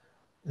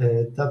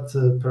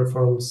that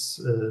performs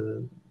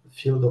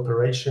field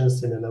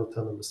operations in an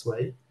autonomous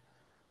way.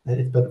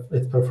 It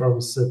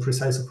performs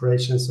precise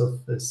operations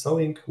of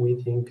sowing,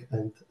 weeding,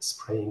 and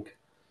spraying.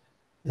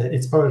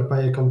 It's powered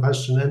by a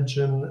combustion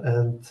engine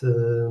and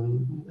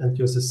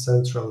uses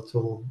central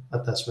tool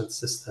attachment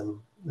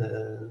system.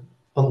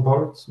 On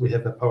board, we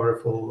have a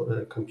powerful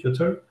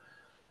computer,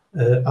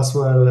 as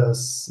well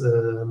as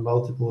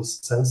multiple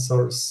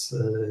sensors,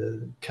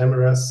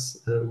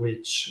 cameras,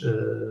 which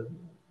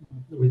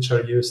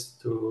are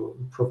used to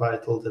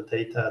provide all the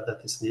data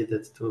that is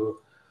needed to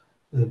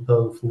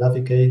both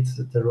navigate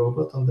the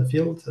robot on the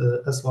field,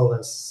 as well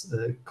as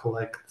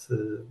collect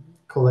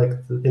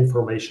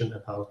information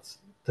about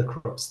the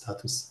crop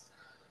status.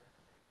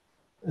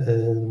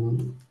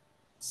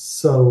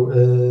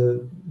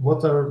 So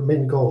what are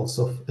main goals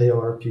of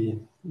AORP?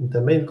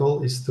 The main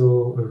goal is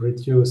to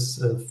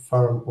reduce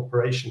farm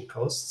operation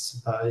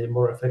costs by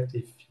more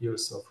effective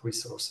use of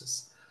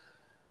resources.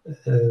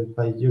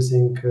 By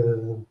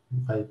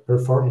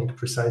performing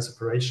precise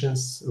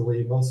operations,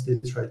 we mostly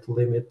try to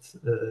limit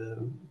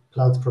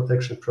plant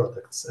protection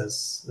products,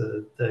 as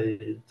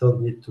they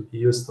don't need to be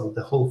used on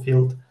the whole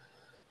field,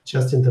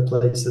 just in the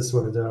places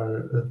where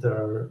they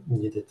are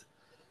needed.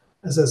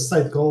 As a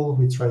side goal,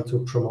 we try to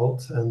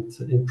promote and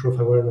improve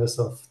awareness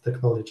of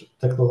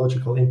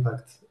technological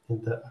impact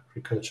in the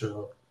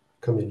agricultural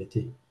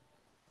community.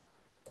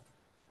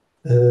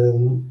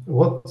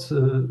 What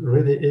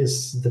really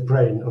is the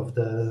brain of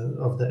the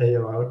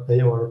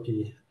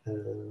AORP?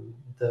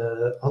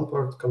 The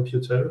onboard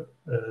computer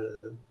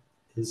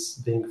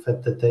is being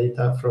fed the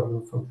data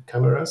from the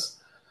cameras,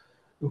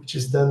 which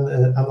is then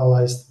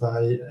analyzed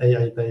by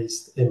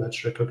AI-based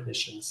image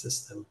recognition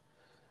system.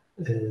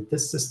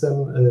 This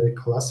system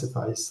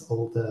classifies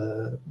all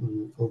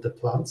the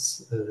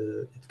plants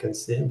it can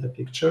see in the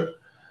picture,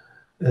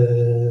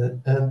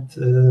 and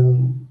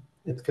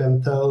it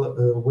can tell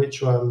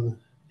which one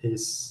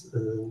is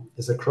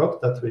a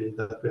crop that we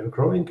are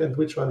growing and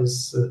which one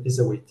is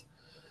a weed.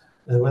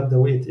 When the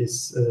weed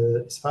is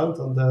found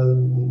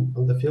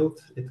on the field,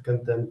 it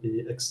can then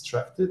be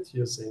extracted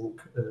using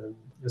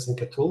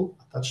a tool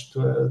attached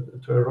to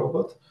a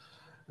robot,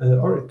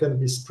 or it can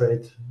be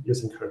sprayed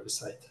using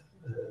herbicide.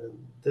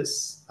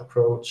 This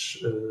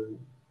approach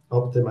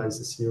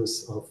optimizes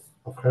use of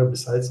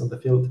herbicides on the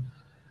field,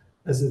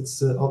 as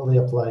it's only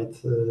applied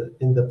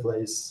in the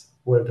place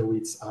where the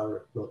weeds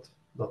are, not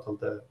on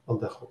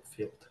the whole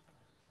field.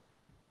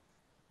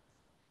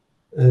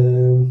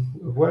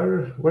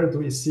 Where do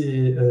we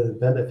see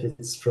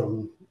benefits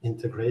from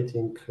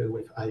integrating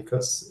with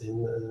ICOS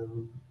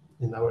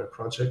in our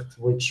project?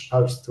 Which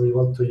parts do we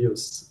want to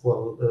use?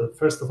 Well,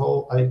 first of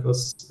all,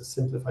 ICOS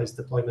simplifies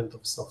deployment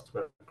of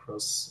software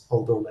across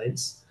all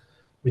domains,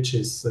 which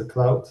is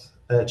cloud,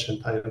 edge,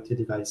 and IoT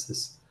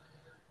devices.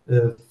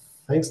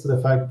 Thanks to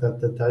the fact that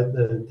the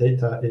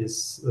data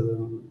is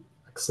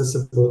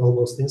accessible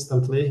almost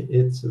instantly,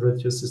 it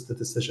reduces the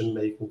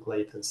decision-making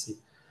latency.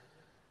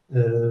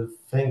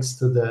 Thanks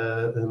to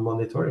the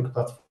monitoring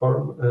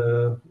platform,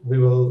 we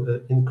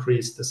will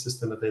increase the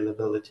system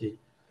availability.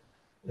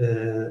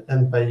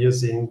 And by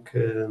using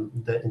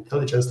the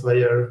intelligence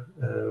layer,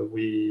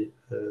 we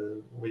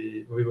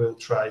will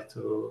try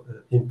to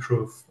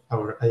improve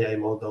our AI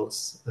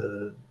models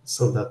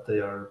so that they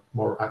are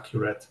more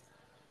accurate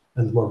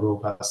and more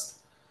robust.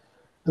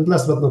 And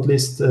last but not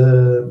least,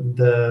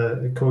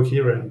 the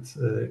coherent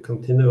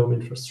continuum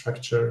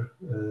infrastructure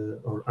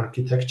or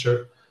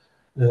architecture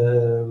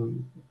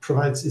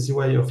provides easy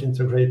way of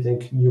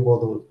integrating new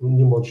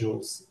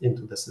modules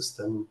into the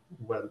system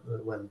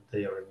when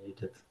they are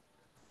needed.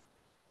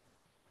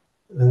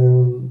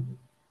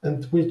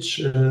 And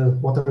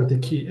what are the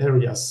key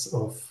areas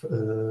of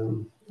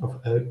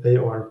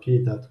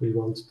AORP that we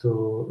want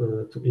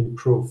to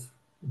improve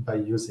by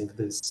using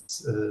these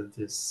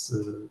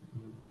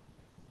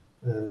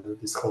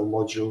whole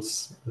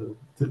modules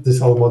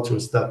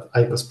that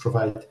ICOS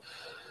provide?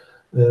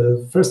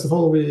 First of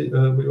all, we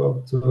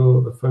want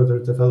to further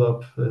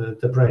develop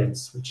the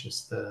brains, which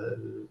is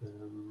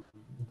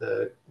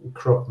the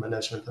crop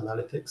management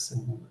analytics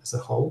as a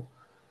whole.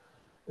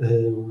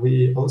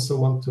 We also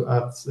want to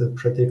add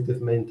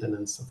predictive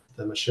maintenance of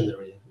the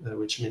machinery,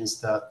 which means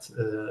that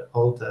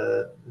all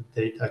the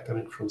data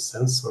coming from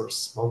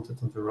sensors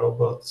mounted on the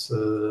robot,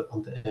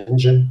 on the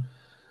engine,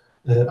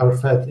 are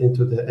fed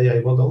into the AI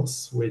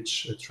models,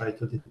 which try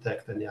to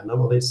detect any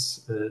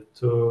anomalies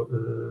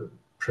to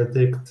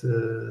predict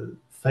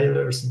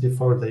failures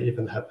before they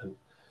even happen,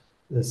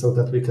 so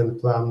that we can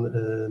plan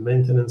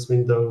maintenance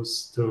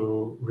windows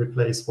to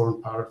replace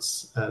worn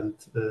parts and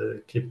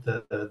keep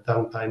the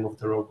downtime of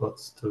the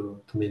robots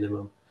to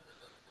minimum.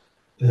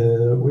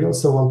 We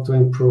also want to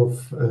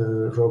improve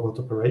robot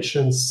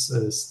operations,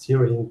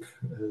 steering,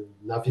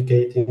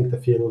 navigating the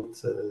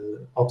field,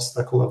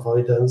 obstacle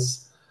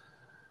avoidance,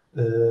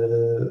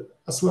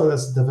 as well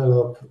as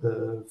develop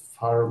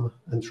farm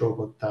and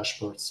robot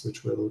dashboards,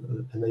 which will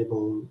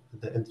enable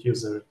the end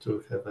user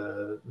to have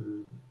a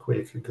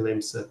quick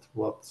glimpse at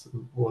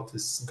what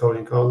is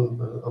going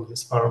on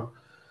his farm,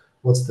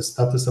 what's the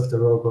status of the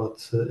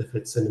robot, if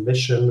it's in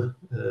mission,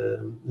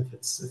 if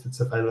it's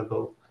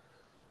available.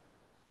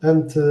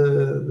 And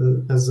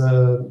as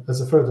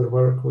a further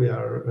work, we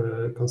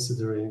are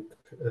considering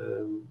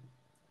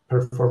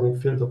performing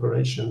field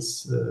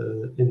operations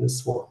in the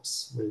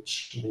swarms,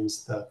 which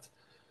means that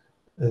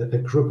a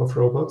group of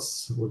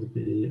robots would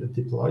be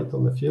deployed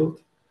on the field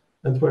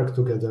and work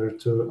together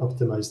to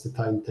optimize the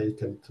time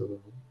taken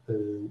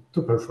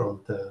to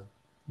perform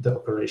the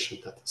operation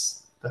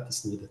that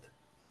is needed.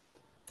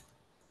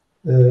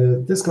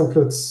 This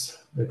concludes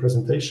my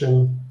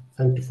presentation.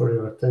 Thank you for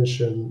your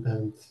attention,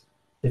 and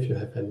if you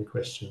have any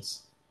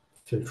questions,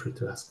 feel free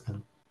to ask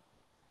them.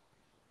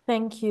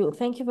 Thank you.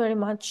 Thank you very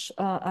much,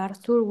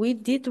 Arthur. We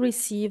did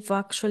receive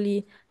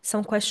actually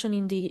some questions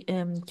in the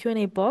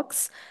Q&A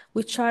box,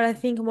 which are, I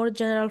think, more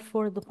general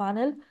for the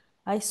panel.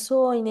 I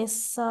saw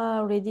Inessa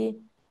already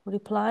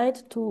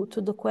replied to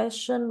the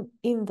question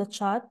in the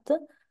chat,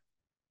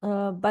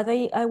 but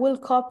I will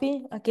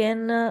copy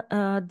again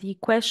the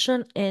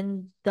question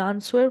and the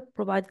answer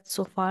provided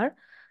so far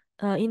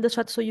in the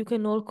chat so you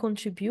can all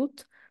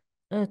contribute.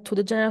 to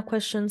the general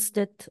questions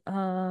that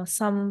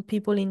some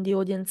people in the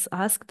audience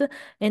asked,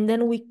 and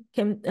then we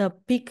can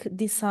pick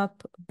this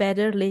up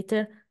better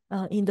later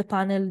in the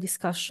panel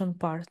discussion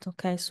part.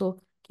 Okay, so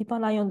keep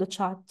an eye on the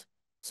chat.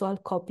 So I'll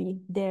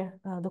copy there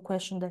the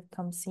question that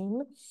comes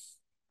in.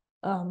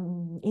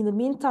 In the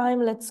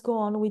meantime, let's go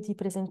on with the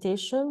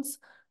presentations.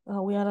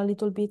 We are a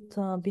little bit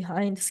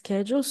behind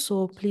schedule,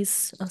 so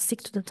please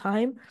stick to the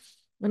time.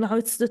 And now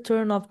it's the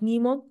turn of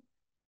Nemo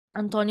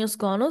Antonios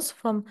Gonos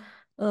from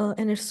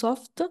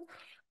Enersoft.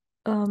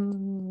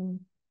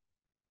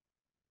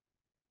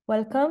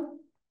 Welcome.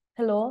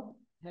 Hello.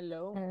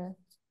 Hello.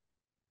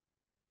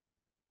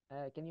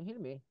 Can you hear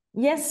me?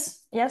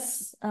 Yes,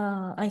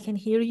 I can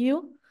hear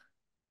you.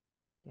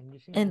 Can you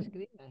see my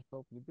screen? I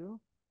hope you do.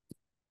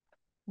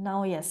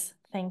 Now, yes,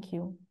 thank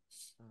you.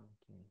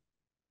 Okay.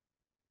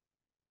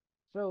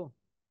 So,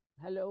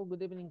 hello,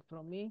 good evening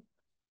from me.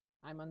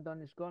 I'm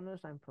Antonis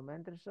Gonos, I'm from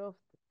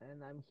Enersoft,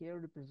 and I'm here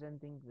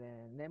representing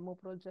the NEMO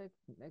project,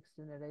 Next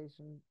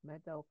Generation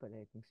Meta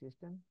Operating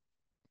System.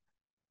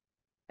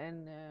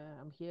 And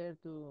I'm here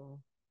to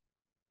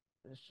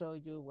show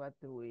you what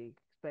we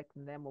expect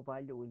NEMO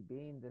value will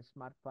be in the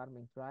smart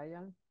farming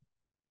trial.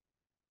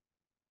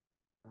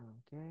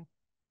 Okay.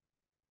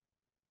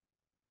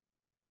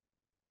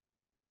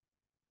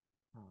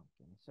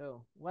 Okay,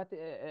 so what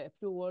a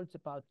few words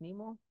about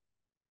NEMO.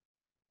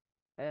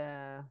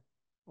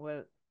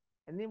 Well,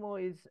 NEMO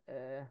is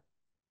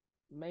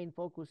main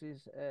focus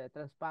is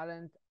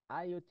transparent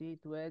IoT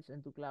to edge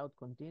and to cloud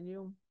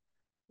continuum.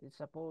 It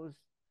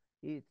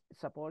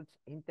supports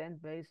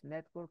intent-based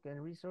network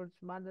and resource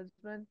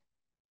management.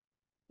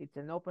 It's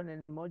an open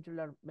and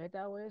modular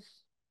meta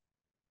OS,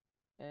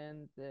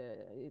 and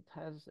it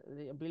has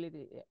the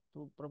ability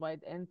to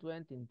provide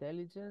end-to-end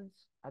intelligence,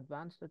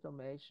 advanced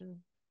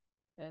automation,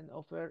 and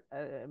offer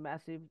a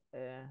massive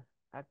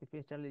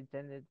artificial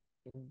intelligence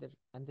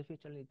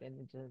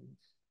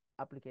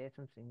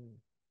applications in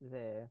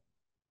the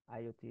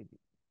IoT.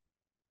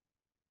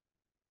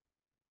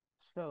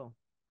 So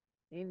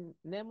in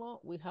NEMO,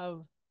 we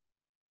have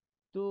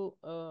two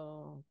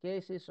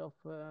cases of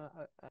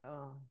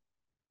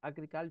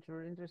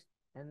agricultural interest,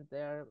 and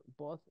they're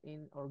both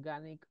in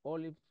organic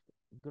olive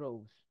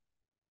groves.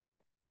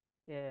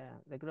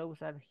 The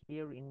groves are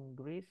here in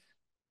Greece.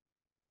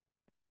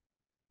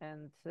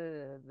 And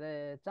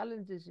the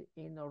challenges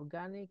in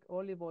organic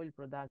olive oil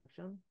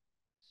production.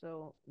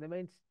 So the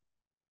main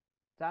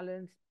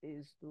challenge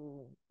is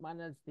to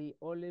manage the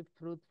olive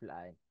fruit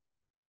fly.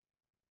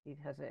 It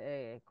has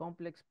a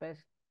complex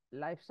pest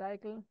life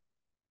cycle,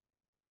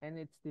 and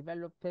it's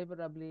developed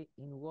favorably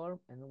in warm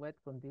and wet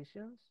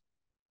conditions,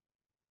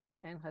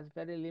 and has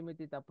very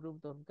limited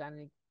approved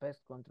organic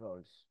pest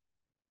controls.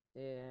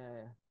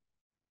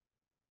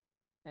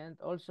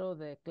 And also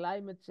the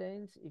climate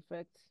change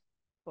effects,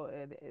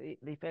 the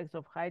effects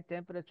of high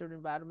temperature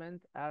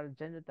environment are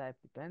genotype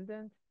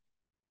dependent.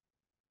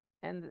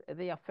 And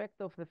the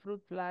effect of the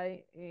fruit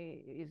fly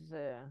is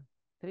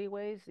three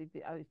ways.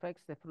 It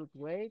affects the fruit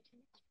weight,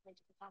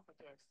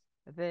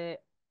 the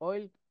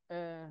oil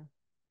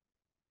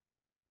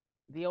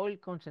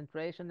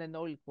concentration and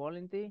oil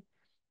quality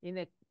in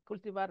a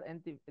cultivar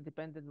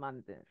dependent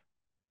manner.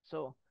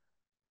 So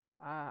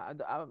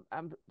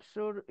I'm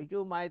sure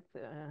you might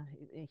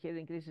hear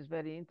in Greece is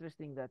very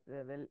interesting that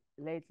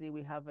lately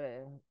we have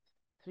a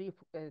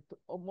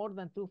more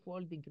than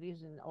twofold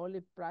increase in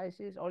olive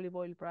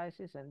oil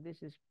prices, and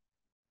this is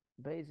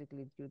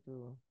basically due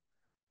to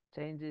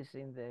changes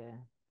in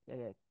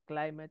the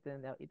climate,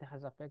 and it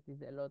has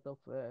affected a lot of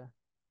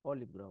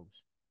olive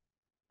groves.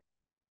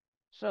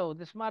 So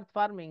the smart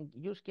farming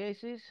use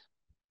cases,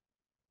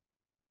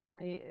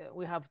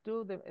 we have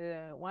two.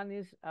 One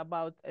is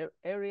about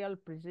aerial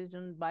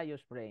precision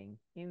biospraying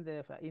in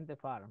the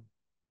farm.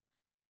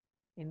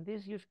 In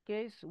this use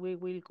case,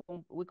 we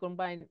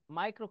combine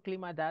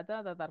microclimate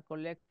data that are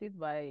collected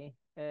by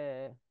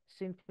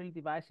synfield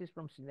devices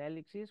from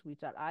Synelixis,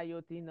 which are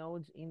IoT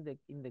nodes in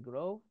the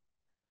grove,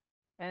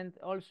 and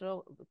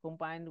also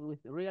combined with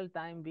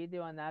real-time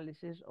video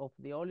analysis of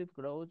the olive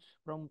groves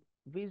from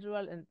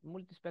visual and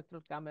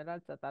multispectral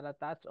cameras that are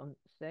attached on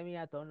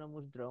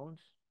semi-autonomous drones,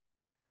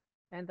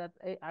 and that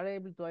are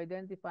able to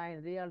identify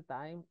in real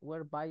time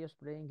where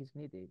biospraying is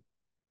needed.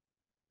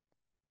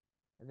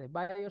 The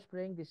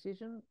biospraying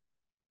decision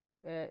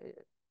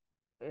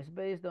is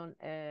based on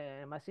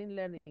machine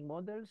learning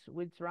models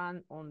which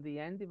run on the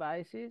end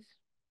devices,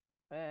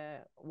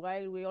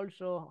 while we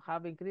also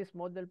have increased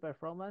model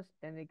performance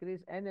and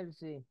increased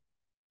energy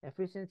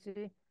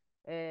efficiency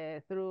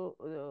through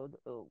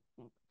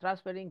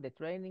transferring the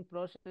training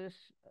process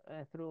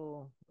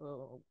through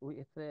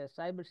with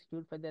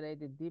cybersecure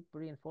federated deep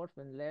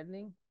reinforcement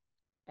learning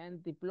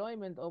and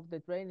deployment of the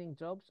training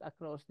jobs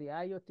across the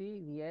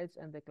IoT, the edge,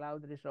 and the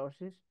cloud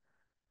resources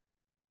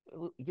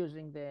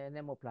using the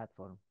NEMO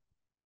platform.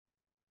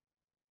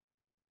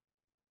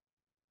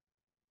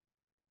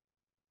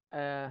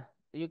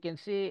 you can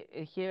see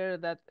here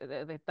that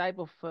the type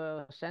of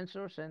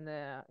sensors and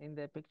in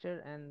the picture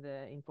and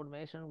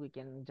information we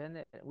can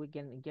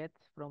get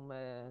from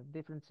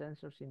different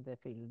sensors in the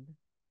field.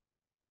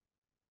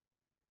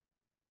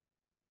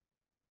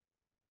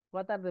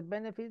 What are the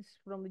benefits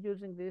from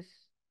using this?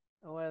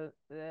 Well,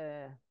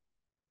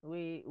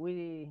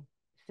 we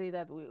see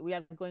that we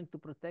are going to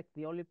protect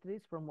the olive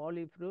trees from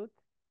olive fruit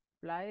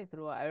fly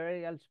through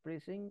aerial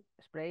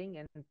spraying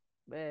and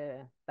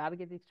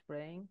targeted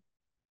spraying,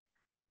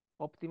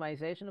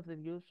 optimization of the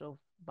use of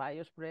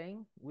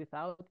biospraying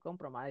without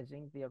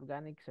compromising the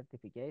organic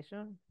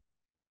certification,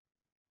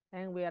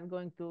 and we are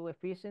going to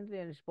efficiently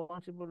and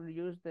responsibly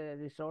use the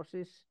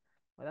resources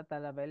that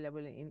are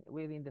available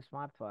within the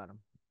smart farm.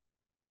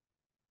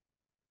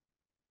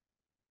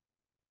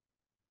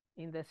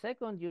 In the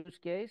second use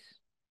case,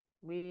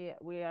 we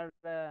are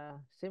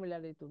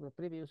similarly to the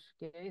previous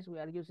case, we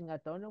are using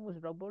autonomous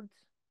robots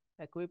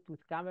equipped with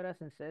cameras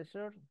and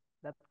sensors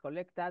that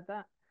collect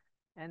data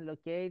and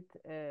locate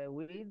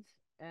weeds,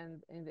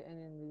 and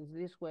in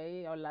this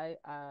way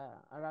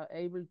are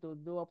able to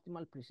do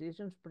optimal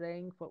precision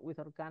spraying with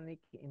organic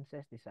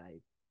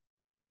insecticides.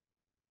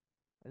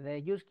 The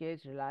use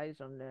case relies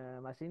on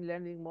machine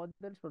learning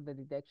models for the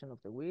detection of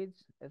the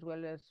weeds, as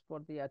well as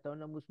for the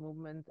autonomous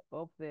movement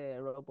of the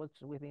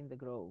robots within the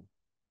grove.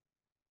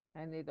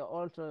 And it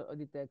also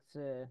detects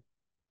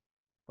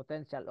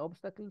potential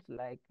obstacles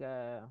like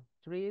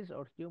trees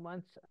or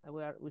humans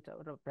which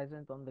are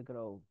present on the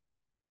grove.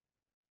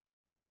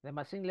 The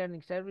machine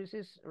learning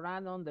services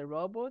run on the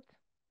robot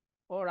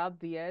or at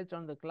the edge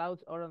on the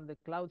cloud or on the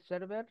cloud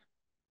server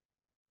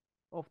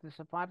of the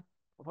smart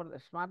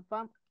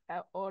farm,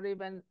 or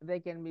even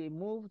they can be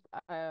moved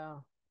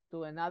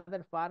to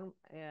another farm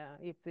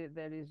if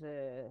there is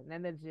an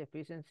energy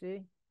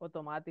efficiency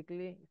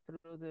automatically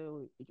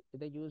through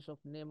the use of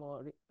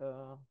NEMO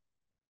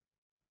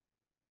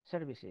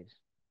services.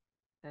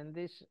 And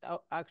this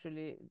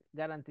actually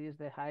guarantees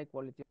the high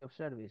quality of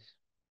service.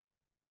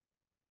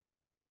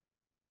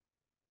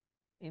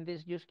 In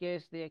this use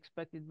case, the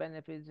expected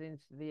benefits is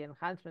the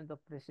enhancement of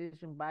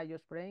precision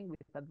biospraying with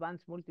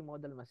advanced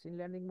multimodal machine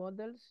learning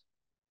models,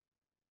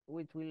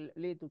 which will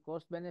lead to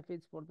cost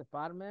benefits for the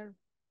farmer,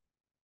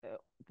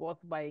 both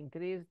by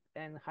increased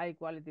and high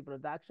quality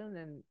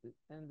production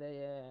and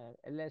the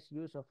less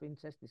use of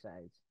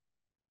insecticides.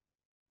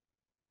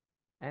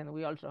 And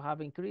we also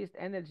have increased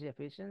energy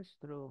efficiency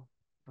through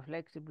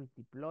flexible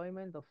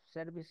deployment of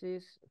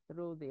services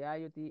through the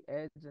IoT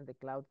Edge and the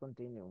Cloud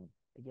Continuum,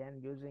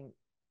 again using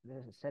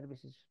the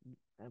services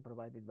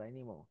provided by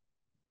NEMO.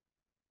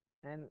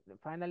 And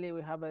finally,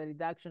 we have a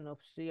reduction of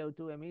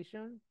CO2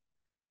 emission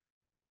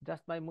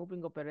just by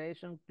moving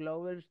operation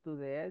closer to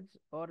the edge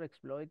or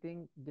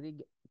exploiting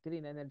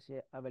green energy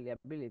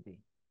availability.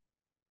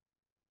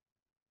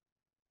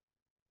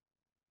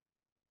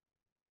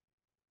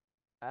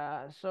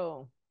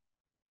 So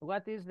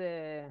what is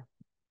the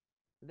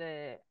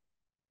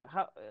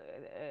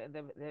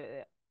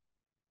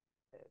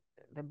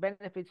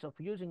benefits of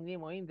using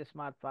NEMO in the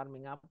smart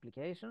farming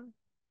application?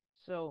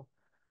 So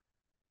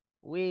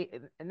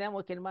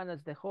NEMO can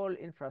manage the whole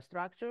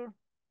infrastructure.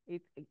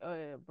 It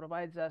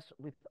provides us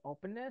with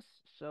openness,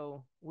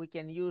 so we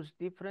can use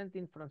different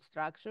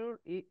infrastructure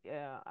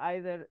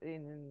either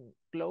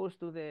close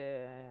to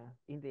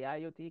in the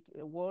IoT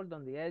world,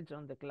 on the edge,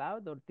 on the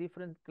cloud, or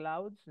different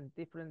clouds and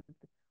different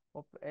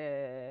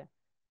the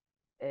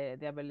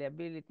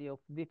availability of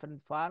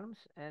different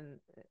farms, and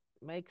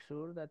make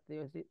sure that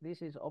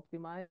this is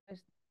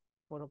optimized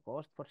for a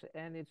cost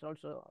and it's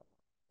also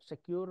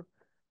secure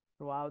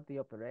throughout the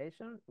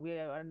operation. We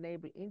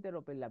enable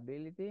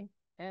interoperability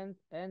and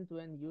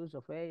end-to-end use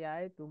of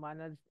AI to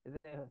manage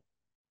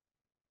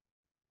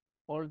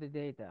all the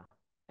data.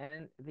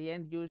 And the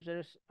end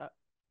users,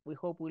 we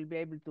hope, will be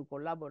able to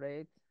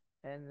collaborate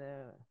and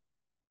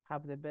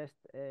have the best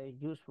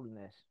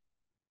usefulness,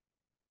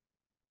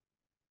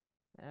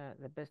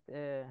 the best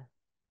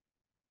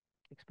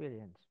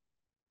experience.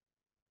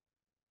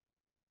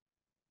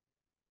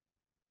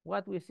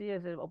 What we see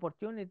as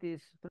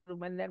opportunities through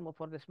NEMO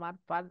for the smart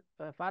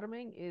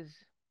farming is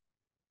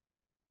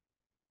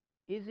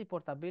easy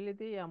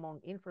portability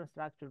among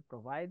infrastructure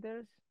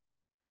providers,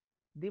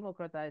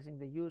 democratizing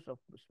the use of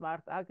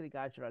smart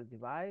agricultural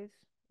device,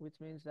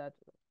 which means that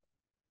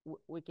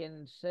we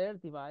can share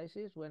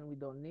devices when we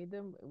don't need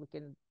them. We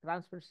can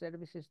transfer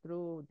services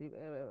through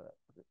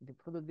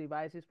the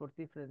devices for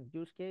different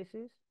use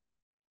cases,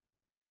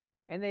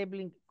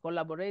 enabling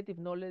collaborative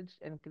knowledge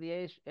and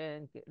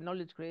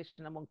knowledge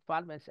creation among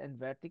farmers and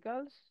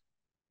verticals,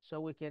 so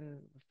we can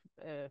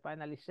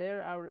finally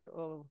share our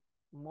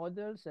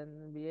models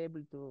and be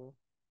able to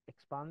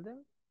expand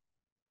them,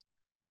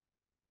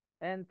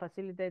 and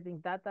facilitating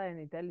data and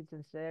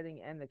intelligence sharing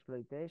and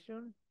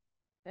exploitation,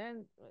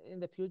 and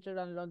in the future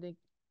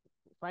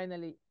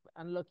finally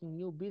unlocking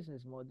new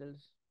business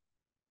models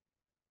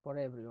for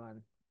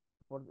everyone,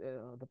 for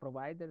the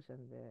providers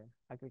and the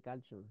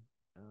agriculture,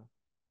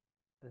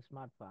 the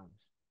smart farms.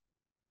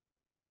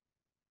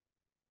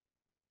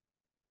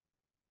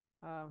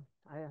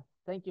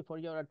 Thank you for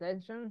your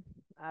attention.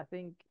 I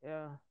think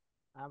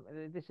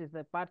this is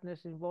the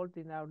partners involved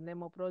in our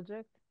NEMO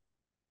project,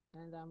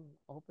 and I'm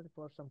open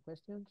for some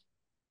questions.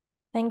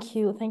 Thank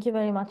you. Thank you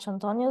very much,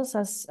 Antonios.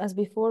 As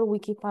before, we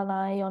keep an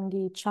eye on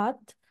the chat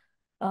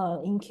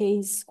in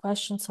case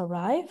questions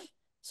arrive.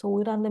 So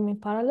we run them in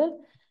parallel.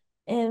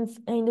 And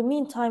in the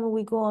meantime,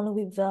 we go on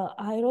with the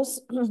IROS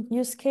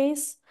use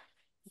case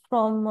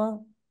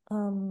from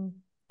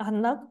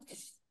Anna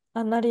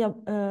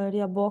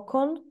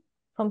Riabocon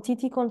from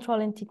TT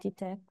Control and TT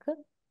Tech.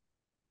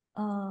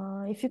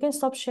 If you can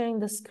stop sharing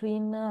the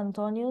screen,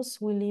 Antonios,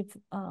 we leave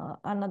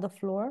Anna the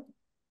floor.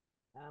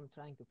 I'm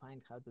trying to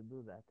find how to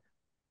do that.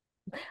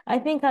 I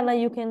think, Anna,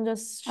 you can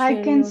just share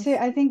I can yours. see,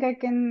 I think I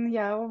can,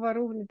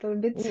 overrule a little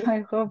bit. So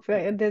I hope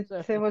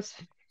that it was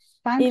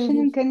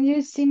functioning. Can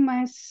you see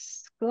my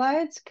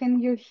slides? Can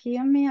you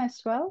hear me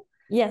as well?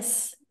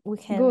 Yes, we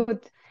can.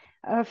 Good.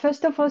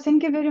 First of all,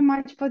 thank you very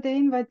much for the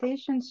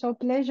invitation. So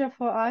pleasure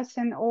for us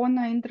and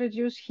honor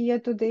introduce here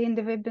today in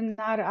the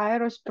webinar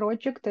IROS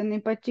project, and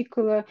in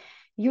particular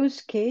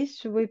use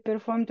case we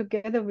perform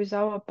together with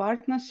our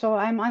partners. So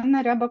I'm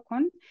Anna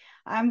Riabocon.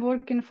 I'm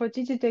working for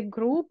TT Tech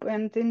Group,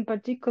 and in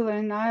particular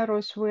in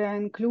IROS we are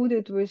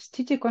included with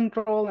TT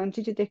Control and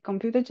TT Tech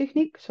Computer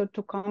Technique, so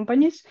two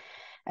companies.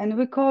 And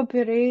we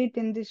cooperate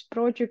in this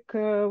project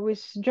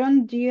with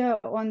John Deere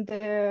on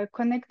the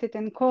connected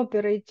and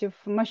cooperative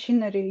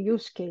machinery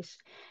use case.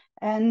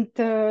 And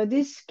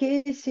this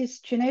case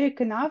is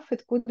generic enough.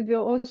 It could be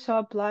also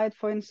applied,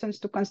 for instance,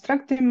 to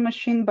constructing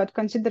machine, but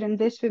considering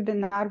this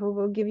webinar, we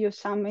will give you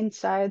some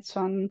insights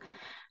on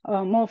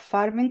more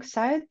farming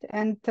side.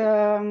 And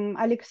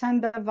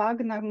Alexander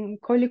Wagner,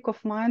 colleague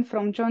of mine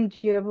from John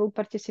Deere, will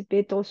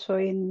participate also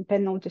in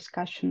panel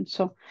discussion.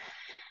 So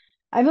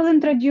I will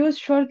introduce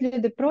shortly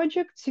the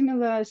project,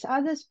 similar as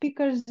other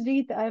speakers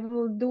did. I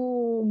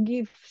will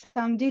give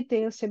some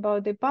details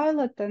about the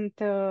pilot and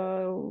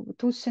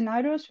two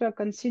scenarios we're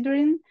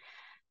considering.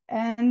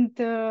 And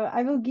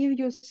I will give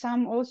you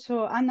some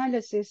also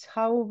analysis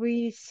how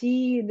we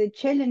see the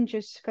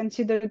challenges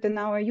considered in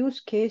our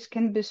use case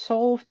can be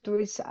solved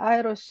with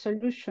IROS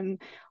solution,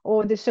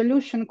 or the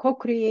solution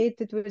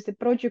co-created with the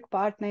project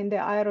partner in the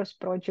IROS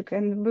project.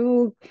 And we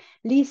will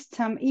list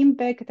some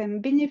impact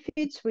and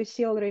benefits we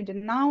see already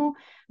now,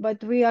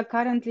 but we are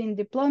currently in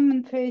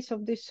deployment phase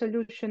of this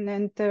solution.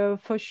 And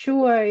for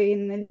sure,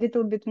 in a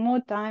little bit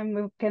more time,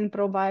 we can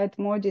provide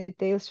more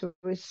details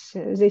with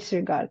this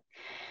regard.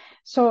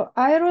 So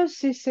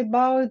IROS is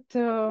about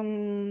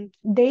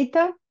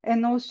data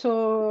and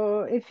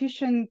also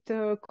efficient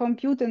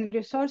compute and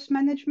resource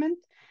management.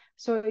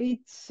 So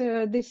it's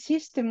the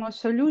system or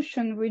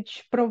solution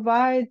which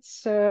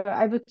provides,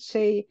 I would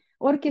say,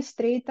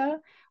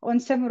 orchestrator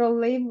on several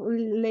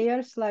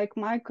layers like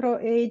micro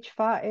edge,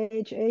 far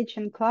edge,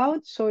 and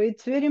cloud. So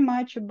it's very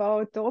much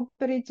about the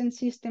operating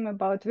system,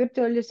 about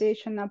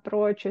virtualization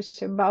approaches,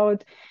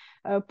 about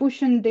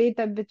pushing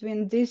data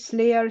between these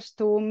layers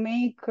to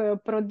make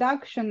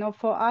production or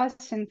for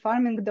us in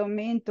farming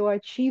domain to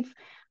achieve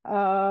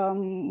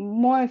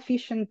more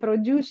efficient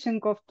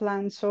producing of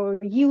plants, so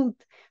yield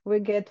we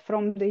get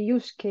from the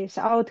use case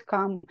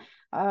outcome,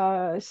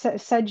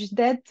 such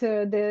that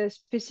the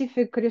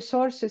specific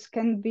resources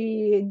can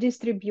be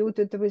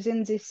distributed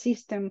within this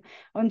system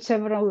on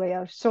several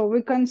layers. So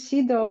we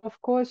consider,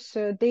 of course,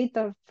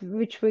 data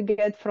which we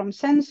get from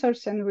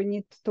sensors, and we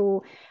need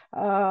to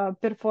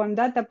perform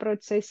data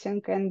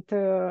processing and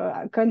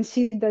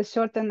consider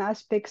certain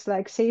aspects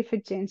like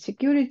safety and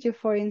security,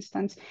 for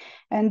instance.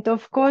 And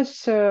of course,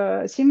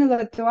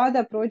 similar to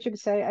other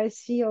projects, I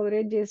see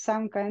already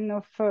some kind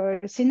of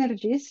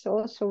synergies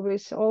also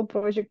with all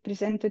projects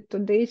presented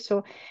today.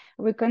 So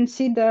we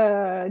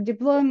consider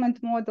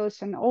deployment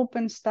models and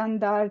open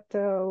standard.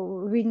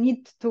 We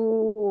need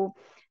to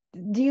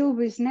deal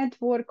with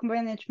network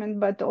management,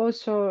 but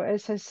also,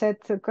 as I said,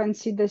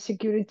 consider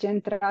security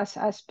and trust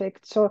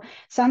aspects. So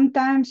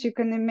sometimes you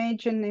can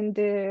imagine in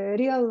the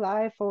real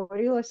life or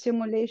real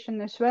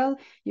simulation as well,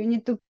 you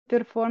need to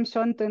perform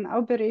certain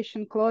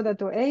operation closer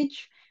to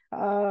edge,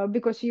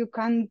 because you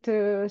can't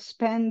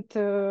spend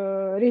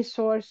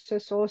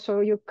resources. Also,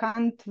 you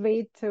can't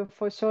wait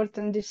for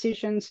certain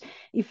decisions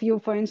if you,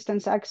 for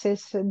instance,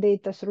 access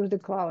data through the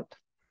cloud.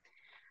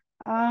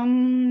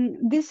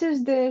 This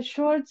is the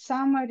short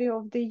summary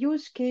of the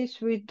use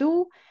case we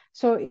do.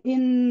 So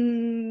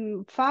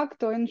in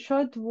fact, or in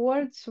short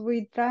words,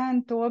 we try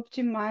to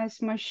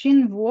optimize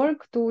machine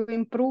work to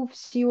improve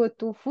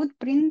CO2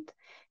 footprint.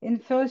 In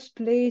first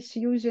place,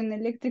 using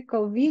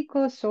electrical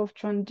vehicles of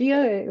John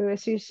Deere,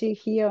 as you see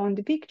here on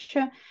the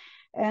picture.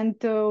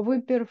 And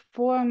we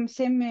perform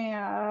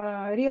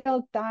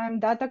semi-real-time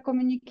data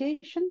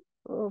communication.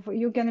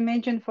 You can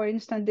imagine, for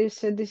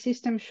instance, the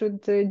system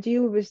should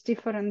deal with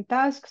different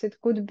tasks. It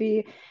could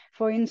be,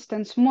 for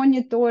instance,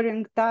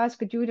 monitoring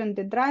task during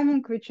the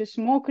driving, which is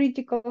more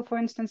critical, for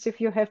instance, if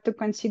you have to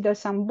consider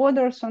some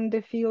borders on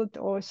the field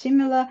or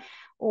similar,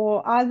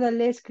 or other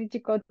less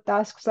critical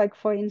tasks, like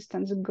for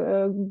instance,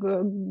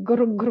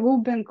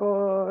 grouping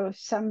or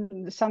some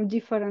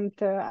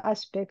different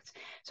aspects.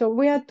 So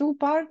we are two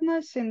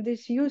partners in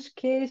this use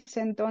case,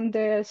 and on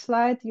the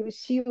slide you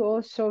see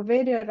also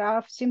very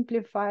rough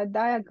simplified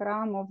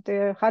diagram of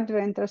the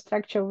hardware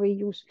infrastructure we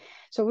use.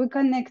 So we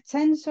connect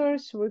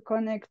sensors, we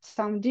connect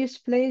some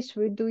displays,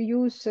 we do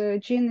use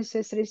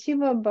GNSS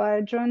receiver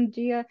by John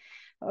Deere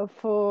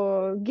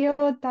for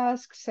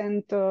geotasks,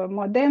 and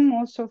modem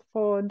also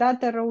for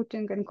data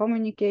routing and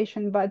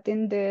communication. But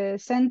in the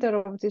center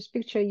of this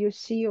picture, you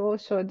see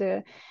also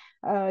the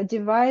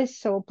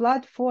device or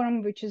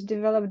platform, which is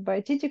developed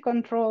by TT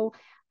Control,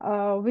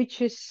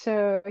 which is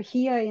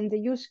here in the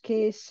use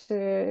case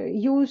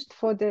used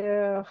for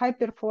the high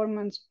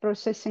performance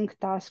processing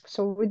task.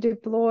 So we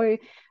deploy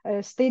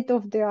a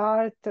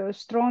state-of-the-art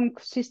strong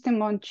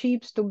system on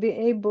chips to be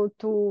able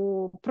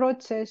to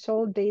process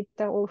all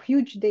data or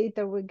huge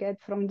data we get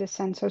from the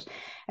sensors.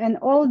 And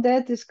all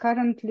that is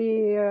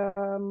currently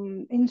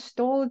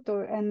installed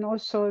and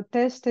also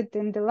tested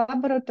in the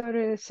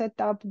laboratory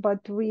setup,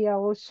 but we are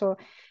also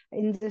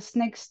in this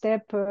next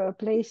step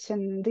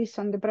placing this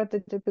on the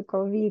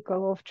prototypical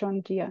vehicle of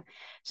John Deere.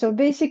 So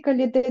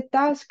basically the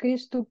task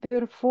is to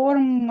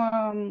perform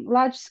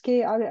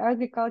large-scale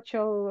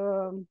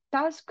agricultural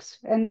tasks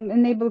and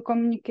enable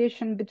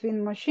communication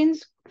between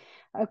machines,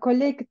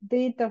 collect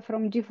data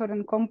from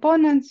different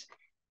components,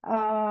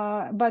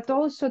 but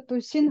also to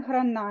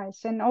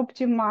synchronize and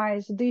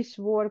optimize this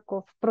work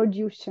of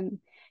producing.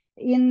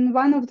 In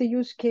one of the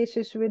use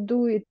cases, we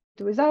do it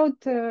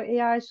without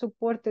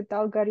AI-supported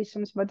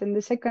algorithms, but in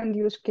the second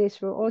use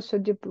case, we also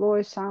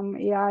deploy some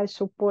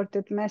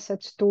AI-supported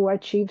methods to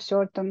achieve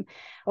certain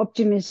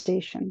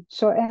optimization.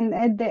 So, and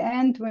at the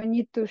end, we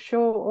need to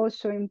show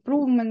also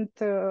improvement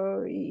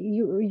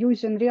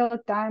using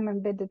real-time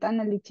embedded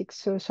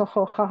analytics, so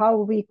how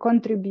we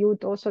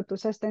contribute also to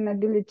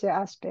sustainability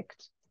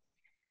aspects.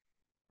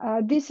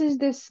 This is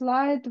the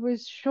slide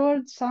with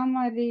short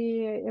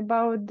summary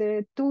about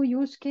the two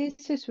use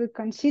cases we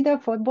consider.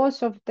 For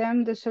both of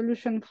them, the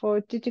solution for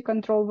TT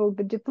Control will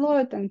be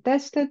deployed and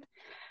tested.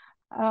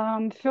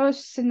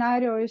 First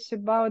scenario is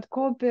about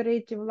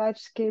cooperative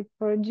large-scale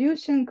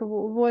producing.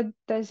 What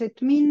does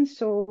it mean?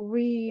 So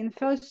we, in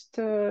first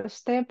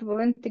step, will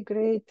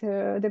integrate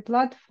the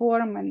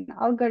platform and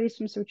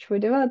algorithms which we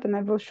develop, and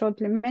I will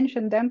shortly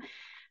mention them,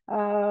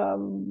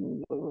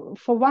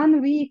 for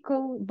one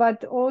vehicle,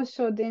 but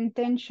also the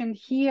intention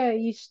here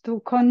is to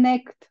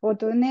connect or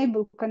to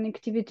enable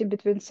connectivity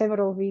between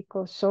several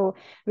vehicles, so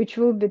which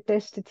will be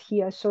tested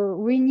here. So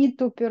we need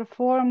to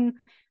perform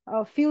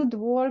field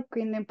work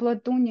in a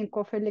platooning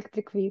of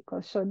electric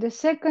vehicles. So the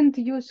second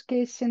use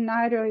case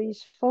scenario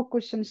is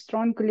focusing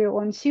strongly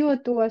on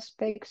CO2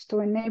 aspects to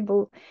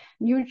enable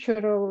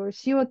neutral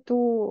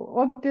CO2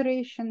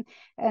 operation,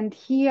 and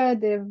here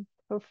the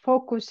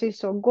focus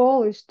is or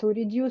goal is to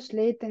reduce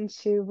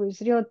latency with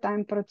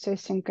real-time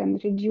processing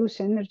and reduce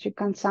energy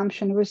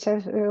consumption.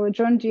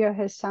 John Deere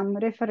has some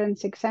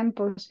reference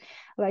examples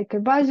like a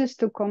basis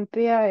to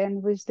compare,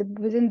 and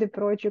within the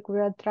project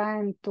we are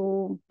trying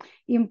to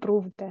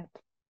improve that.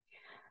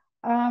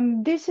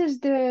 This is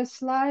the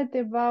slide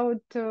about,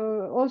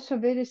 also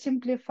very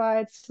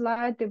simplified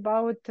slide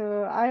about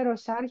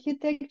IROS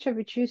architecture,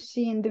 which you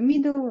see in the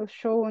middle,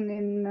 shown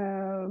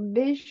in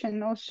beige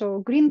and also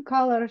green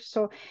color.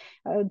 So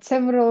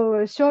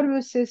several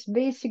services,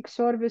 basic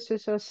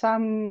services or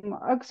some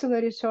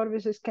auxiliary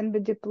services can be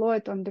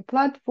deployed on the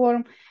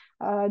platform.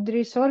 There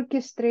is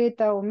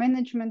orchestrator or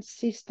management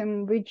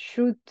system, which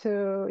should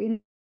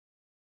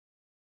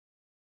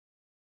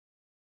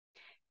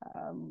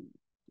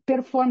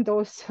perform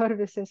those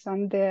services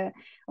on the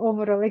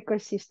overall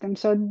ecosystem.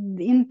 So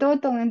in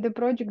total in the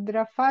project, there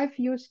are 5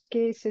 use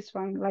cases,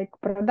 one like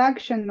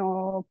production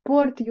or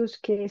port use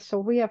case. So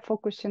we are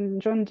focusing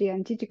John Deere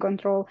and TT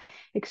Control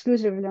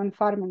exclusively on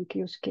farming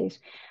use case.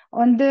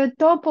 On the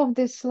top of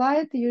the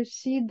slide, you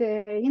see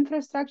the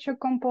infrastructure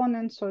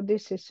components. So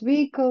this is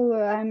vehicle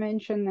I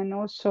mentioned, and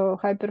also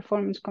high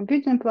performance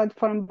computing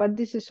platform, but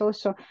this is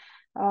also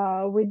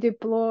we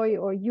deploy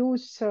or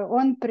use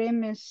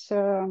on-premise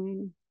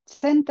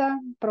center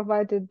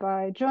provided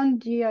by John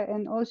Deere,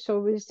 and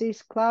also with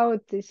this cloud,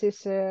 this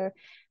is a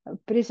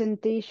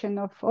presentation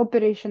of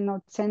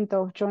operational center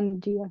of John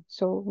Deere.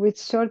 So with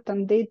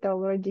certain data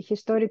already,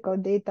 historical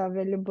data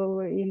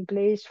available in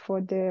place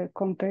for the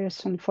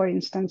comparison, for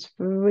instance,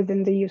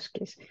 within the use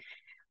case.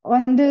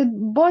 On the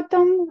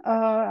bottom,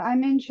 I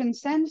mentioned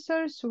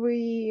sensors.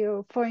 We,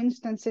 for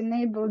instance,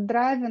 enable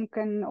driving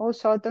and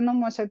also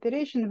autonomous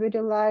operation. We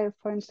rely,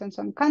 for instance,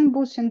 on CAN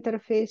bus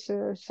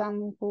interface.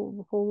 Some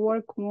who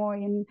work more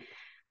in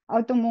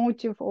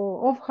automotive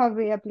or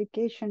off-highway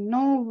application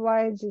know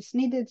why this is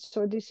needed.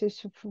 So this is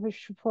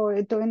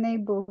to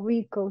enable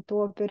vehicle to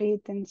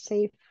operate in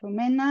safe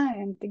manner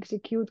and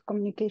execute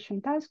communication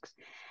tasks.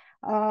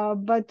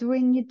 But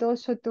we need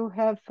also to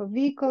have a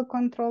vehicle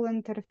control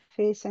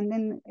interface. And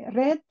in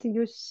red,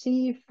 you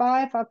see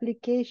 5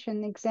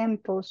 application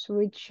examples,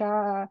 which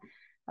are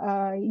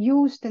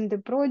used in the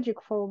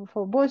project for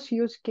both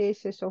use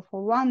cases or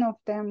for one of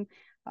them,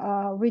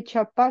 which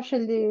are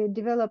partially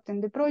developed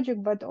in the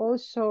project, but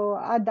also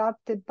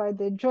adapted by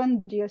the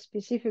John Deere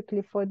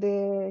specifically for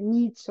the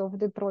needs of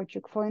the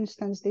project. For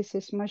instance, this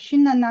is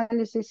machine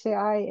analysis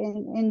AI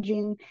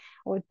engine,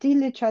 or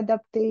tillage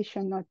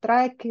adaptation, or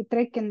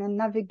tracking and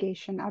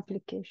navigation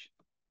application.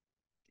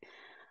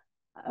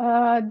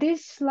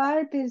 This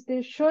slide is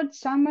the short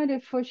summary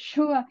for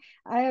sure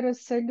Aero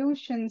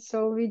solution,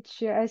 so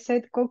which I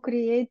said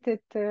co-created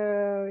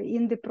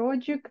in the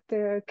project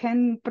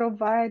can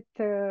provide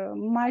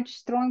much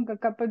stronger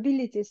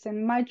capabilities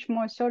and much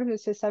more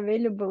services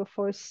available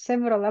for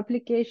several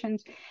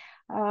applications.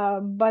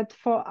 But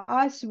for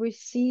us, we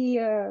see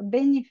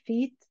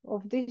benefit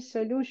of this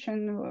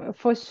solution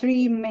for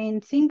three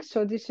main things.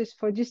 So this is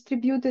for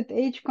distributed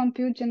edge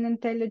computing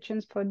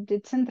intelligence, for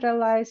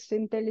decentralized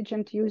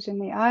intelligent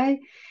using AI,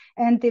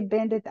 and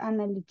embedded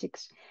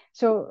analytics.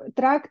 So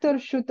tractor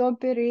should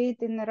operate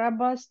in a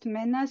robust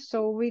manner,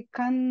 so we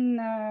can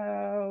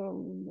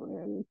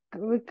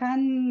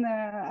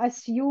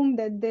assume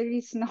that there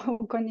is no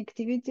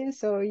connectivity.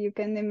 So you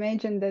can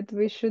imagine that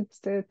we should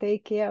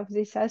take care of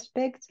these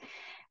aspects.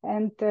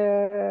 And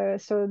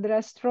so there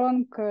are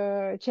strong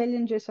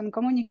challenges on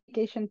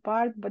communication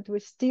part, but we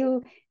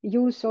still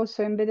use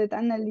also embedded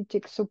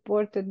analytics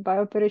supported by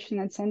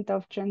operational center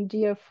of John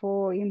Deere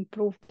for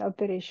improved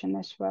operation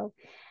as well.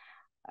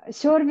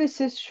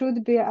 Services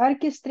should be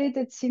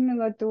orchestrated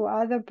similar to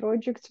other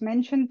projects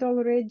mentioned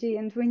already,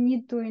 and we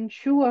need to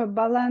ensure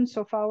balance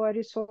of our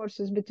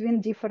resources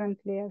between different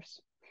layers.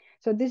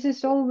 So this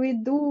is all we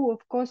do,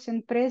 of course,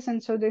 in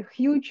present. So the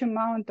huge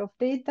amount of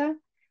data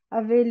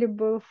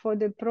available for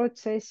the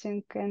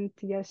processing, and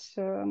yes,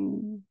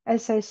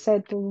 as I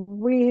said,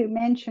 we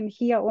mentioned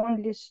here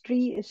only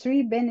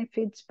three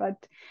benefits,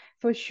 but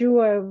for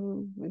sure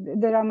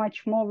there are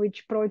much more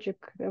which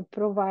project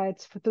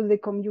provides to the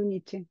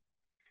community.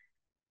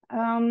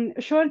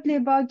 Shortly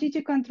about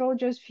DT control,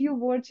 just few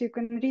words. You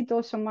can read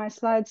also my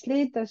slides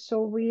later.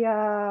 So we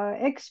are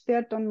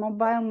expert on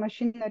mobile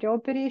machinery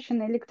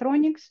operation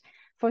electronics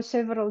for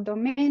several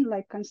domains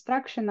like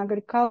construction,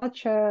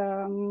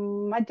 agriculture,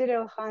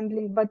 material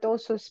handling, but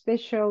also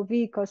special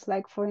vehicles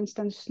like, for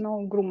instance,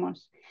 snow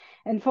groomers.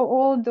 And for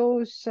all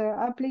those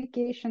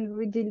applications,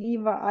 we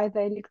deliver either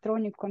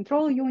electronic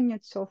control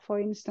units or, for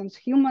instance,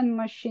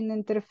 human-machine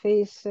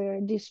interface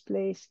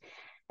displays,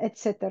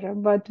 etc.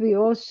 But we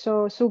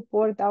also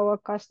support our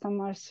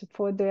customers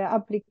for the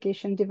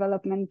application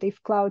development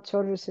if cloud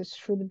services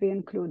should be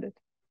included.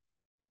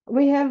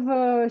 We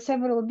have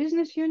several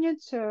business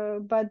units,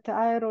 but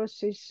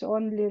Aeros is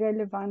only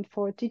relevant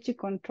for TT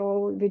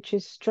Control, which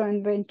is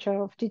joint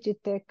venture of TT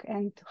Tech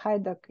and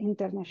Haiduk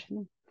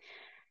International.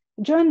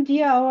 John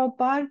Deere, our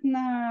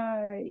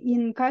partner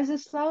in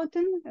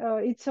Kaiserslautern,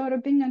 it's our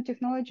European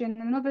Technology and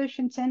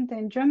Innovation Center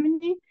in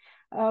Germany,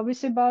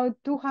 with about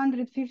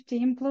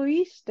 250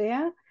 employees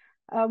there,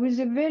 with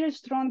a very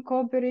strong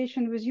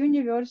cooperation with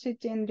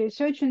university and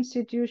research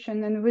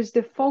institution, and with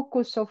the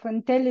focus of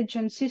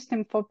intelligent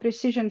system for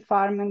precision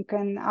farming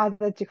and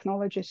other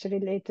technologies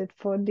related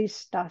for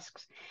these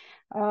tasks.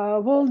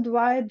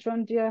 Worldwide,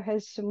 John Deere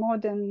has more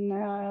than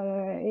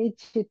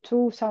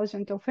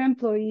 82,000 of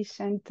employees,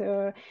 and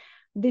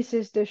this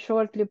is the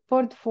shortly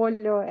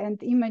portfolio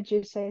and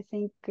images. I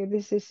think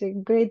this is a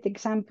great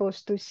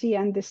examples to see,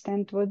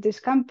 understand what this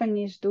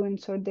company is doing.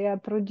 So they are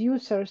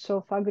producers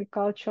of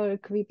agricultural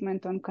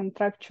equipment, on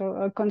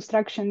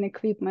construction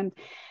equipment,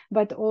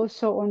 but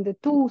also on the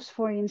tools,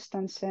 for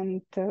instance,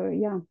 and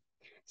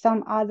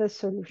some other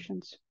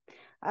solutions.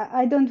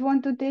 I don't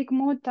want to take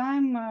more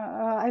time.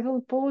 I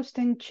will post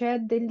in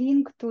chat the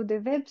link to the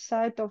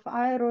website of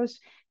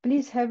Aeros.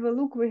 Please have a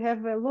look. We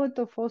have a lot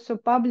of also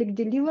public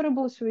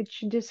deliverables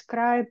which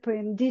describe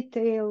in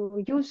detail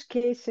use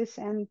cases.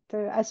 And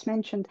as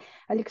mentioned,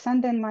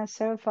 Alexander and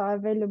myself are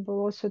available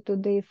also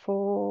today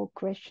for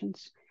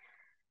questions.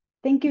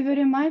 Thank you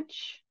very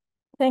much.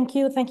 Thank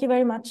you. Thank you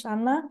very much,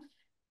 Anna.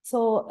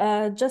 So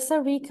just a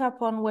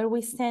recap on where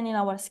we stand in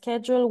our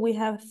schedule. We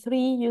have 3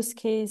 use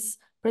case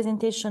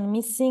presentation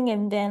missing,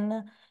 and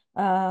then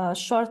a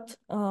short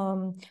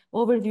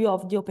overview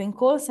of the open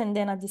calls, and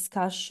then a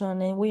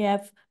discussion, and we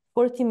have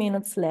 40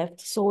 minutes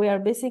left. So we are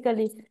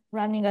basically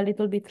running a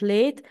little bit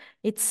late.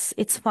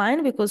 It's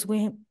fine because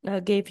we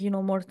gave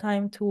more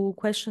time to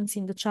questions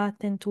in the chat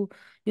and to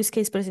use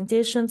case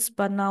presentations,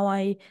 but now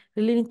I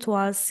really need to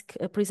ask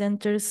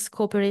presenters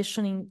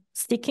cooperation in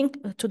sticking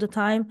to the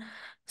time.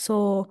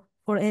 So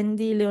for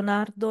Andy,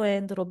 Leonardo,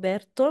 and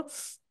Roberto,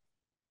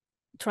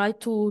 try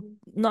to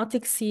not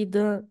exceed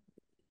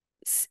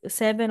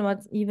 7 or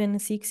even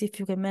 6 if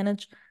you can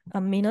manage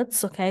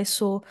minutes. Okay,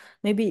 so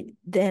maybe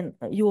then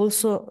you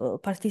also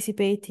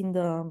participate in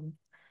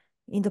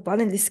the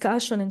panel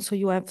discussion, and so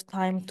you have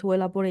time to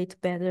elaborate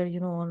better,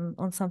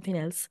 on something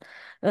else.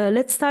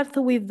 Let's start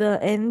with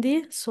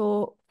Andy.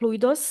 So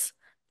Fluidos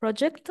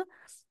project.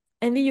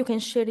 Andy, you can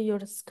share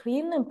your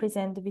screen and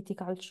present the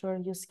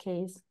viticulture use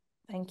case.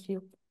 Thank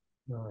you.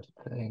 Sure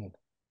thing.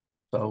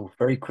 So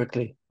very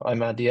quickly,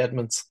 I'm Andy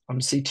Edmonds. I'm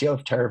CTO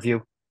of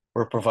TerraView.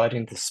 We're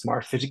providing the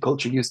smart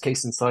viticulture use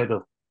case inside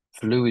of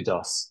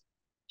Fluidos.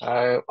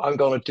 I'm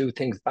going to do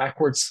things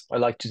backwards. I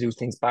like to do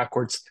things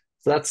backwards.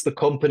 So that's the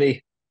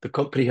company. The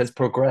company has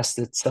progressed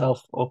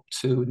itself up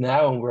to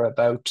now, and we're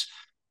about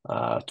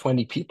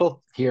 20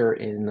 people here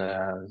in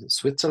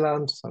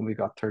Switzerland, and we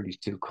got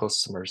 32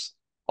 customers,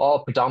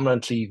 all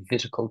predominantly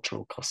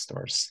viticultural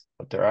customers,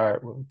 but there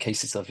are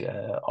cases of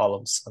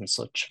olives and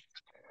such.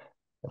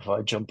 If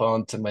I jump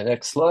on to my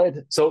next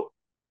slide. So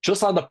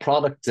just on the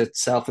product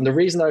itself, and the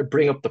reason I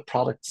bring up the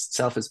product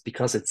itself is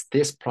because it's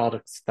this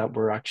product that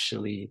we're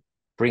actually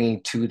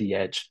bringing to the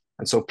edge.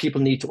 And so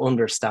people need to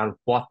understand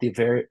what the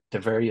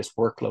various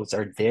workloads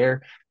are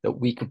there that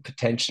we could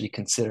potentially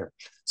consider.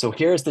 So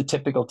here's the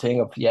typical thing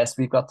of, yes,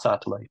 we've got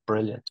satellite,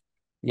 brilliant.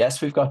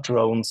 Yes, we've got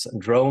drones,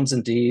 and drones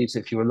indeed,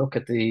 if you look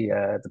at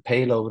the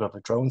payload of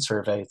a drone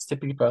survey, it's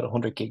typically about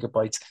 100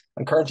 gigabytes.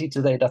 And currently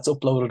today, that's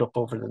uploaded up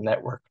over the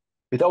network.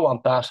 We don't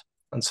want that.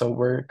 And so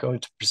we're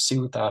going to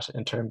pursue that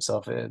in terms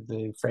of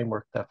the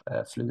framework that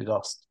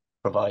Fluidos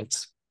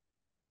provides.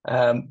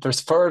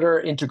 There's further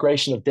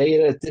integration of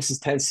data. This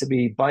tends to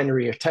be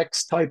binary or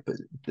text type.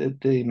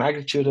 The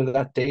magnitude of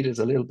that data is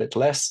a little bit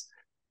less.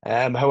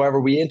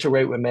 However, we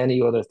integrate with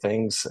many other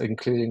things,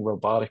 including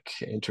robotic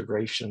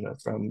integration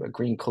from a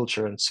green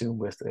culture and soon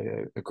with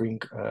a green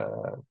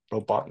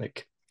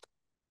robotic.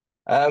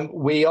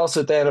 We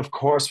also then, of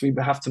course, we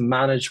have to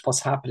manage what's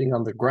happening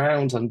on the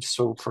ground. And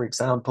so, for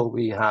example,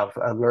 we have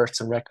alerts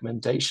and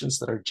recommendations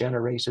that are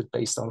generated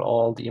based on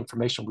all the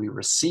information we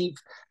receive.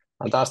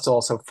 And that's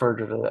also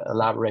further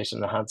elaborated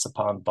and enhanced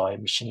upon by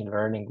machine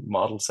learning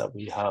models that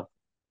we have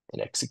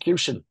in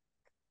execution.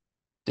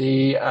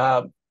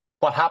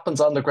 What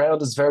happens on the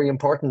ground is very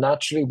important.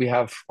 Naturally, we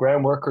have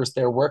ground workers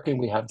there working.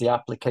 We have the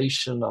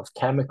application of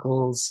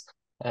chemicals,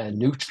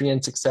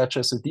 nutrients,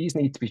 etc. So these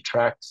need to be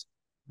tracked.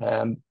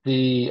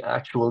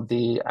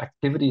 The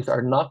activities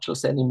are not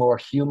just anymore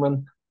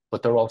human,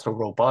 but they're also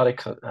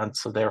robotic. And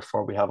so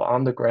therefore we have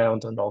on the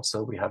ground, and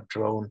also we have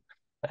drone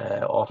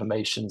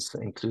automations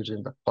included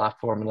in the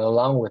platform. And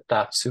along with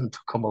that, soon to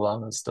come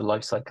along is the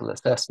life cycle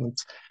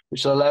assessments,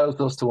 which allows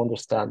us to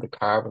understand the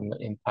carbon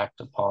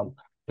impact upon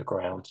the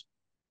ground.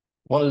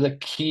 One of the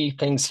key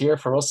things here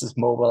for us is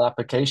mobile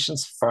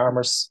applications.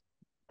 Farmers,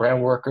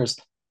 ground workers,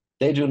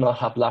 they do not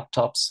have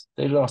laptops.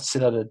 They do not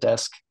sit at a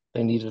desk.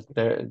 They need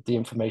the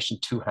information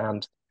to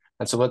hand.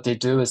 And so what they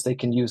do is they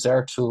can use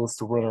our tools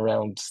to run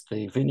around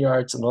the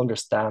vineyards and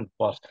understand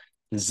what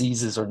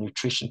diseases or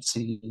nutrition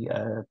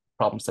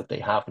problems that they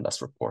have, and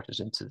that's reported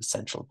into the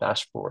central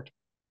dashboard.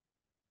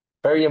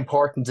 Very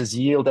important is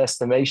yield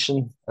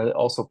estimation,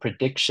 also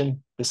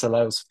prediction. This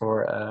allows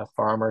for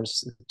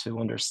farmers to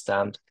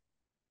understand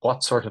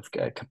what sort of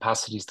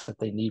capacities that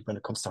they need when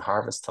it comes to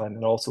harvest time,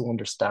 and also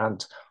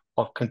understand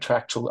what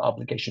contractual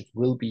obligations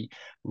will be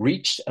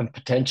reached and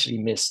potentially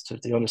missed.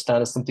 If they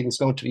understand that something is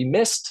going to be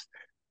missed,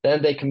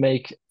 then they can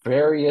make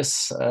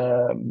various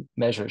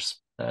measures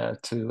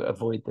to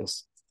avoid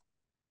this.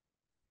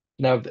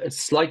 Now,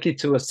 it's slightly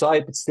to a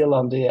side, but still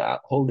on the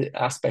whole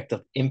aspect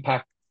of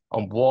impact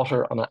on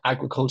water, on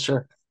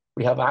agriculture,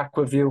 we have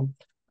AquaView.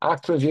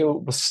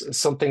 AquaView was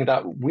something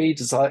that we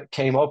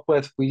came up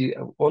with. We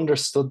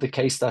understood the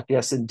case that,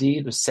 yes,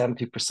 indeed,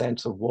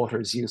 70% of water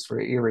is used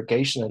for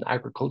irrigation and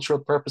agricultural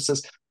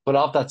purposes, but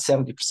of that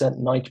 70%,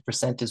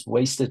 90% is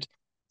wasted.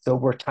 So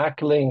we're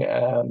tackling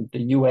the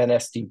UN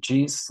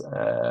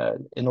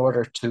SDGs in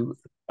order to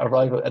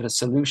arrive at a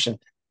solution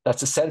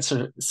that's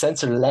a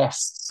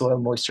sensor-less soil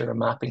moisture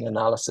mapping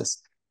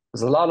analysis.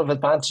 There's a lot of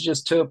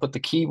advantages to it, but the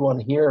key one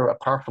here,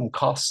 apart from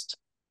cost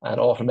and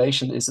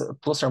automation, is a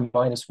plus or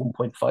minus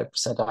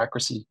 1.5%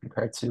 accuracy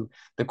compared to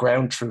the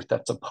ground truth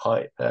that's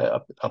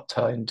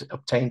obtained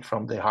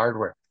from the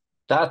hardware.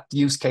 That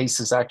use case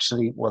is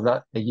actually,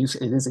 well, it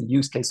is a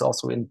use case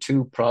also in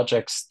two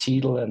projects,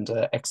 TEDL and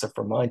EXA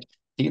for Mind.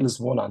 TEDL is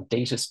one on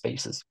data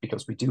spaces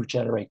because we do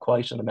generate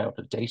quite an amount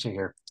of data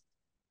here.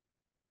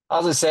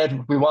 As I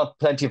said, we want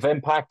plenty of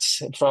impact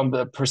from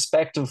the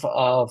perspective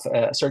of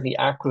certainly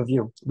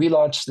AquaView. We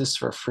launched this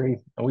for free,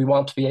 and we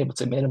want to be able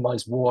to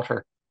minimize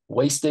water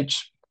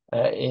wastage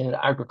in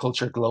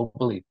agriculture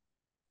globally.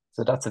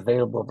 So that's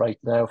available right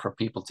now for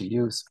people to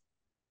use.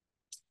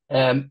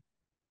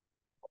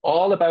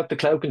 All about the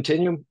cloud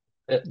continuum,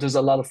 there's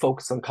a lot of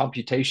focus on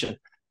computation.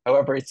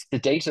 However, it's the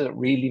data that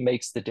really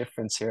makes the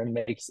difference here and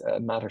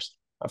matters.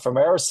 And from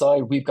our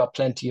side, we've got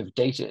plenty of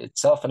data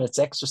itself, and it's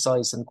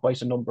exercised in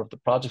quite a number of the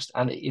projects,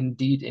 and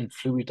indeed in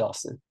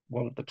Fluidos,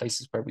 one of the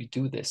places where we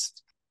do this.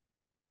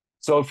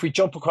 So if we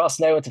jump across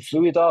now into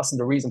Fluidos and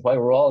the reason why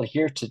we're all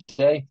here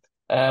today,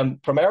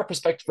 from our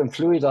perspective in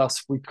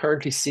Fluidos, we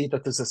currently see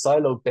that there's a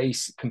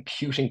silo-based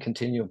computing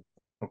continuum,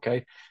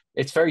 okay?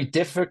 It's very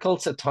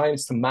difficult at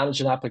times to manage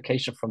an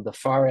application from the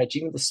far edge,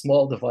 even the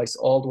small device,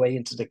 all the way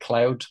into the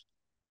cloud.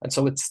 And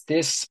so it's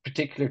this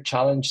particular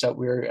challenge that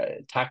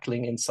we're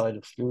tackling inside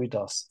of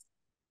Fluidos.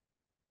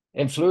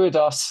 In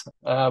Fluidos,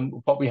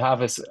 what we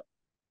have is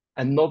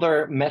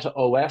another Meta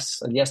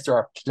OS, and yes, there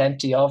are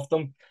plenty of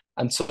them.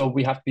 And so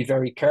we have to be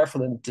very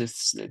careful in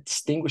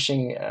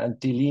distinguishing and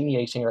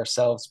delineating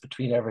ourselves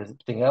between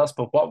everything else.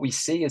 But what we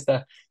see is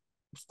that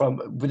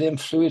from within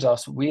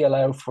Fluidos, we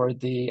allow for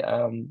the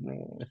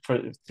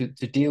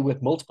to deal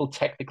with multiple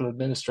technical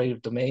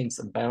administrative domains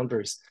and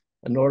boundaries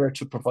in order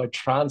to provide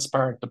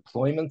transparent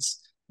deployments,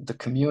 the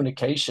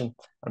communication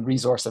and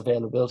resource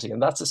availability. And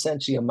that's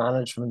essentially a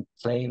management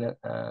plane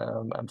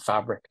and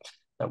fabric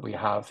that we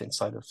have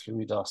inside of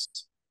Fluidos.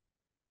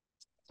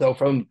 So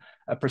from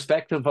a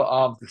perspective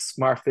of the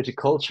smart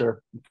viticulture,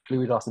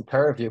 Fluidos and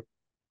TerraView,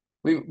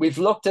 we've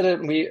looked at it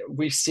and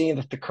we've seen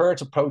that the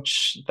current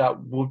approach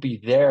that would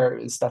be there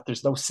is that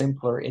there's no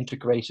simpler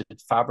integrated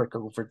fabric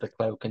over the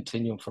cloud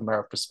continuum from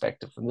our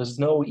perspective. And there's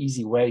no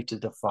easy way to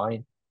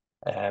define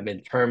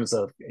in terms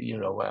of,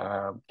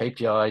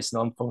 KPIs,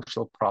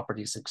 non-functional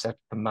properties, etc.,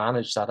 to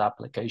manage that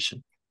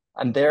application.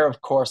 And they're, of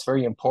course,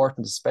 very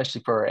important,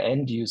 especially for our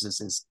end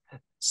users, is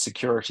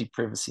security,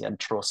 privacy, and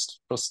trust.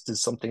 Trust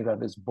is something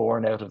that is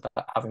born out of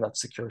that, having that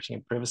security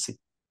and privacy.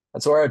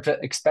 And so our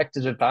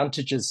expected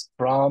advantages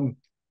from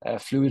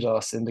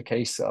Fluidos in the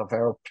case of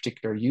our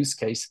particular use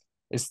case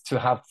is to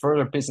have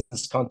further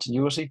business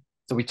continuity.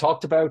 So we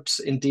talked about,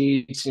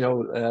 indeed,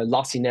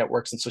 lossy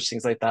networks and such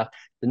things like that.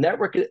 The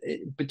network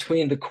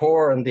between the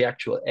core and the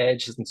actual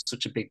edge isn't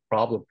such a big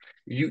problem.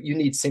 You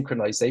need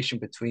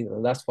synchronization between them,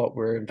 and that's what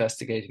we're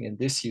investigating in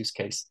this use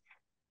case.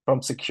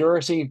 From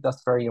security,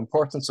 that's very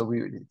important. So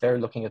they're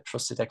looking at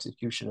trusted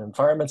execution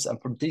environments,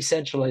 and from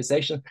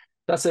decentralization,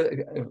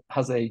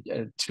 has a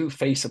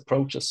two-phase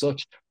approach as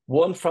such.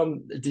 One,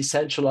 from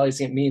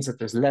decentralizing, it means that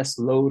there's less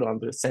load on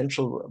the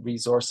central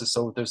resources,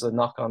 so there's a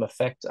knock-on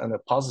effect and a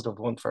positive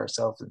one for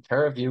ourselves in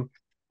TerraView.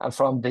 And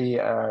from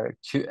the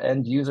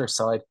end user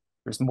side,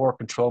 there's more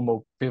control,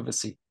 more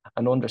privacy,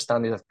 and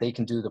understanding that they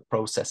can do the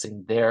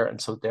processing there,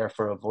 and so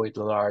therefore avoid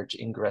large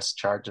ingress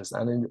charges.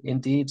 And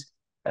indeed,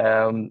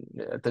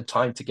 the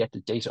time to get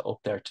the data up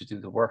there to do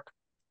the work.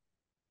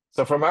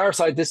 So from our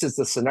side, this is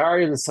the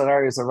scenario. The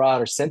scenario is a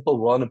rather simple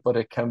one, but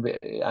it can be,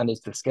 and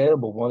it's the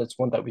scalable one. It's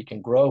one that we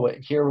can grow.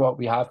 Here, what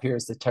we have here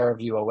is the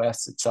TerraView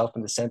OS itself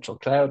in the central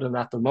cloud. And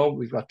at the moment,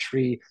 we've got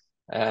 3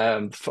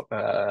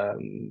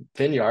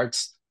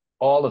 vineyards,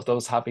 all of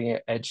those having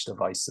edge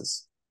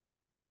devices.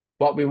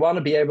 What we want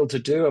to be able to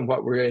do, and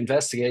what we're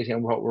investigating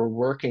and what we're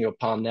working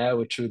upon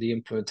now through the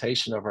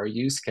implementation of our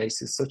use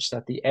cases, such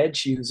that the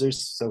edge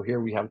users, so here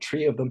we have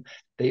 3 of them,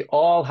 they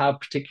all have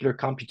particular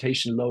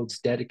computation loads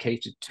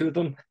dedicated to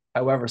them.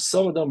 However,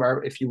 some of them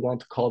are, if you want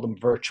to call them,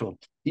 virtual.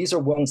 These are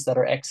ones that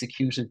are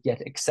executed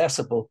yet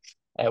accessible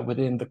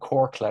within the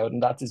core cloud,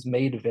 and that is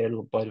made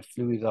available by the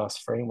Fluidos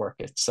framework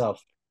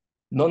itself.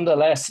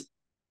 Nonetheless,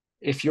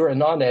 if you're a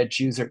non-edge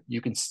user,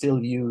 you can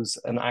still use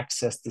and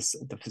access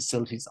the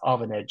facilities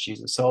of an edge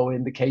user. So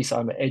in the case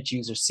I'm an edge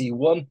user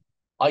C1,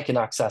 I can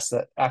access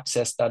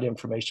that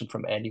information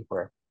from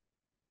anywhere.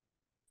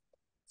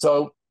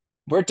 So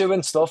we're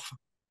doing stuff.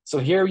 So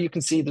here you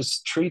can see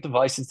there's 3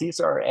 devices. These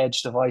are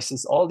edge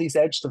devices. All these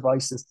edge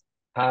devices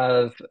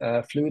have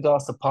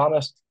Fluidos upon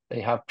it.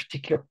 They have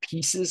particular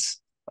pieces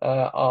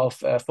of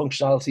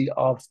functionality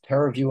of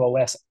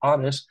TerraView OS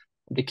on it.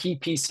 The key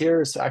piece here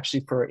is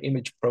actually for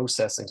image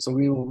processing. So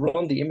we will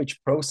run the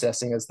image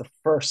processing as the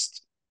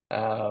first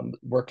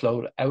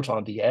workload out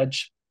on the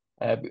edge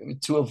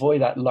to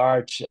avoid that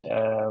large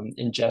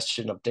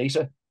ingestion of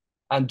data.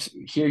 And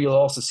here you'll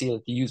also see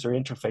that the user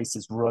interface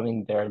is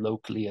running there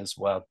locally as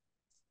well.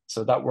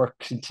 So that work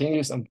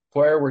continues, and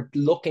where we're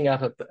looking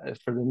at it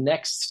for the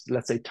next,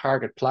 let's say,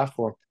 target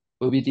platform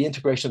will be the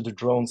integration of the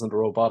drones and the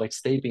robotics,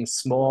 they being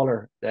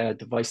smaller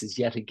devices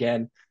yet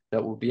again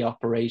that will be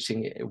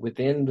operating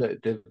within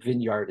the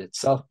vineyard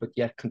itself, but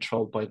yet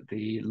controlled by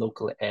the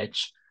local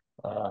edge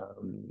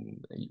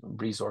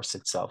resource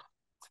itself.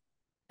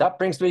 That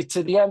brings me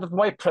to the end of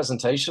my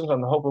presentation,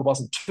 and I hope it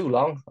wasn't too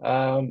long.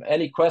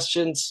 Any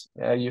questions,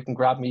 you can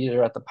grab me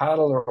either at the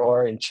panel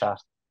or in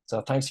chat. So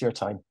thanks for your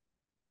time.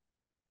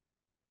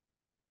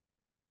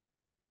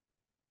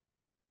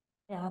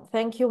 Yeah,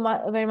 thank you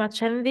very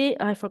much, Andy.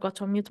 I forgot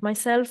to unmute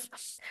myself.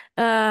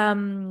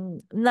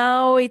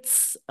 Now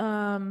it's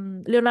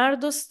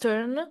Leonardo's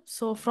turn.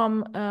 So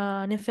from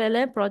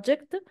Nefele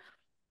project.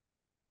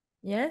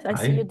 Yes, I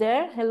see you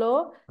there.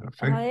 Hello.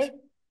 Perfect. Hi.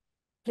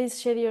 Please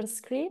share your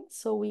screen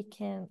so we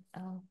can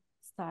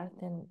start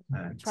and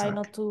try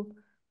not to.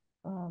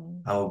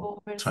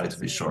 I'll try to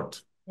be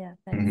short. Yeah,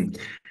 thanks.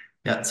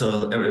 Yeah, so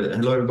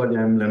hello everybody,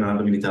 I'm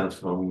Leonardo Militant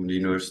from the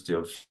University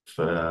of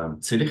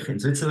Zurich in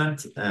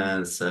Switzerland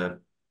as a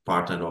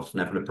partner of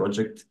Nefele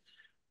project.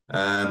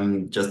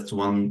 Just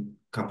a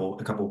couple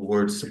of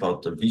words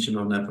about the vision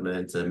of Nefele.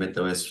 It's a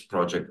MetaOS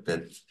project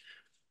that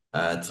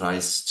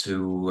tries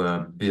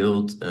to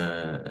build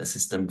a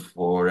system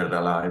for a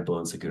reliable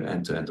and secure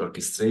end-to-end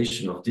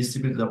orchestration of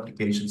distributed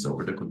applications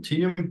over the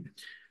continuum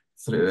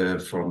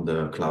from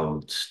the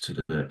cloud to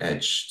the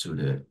edge to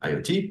the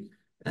IoT.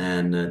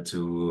 And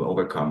to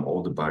overcome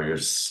all the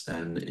barriers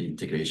and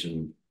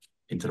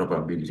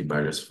interoperability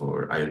barriers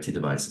for IoT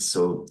devices.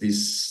 So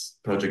this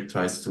project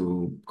tries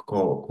to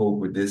cope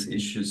with these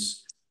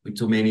issues with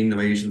two main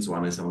innovations.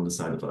 One is on the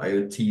side of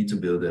IoT to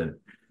build a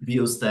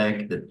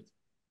BioStack that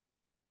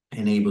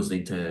enables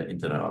the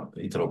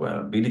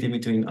interoperability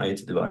between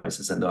IoT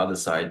devices, and the other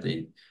side,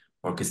 the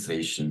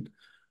orchestration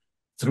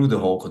through the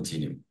whole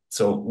continuum.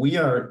 So we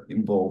are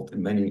involved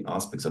in many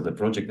aspects of the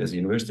project as a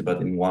university,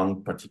 but in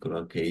one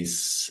particular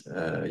case,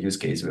 use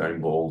case, we are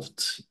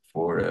involved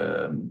for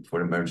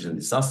emergency and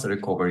disaster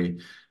recovery.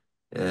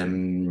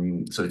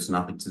 So it's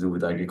nothing to do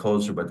with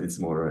agriculture, but it's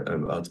more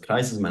about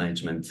crisis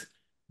management.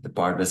 The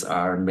partners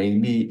are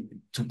mainly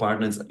two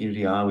partners,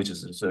 IRIA, which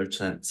is a research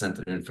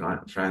center in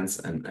France,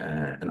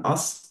 and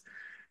us.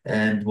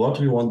 And what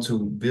we want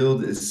to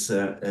build is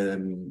a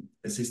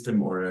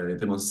system or a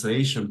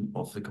demonstration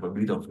of the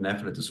capability of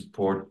Neptune to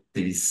support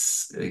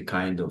these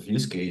kind of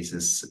use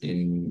cases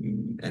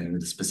and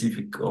the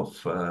specific of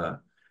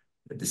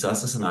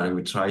disaster scenario.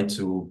 We try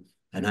to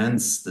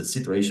enhance the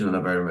situational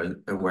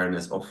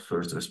awareness of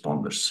first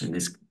responders, in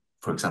this,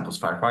 for example,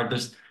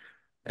 firefighters,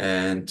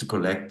 and to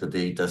collect the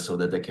data so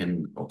that they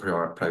can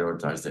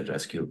prioritize their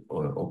rescue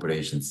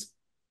operations.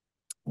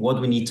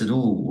 What we need to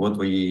do,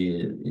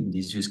 in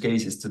these use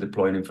cases, to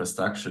deploy an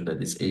infrastructure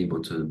that is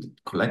able to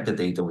collect the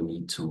data. We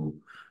need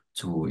to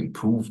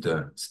improve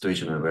the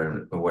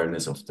situational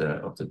awareness of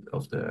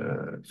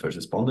the first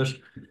responders,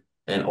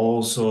 and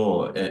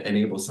also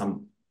enable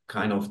some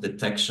kind of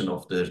detection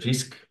of the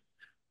risk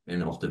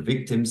and of the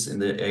victims in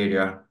the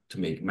area, to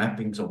make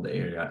mappings of the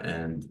area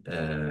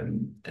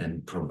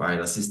and provide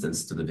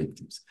assistance to the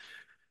victims.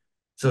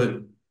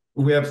 So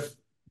we have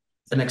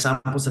an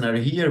example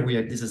scenario here.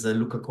 This is a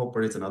Luka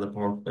Koper. It's another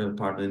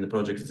partner in the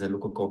project. It's a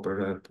Luka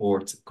Koper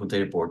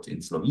container port in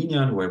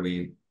Slovenia, where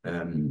we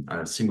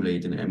are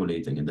simulating,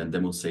 emulating, and then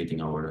demonstrating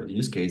our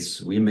use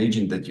case. We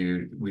imagine that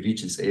we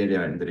reach this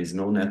area and there is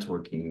no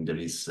networking. There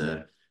is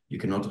you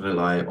cannot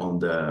rely on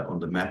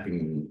the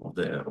mapping of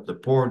the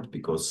port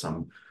because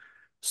some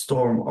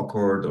storm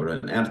occurred or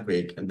an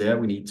earthquake, and there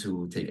we need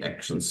to take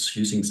actions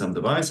using some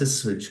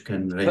devices which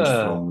can range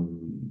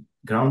from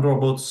ground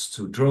robots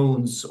to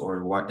drones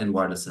and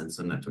wireless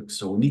sensor networks.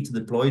 So we need to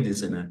deploy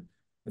this in an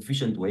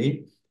efficient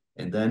way,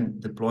 and then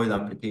deploy the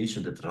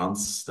application that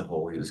runs the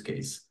whole use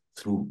case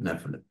through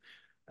Neptune.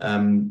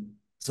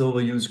 So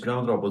we'll use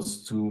ground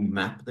robots to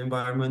map the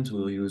environment.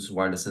 We'll use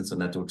wireless sensor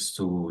networks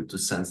to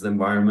sense the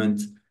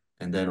environment,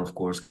 and then of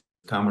course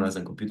cameras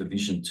and computer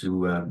vision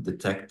to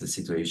detect the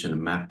situation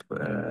and map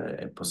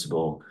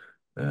possible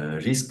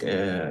risk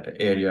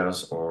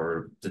areas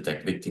or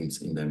detect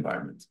victims in the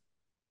environment.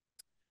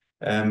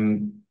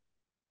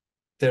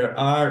 There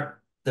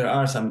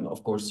are some,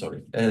 of course,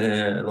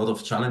 a lot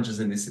of challenges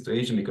in this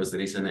situation, because there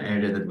is an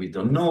area that we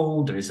don't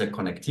know. There is a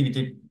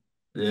connectivity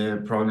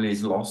probably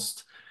is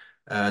lost.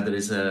 There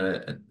is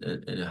a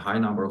high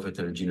number of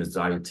heterogeneous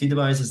IoT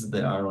devices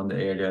that are on the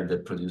area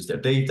that produce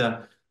their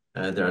data.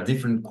 There are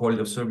different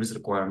quality of service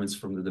requirements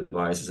from the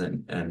devices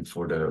and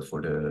for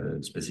the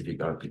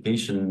specific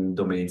application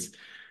domains.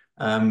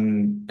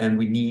 And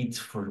we need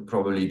for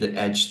probably the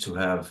edge to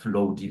have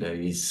low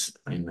delays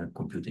in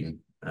computing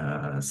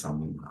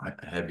some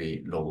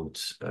heavy load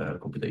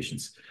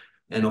computations.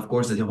 And of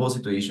course, the whole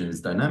situation is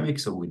dynamic,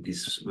 so with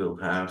this will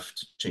have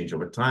to change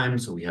over time.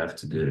 So we have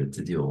to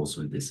deal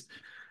also with this.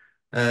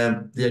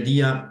 The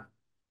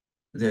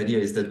idea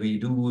is that we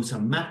do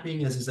some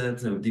mapping, as I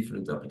said, of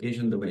different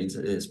application domains,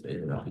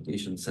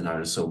 application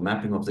scenarios. So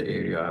mapping of the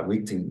area,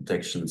 victim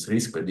detections,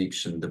 risk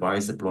prediction,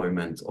 device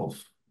deployment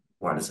of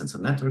wireless sensor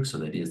networks. So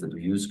the idea is that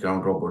we use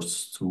ground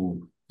robots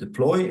to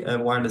deploy a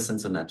wireless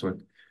sensor network.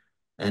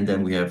 And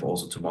then we have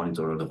also to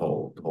monitor the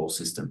whole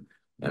system.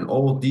 And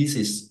all of this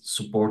is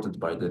supported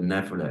by the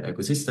Neptune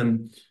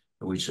ecosystem,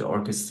 which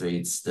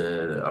orchestrates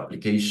the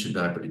application, the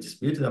hyperly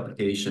distributed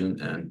application,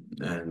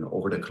 and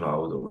over the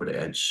cloud, over the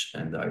edge,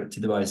 and the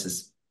IoT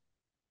devices,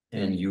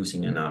 and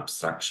using an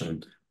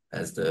abstraction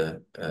as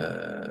the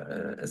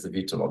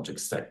virtual object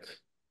stack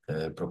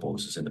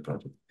proposes in the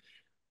project.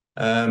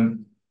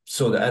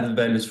 So the added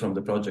values from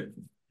the project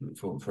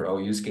for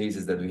our use case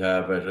is that we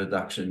have a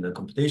reduction in the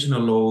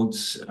computational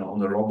loads on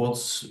the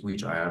robots,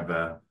 which I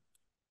have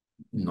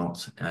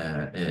not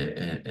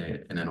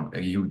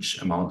a huge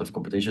amount of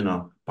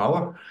computational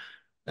power,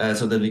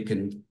 so that we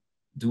can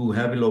do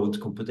heavy load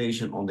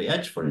computation on the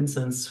edge. For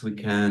instance, we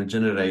can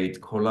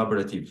generate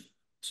collaborative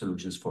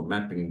solutions for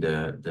mapping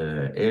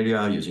the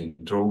area using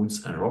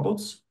drones and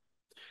robots.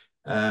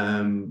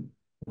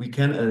 We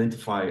can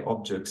identify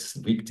objects,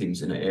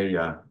 victims in an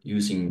area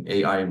using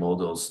AI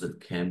models that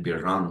can be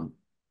run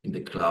in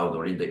the cloud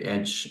or in the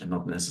edge and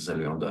not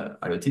necessarily on the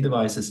IoT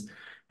devices.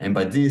 And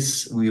by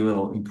this, we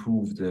will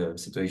improve the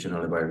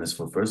situational awareness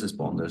for first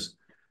responders,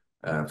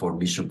 for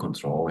mission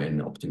control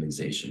and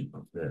optimization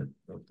of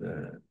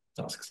the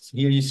tasks.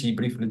 Here you see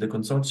briefly the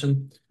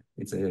consortium.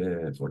 It's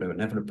for the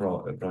Neptune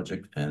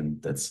project, and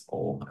that's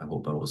all. I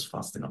hope I was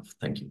fast enough.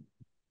 Thank you.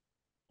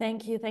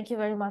 Thank you. Thank you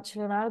very much,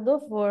 Leonardo,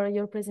 for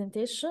your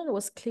presentation. It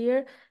was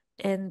clear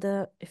and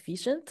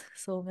efficient.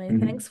 So many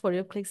thanks for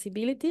your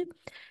flexibility.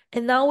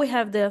 And now we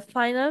have the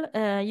final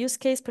use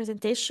case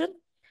presentation.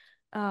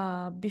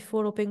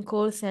 before open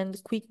calls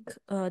and quick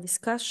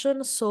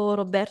discussion. So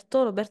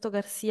Roberto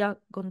Garcia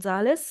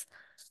Gonzalez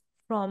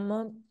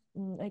from,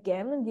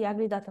 again, the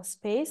Agri-Data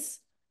Space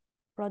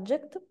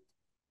project.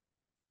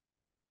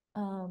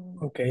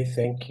 Okay,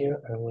 thank you.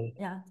 I will.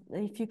 Yeah,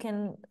 if you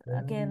can,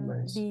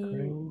 again, be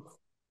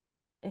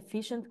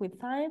efficient with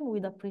time,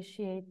 we'd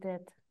appreciate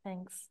that.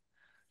 Thanks.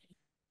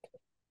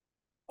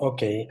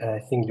 Okay, I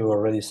think you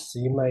already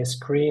see my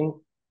screen.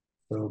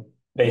 So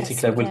basically,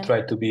 Yes, I will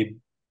try to be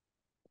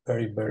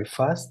very, very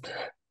fast.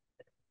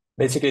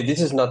 Basically,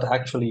 this is not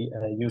actually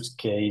a use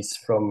case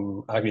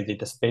from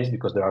Agri-Data Space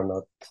because there are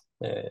not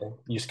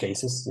use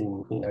cases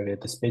in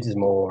Agri-Data Space. It's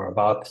more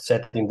about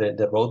setting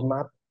the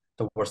roadmap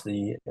towards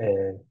the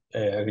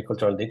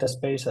agricultural data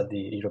space at the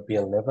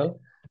European level.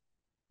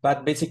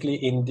 But basically,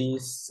 in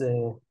this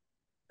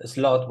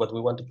slot, what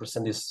we want to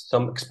present is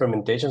some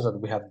experimentations that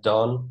we have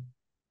done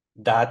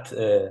that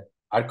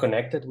are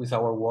connected with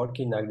our work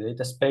in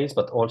Agri-Data Space,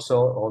 but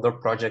also other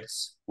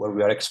projects where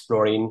we are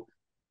exploring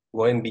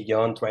going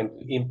beyond trying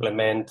to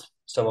implement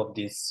some of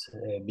these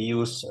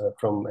views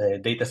from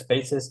data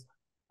spaces.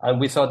 And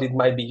we thought it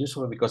might be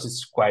useful because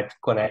it's quite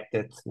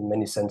connected in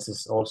many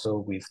senses also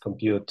with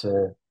compute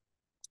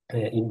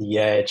in the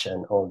edge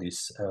and all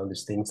these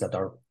things that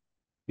are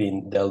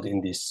being dealt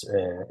in this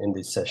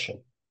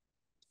session.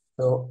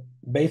 So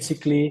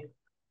basically,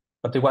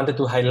 what I wanted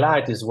to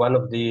highlight is one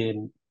of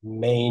the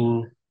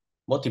main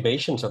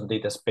motivations of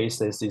data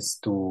spaces is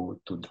to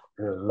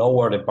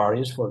lower the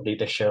barriers for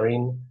data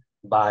sharing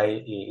by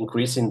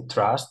increasing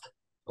trust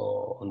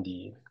on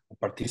the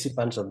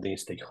participants, on the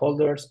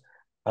stakeholders.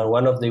 And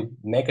one of the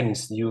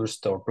mechanisms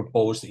used or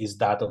proposed is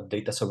that of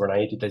data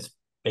sovereignty. That's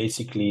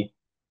basically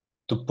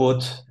to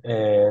put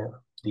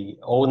the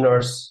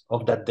owners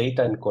of that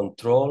data in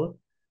control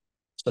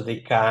so they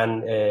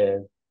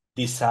can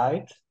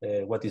decide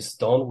what is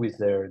done with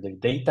their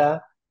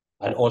data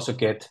and also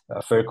get a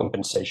fair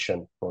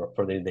compensation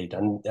for their data.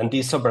 And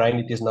this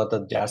sovereignty is not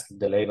at just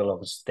the level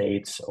of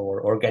states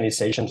or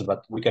organizations,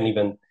 but we can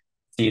even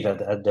see that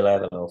at the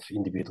level of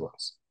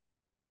individuals.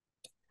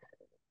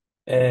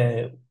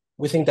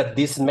 We think that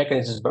this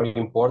mechanism is very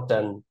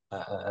important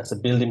as a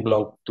building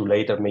block to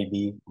later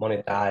maybe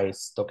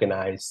monetize,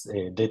 tokenize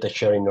data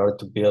sharing in order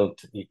to build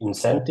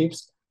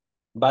incentives.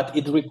 But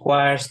it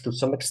requires to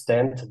some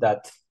extent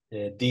that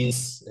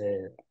this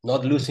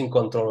not losing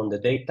control on the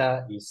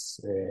data is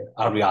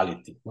a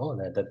reality, no?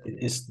 That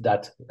is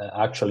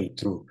actually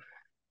true.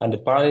 And the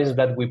paradigms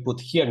that we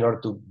put here in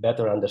order to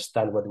better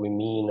understand what we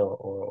mean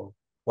or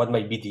what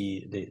might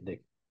be the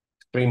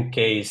extreme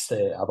case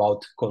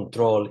about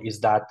control is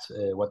that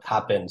what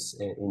happens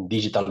in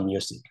digital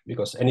music,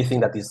 because anything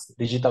that is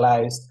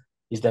digitalized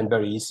is then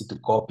very easy to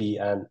copy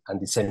and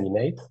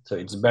disseminate. So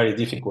it's very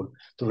difficult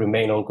to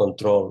remain on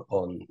control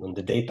on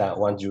the data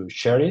once you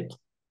share it.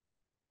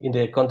 In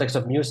the context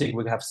of music,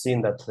 we have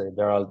seen that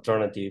there are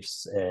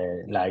alternatives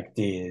like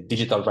the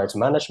digital rights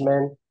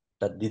management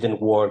that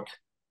didn't work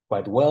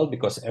quite well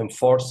because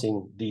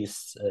enforcing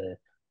these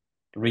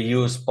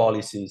reuse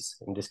policies,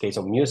 in this case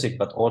of music,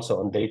 but also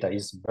on data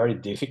is very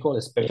difficult,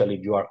 especially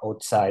if you are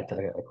outside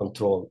a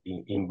controlled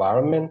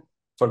environment.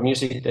 For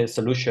music, the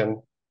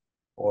solution,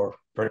 or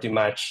pretty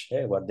much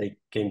what they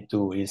came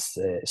to, is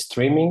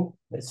streaming.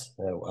 It's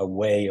a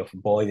way of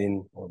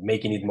avoiding or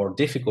making it more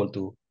difficult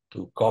to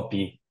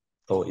copy,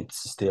 so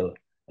it's still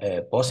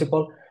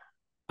possible.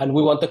 And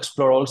we want to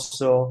explore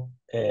also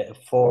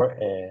for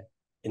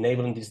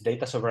enabling this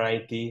data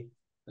sovereignty,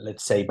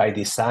 let's say by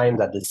design,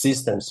 that the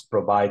systems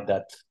provide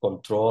that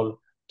control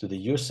to the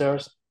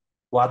users,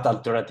 what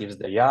alternatives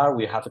they are.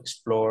 We have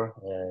explored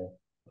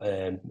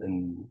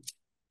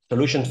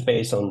solutions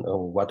based on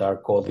what are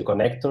called the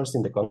connectors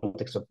in the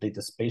context of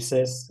data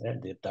spaces,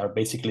 that are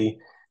basically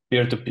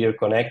peer-to-peer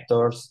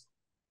connectors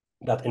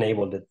that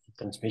enable the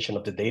transmission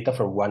of the data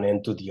from one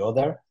end to the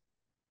other.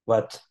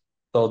 But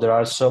so there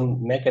are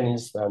some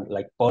mechanisms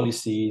like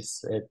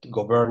policies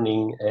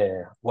governing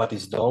what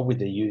is done with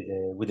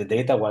the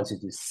data once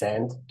it is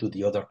sent to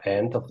the other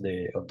end of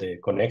the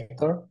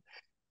connector.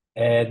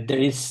 There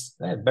is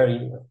a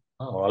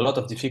lot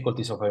of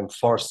difficulties of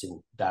enforcing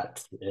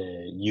that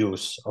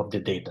use of the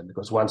data,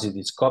 because once it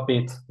is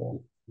copied,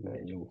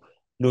 you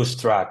lose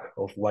track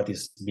of what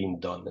is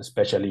being done,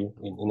 especially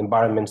in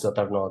environments that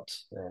are not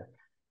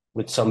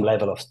with some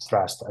level of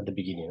trust at the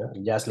beginning,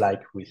 just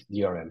like with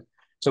DRM.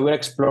 So we're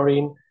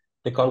exploring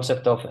the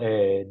concept of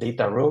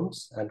data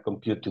rooms and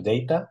compute to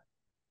data.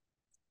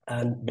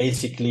 And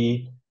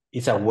basically,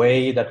 it's a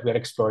way that we're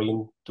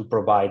exploring to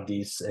provide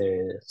this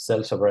data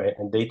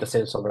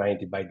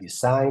self-sovereignty by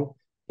design,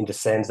 in the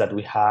sense that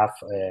we have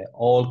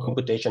all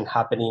computation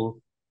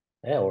happening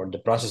or the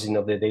processing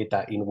of the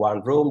data in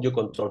one room. You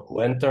control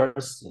who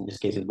enters. In this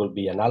case, it will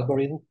be an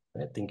algorithm,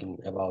 thinking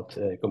about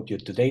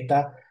compute to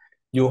data.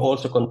 You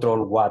also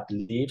control what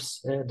leaves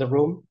the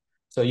room.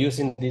 So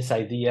using this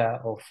idea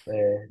of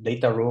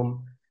data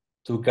room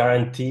to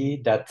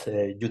guarantee that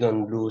you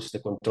don't lose the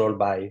control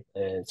by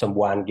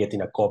someone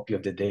getting a copy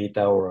of the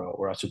data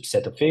or a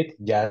subset of it,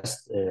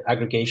 just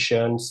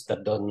aggregations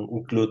that don't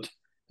include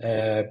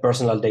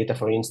personal data,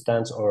 for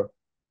instance, or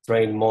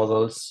train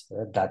models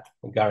that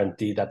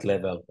guarantee that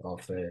level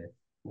of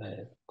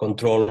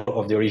control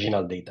of the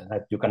original data,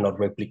 that you cannot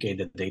replicate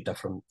the data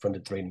from the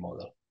trained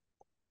model.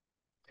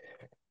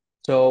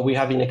 So we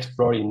have been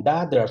exploring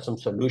that. There are some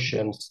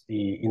solutions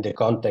in the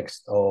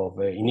context of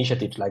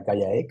initiatives like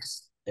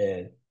Gaia-X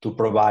to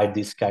provide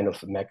this kind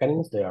of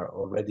mechanisms. There are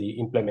already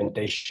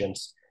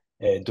implementations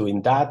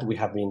doing that. We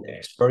have been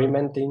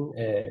experimenting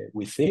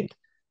with it,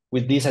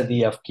 with this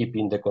idea of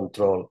keeping the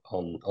control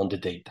on the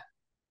data.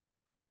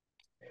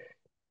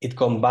 It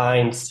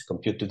combines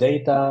compute to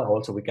data.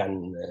 Also, we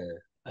can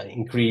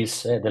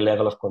increase the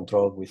level of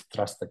control with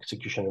trust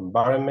execution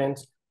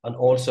environments, and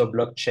also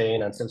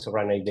blockchain and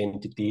self-sovereign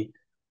identity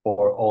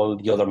for all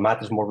the other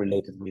matters more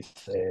related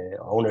with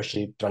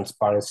ownership,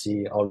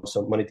 transparency,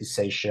 also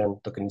monetization,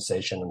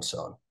 tokenization, and so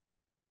on.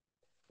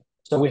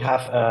 So we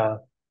have a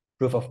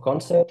proof of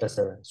concept as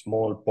a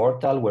small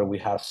portal where we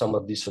have some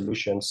of these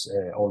solutions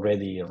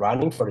already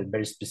running for a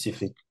very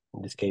specific,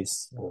 in this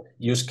case,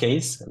 use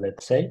case,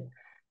 let's say.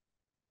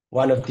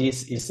 One of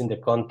these is in the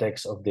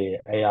context of the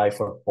AI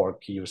for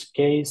pork use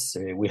case.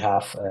 We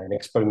have an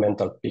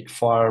experimental pig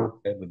farm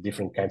with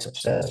different kinds of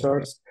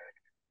sensors.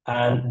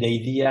 And the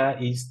idea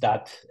is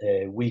that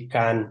we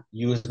can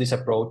use this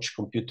approach,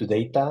 compute to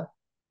data.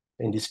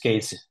 In this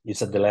case,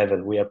 it's at the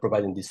level we are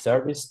providing this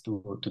service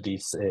to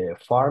this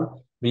farm.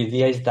 The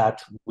idea is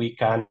that we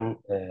can,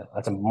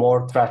 as a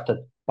more trusted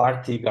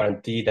party,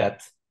 guarantee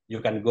that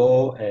you can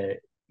go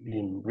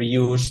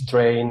reuse,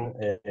 train,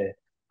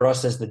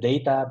 process the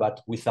data,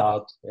 but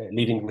without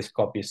leaving with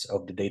copies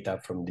of the data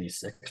from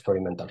this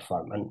experimental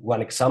farm. And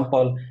one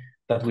example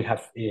that we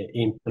have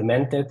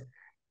implemented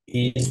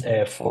is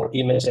for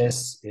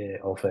images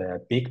of a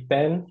pig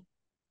pen.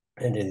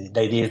 And the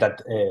idea is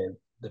that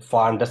the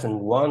farm doesn't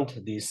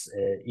want these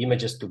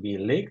images to be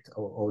leaked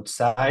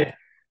outside.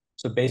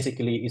 So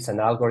basically, it's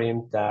an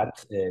algorithm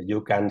that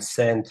you can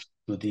send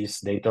to this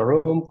data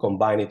room,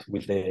 combine it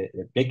with the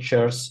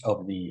pictures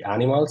of the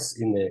animals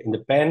in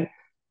the pen,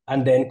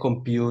 and then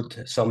compute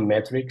some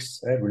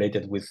metrics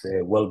related with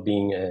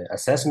well-being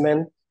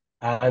assessment.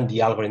 And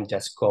the algorithm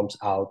just comes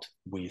out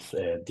with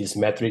these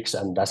metrics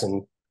and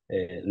doesn't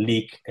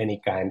leak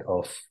any kind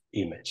of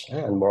image.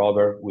 And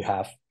moreover, we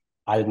have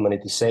added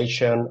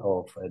monetization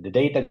of the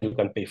data. You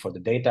can pay for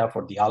the data,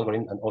 for the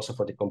algorithm, and also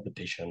for the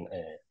computation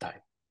time.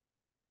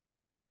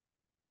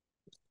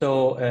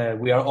 So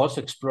we are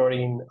also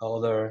exploring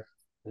other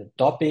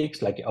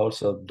topics, like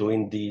also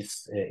doing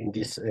this in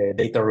these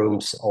data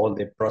rooms, all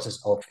the process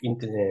of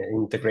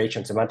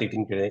integration, semantic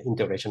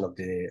integration of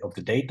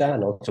the data,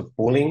 and also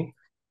pooling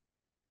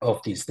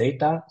of this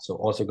data, so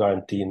also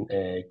guaranteeing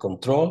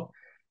control.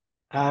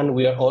 And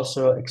we are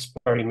also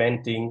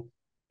experimenting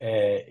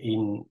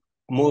in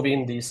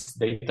moving these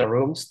data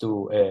rooms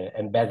to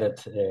embedded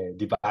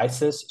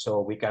devices. So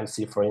we can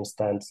see, for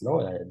instance,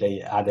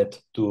 they added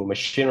to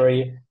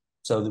machinery,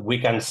 so that we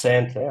can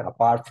send,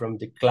 apart from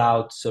the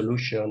cloud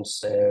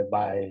solutions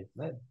by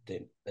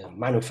the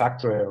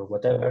manufacturer or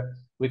whatever,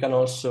 we can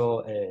also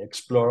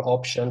explore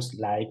options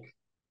like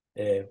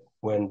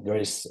when there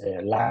is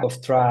a lack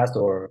of trust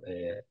or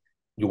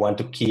you want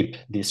to keep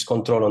this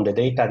control on the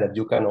data, that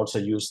you can also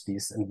use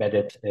this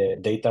embedded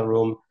data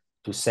room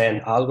to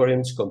send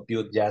algorithms,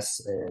 compute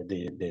just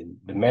the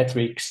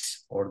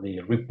metrics or the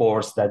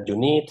reports that you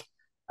need,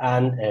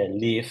 and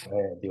leave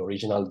the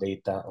original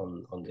data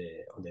on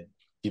the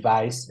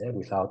device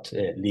without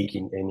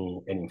leaking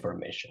any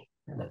information.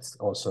 And that's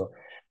also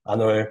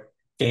another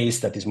case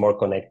that is more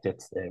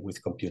connected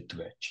with compute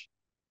to edge.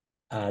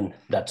 And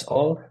that's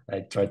all.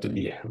 I tried to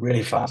be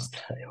really fast.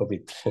 I hope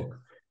it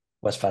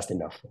was fast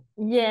enough.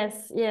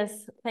 Yes,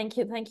 yes. Thank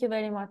you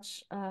very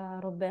much,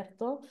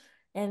 Roberto.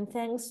 And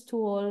thanks to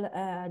all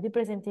the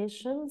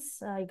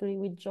presentations. I agree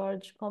with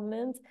George's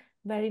comment.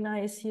 Very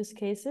nice use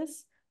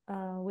cases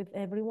with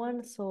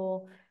everyone.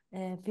 So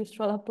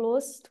virtual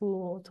applause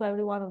to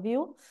every one of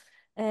you.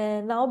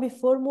 And now,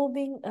 before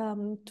moving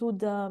to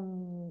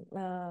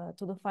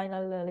the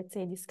final, let's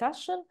say,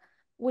 discussion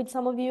with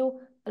some of you,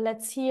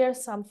 let's hear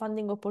some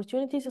funding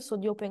opportunities. So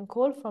the open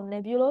call from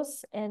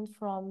Nebulos and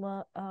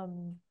from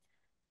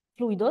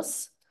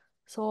Fluidos.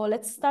 So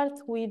let's start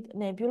with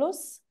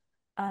Nebulos.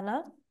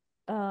 Anna,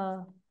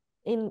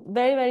 in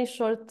very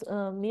short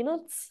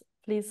minutes,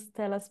 please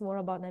tell us more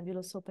about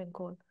Nebulos open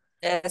call.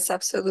 Yes,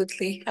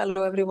 absolutely.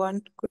 Hello,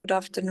 everyone. Good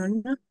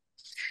afternoon.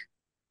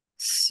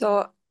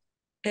 So,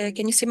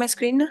 can you see my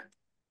screen?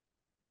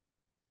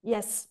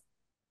 Yes.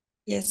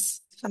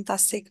 Yes,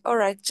 fantastic. All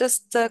right,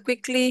 just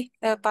quickly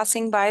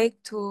passing by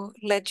to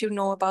let you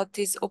know about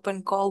this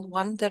open call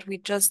one that we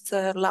just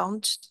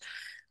launched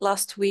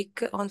last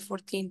week on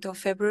 14th of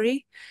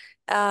February.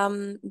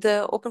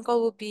 The open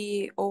call will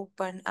be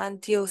open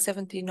until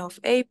 17th of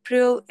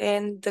April,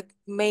 and the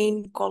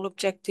main call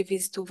objective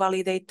is to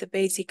validate the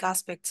basic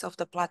aspects of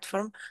the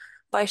platform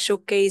by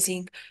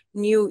showcasing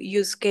new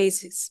use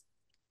cases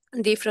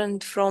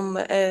different from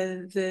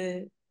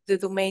the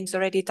domains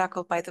already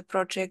tackled by the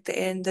project.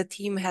 And the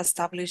team has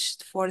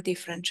established 4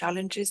 different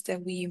challenges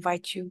that we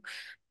invite you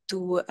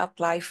to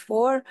apply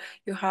for.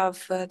 You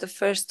have the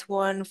first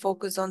one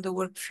focused on the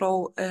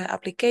workflow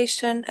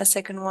application, a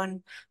second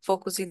one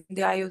focusing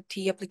the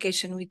IoT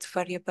application with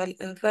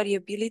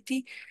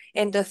variability,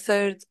 and the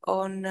third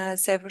on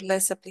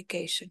serverless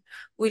application.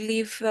 We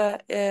leave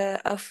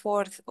a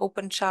fourth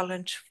open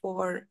challenge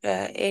for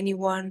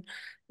anyone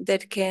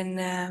that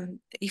can,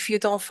 if you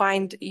don't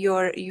find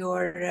your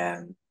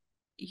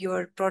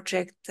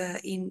project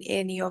in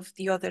any of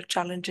the other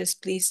challenges,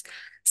 please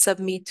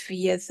submit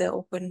via the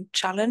open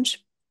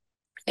challenge.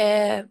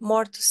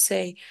 More to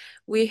say,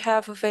 we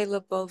have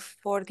available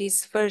for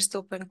this first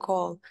open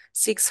call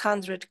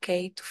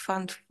 600K to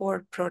fund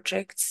 4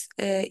 projects.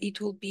 It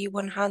will be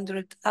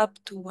 100 up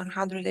to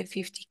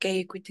 150K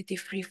equity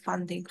free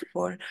funding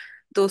for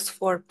those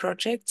 4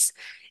 projects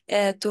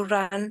to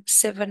run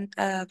 7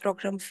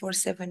 program for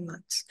 7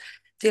 months.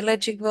 The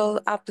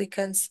eligible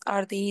applicants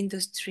are the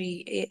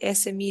industry,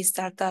 SME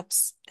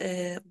startups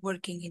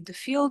working in the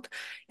field,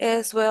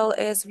 as well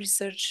as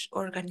research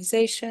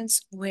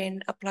organizations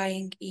when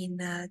applying in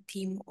a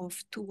team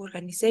of 2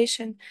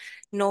 organizations,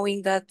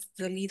 knowing that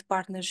the lead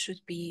partner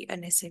should be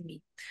an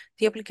SME.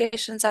 The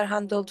applications are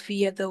handled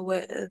via the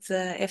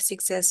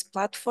F6S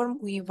platform.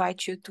 We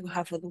invite you to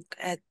have a look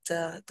at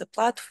the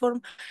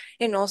platform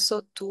and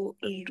also to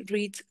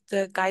read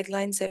the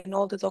guidelines and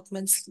all the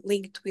documents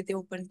linked with the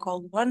Open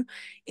Call 1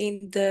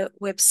 in the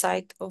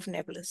website of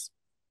Nebulous.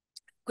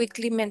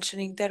 Quickly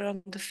mentioning that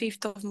on the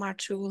 5th of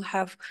March, we will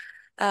have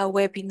a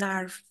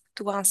webinar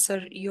to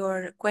answer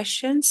your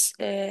questions,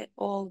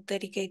 all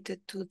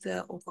dedicated to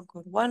the Open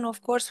Call 1.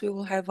 Of course, we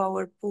will have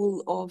our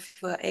pool of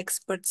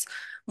experts.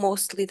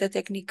 Mostly the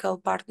technical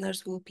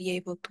partners will be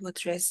able to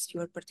address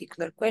your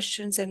particular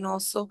questions. And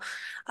also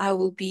I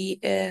will be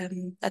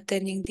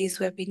attending this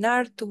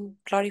webinar to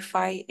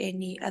clarify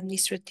any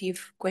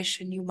administrative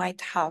question you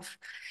might have.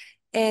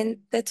 And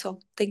that's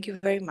all. Thank you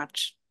very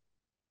much.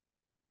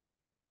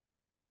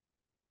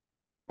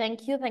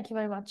 Thank you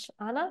very much,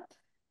 Anna.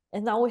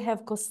 And now we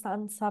have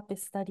Costanza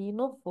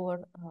Pestarino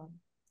for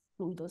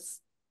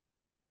Fluidos.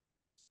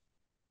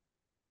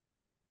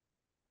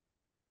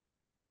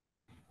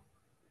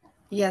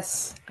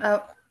 Yes.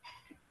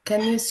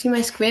 Can you see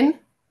my screen?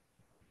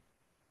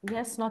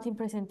 Yes, not in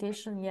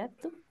presentation yet.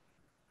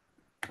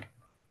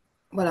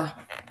 Voila.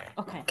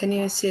 Okay. Can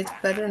you see it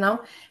better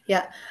now?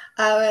 Yeah.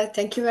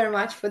 Thank you very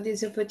much for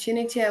this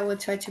opportunity. I will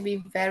try to be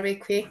very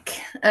quick,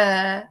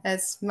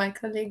 as my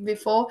colleague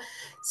before.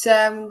 So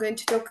I'm going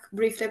to talk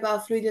briefly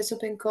about Fluidos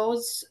Open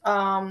Codes.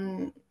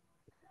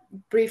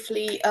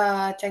 Briefly,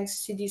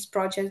 thanks to this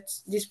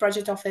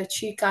project offers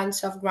 2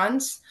 kinds of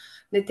grants: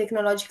 the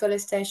technological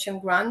extension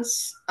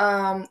grants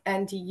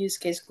and the use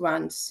case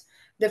grants.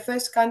 The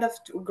first kind of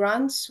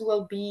grants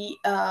will be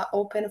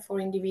open for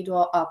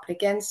individual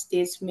applicants.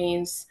 This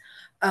means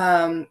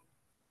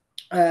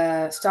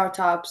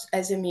startups,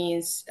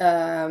 SMEs,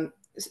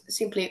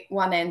 simply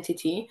one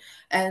entity.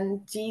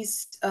 And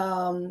these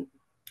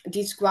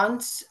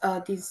grants,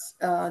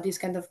 these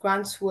kind of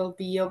grants will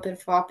be open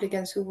for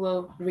applicants who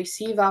will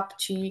receive up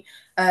to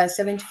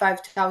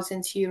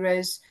 75,000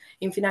 euros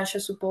in financial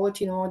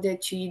support in order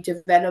to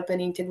develop and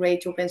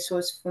integrate open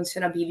source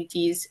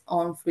functionalities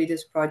on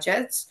Fluidos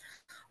projects,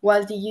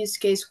 while the use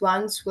case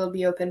grants will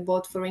be open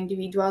both for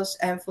individuals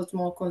and for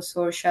small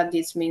consortia.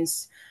 This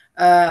means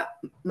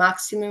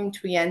maximum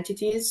 3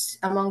 entities,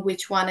 among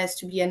which one has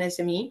to be an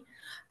SME.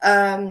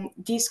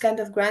 These kind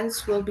of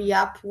grants will be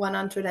up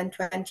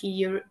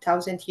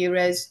 120,000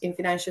 euros in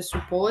financial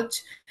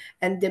support,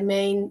 and the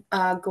main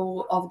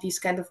goal of these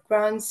kind of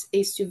grants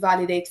is to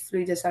validate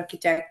Fluidos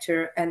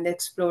architecture and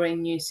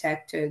exploring new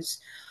sectors.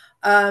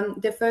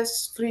 The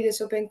first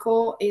Fluidos Open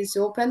Call is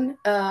open,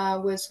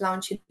 was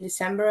launched in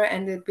December,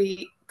 and will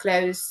be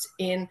closed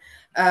in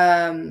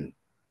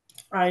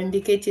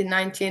indicated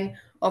 19th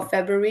of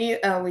February,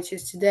 which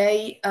is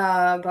today,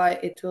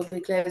 but it will be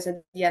closed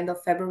at the end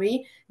of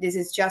February. This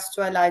is just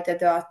to highlight that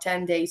there are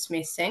 10 days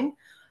missing.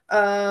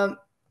 I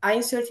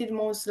inserted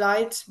more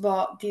slides,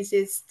 but this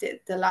is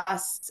the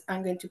last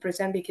I'm going to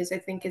present because I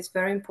think it's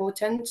very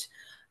important.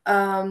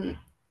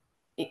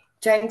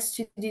 Thanks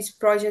to this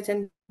project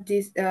and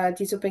these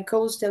open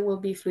calls, there will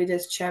be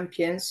Fluidos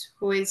champions.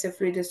 Who is a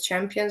Fluidos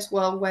champions?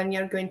 Well, when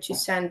you're going to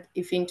send,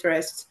 if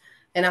interest,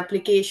 an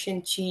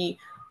application to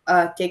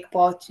take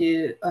part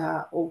to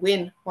or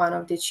win one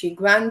of the 2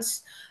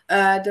 grants,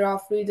 there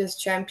are Fluidos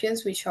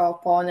champions, which are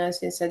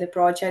partners inside the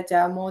project. They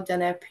are more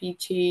than happy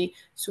to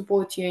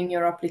support you in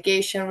your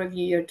application,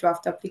 review your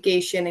draft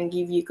application, and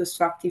give you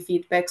constructive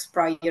feedbacks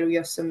prior to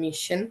your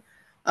submission.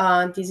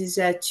 This is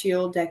a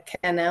tool that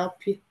can help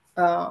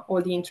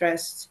all the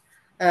interest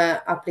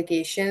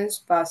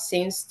applications, but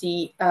since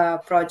the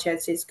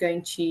project is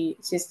going to,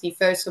 since the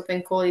first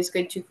open call is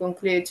going to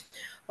conclude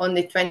on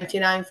the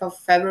 29th of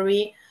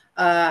February,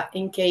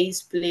 in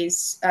case,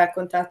 please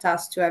contact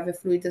us to have a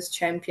Fluidos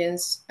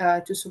champions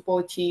to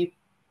support you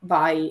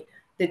by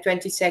the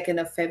 22nd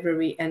of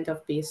February, end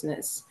of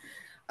business.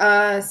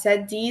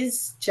 Said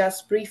these,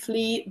 just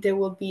briefly, there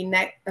will be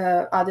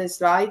other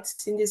slides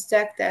in this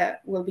deck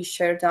that will be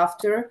shared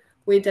after,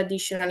 with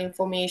additional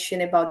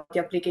information about the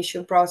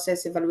application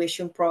process,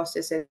 evaluation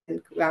process, and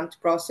grant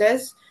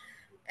process.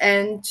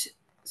 And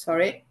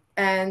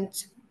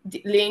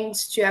the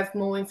links to have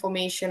more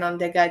information on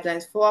the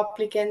guidelines for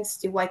applicants,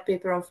 the white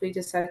paper on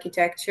Fluidus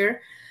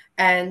architecture,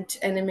 and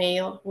an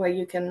email where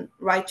you can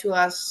write to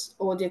us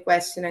all the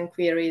questions and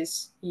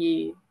queries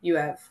you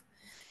have.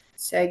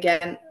 So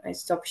again, I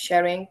stop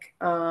sharing.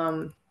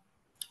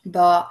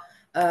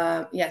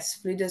 Yes,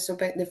 Fluidus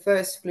Open, the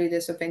first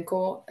Fluidus Open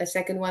Call. A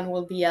second one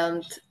will be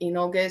held in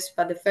August,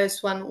 but the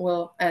first one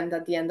will end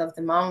at the end of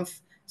the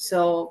month.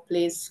 So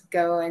please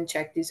go and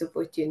check these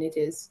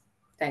opportunities.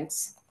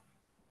 Thanks.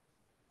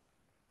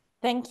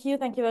 Thank you.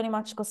 Thank you very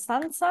much,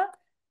 Costanza.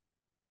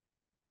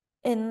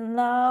 And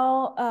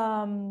now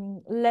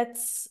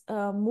let's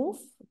move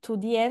to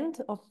the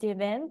end of the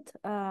event.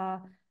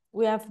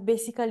 We have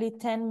basically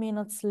 10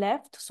 minutes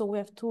left, so we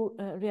have to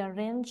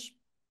rearrange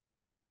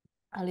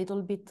a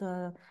little bit,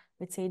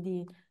 let's say,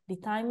 the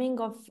timing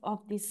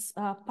of this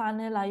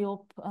panel. I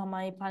hope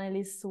my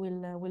panelists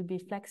will be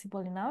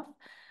flexible enough.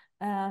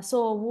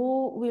 So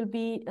who will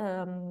be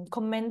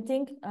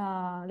commenting,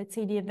 let's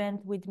say, the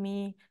event with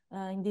me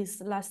in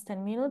these last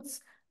 10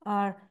 minutes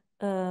are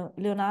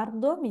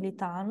Leonardo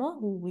Militano,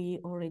 who we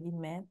already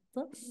met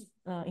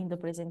in the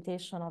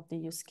presentation of the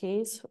use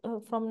case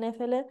from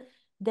Nefele.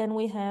 Then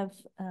we have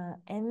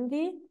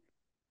Andy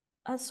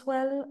as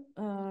well,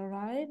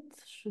 right?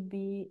 Should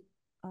be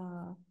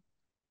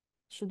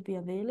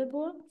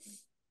available.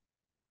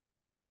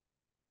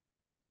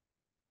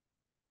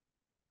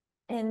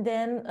 And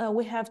then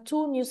we have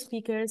two new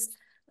speakers,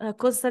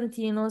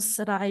 Konstantinos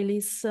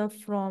Railis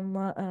from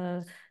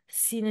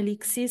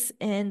Synelixis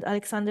and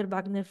Alexander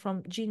Wagner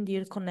from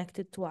Jindir,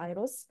 connected to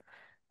Iros.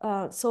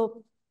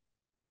 So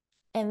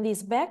Andy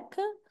is back.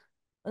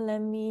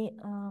 Let me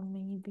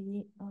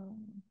maybe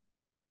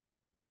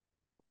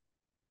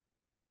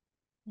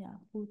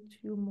put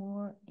you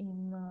more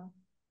in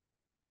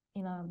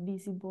a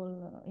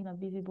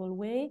visible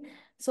way.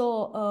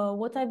 So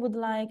what I would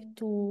like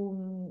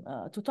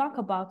to talk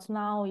about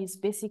now is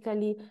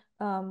basically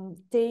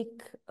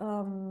take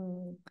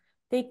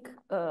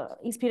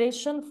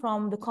inspiration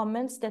from the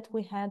comments that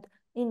we had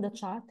in the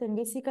chat and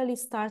basically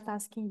start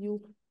asking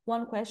you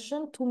one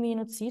question, 2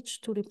 minutes each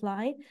to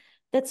reply.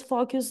 That's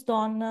focused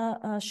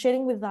on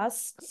sharing with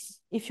us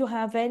if you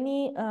have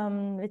any,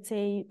 let's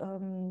say,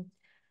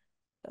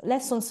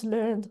 lessons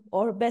learned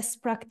or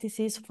best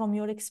practices from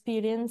your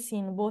experience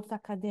in both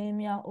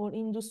academia or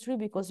industry,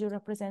 because you're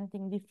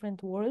representing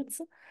different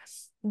worlds,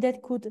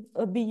 that could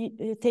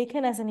be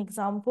taken as an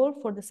example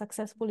for the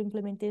successful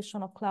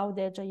implementation of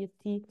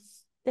Cloud-Edge-IoT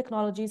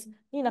technologies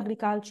in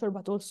agriculture,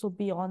 but also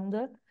beyond.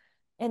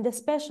 And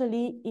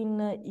especially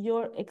in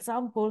your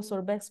examples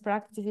or best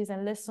practices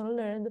and lessons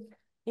learned,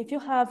 if you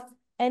have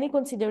any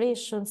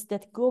considerations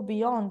that go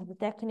beyond the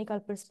technical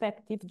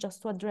perspective,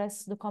 just to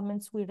address the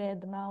comments we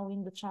read now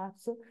in the chat,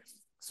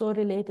 so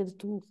related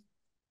to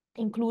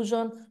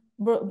inclusion,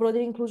 broader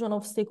inclusion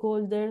of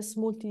stakeholders,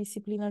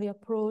 multidisciplinary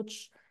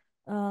approach,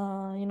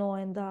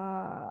 and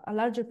a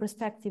larger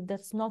perspective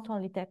that's not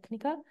only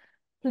technical,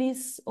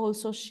 please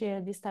also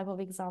share this type of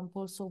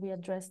examples so we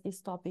address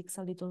these topics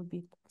a little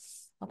bit.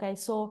 Okay,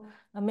 so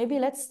maybe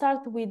let's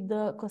start with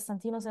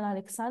Konstantinos and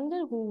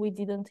Alexander, who we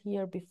didn't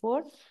hear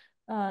before.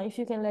 If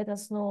you can let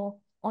us know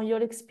on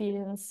your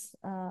experience,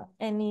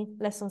 any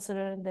lessons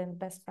learned and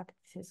best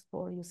practices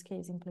for use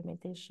case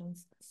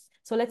implementations.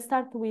 So let's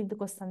start with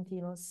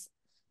Konstantinos.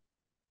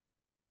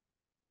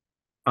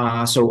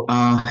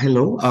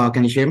 Hello,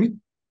 can you hear me?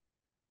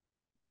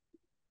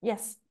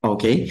 Yes.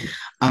 Okay.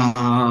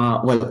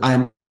 Well,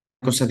 I'm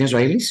Konstantinos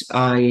Railis.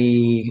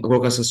 I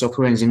work as a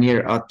software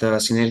engineer at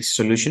Synelixis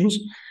Solutions,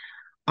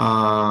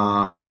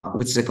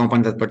 which is a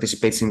company that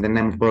participates in the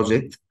NEM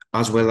project,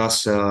 as well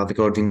as the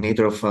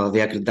coordinator of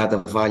the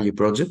Agri-Data Value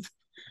project,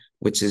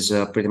 which is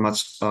pretty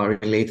much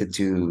related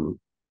to,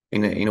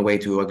 in a way,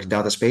 to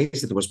Agri-Data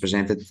space that was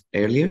presented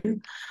earlier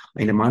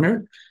in a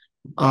manner.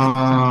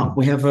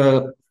 We have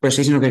a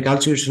precision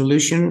agriculture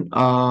solution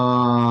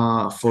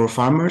for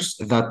farmers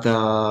that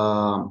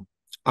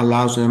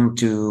allows them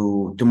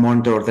to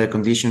monitor the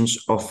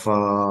conditions of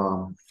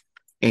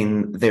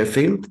in their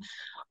field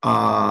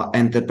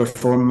and to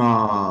perform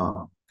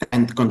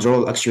and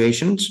control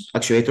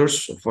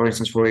actuators, for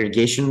instance, for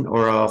irrigation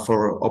or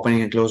for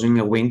opening and closing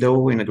a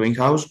window in a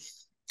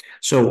greenhouse.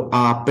 So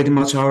pretty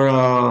much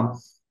our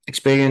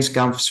experience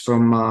comes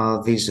from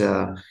this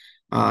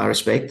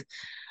respect.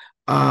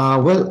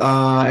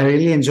 I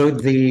really enjoyed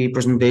the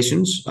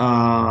presentations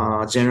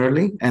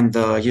generally and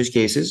the use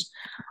cases.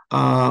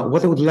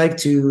 What I would like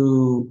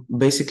to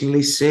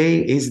basically say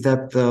is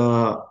that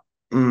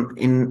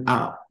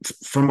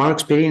from our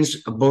experience,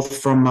 both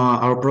from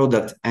our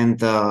product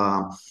and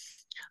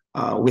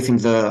within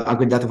the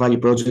Agri-Data Value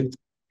project,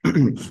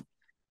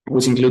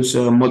 which includes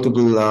more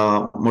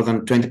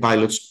than 20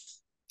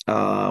 pilots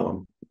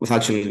with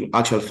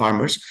actual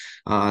farmers,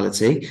 let's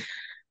say,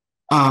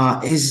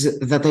 is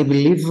that I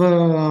believe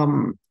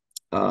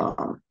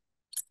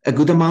a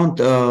good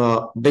amount,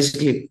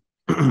 basically,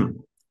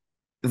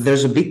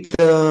 there's a bit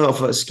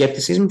of a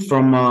skepticism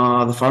from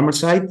the farmer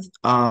side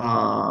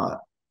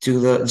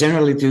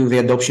generally to the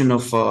adoption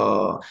of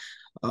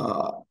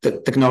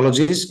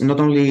technologies. Not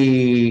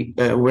only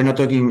we're not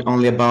talking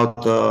only about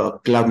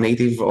cloud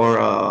native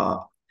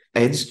or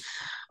edge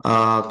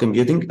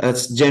computing.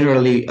 It's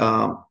generally,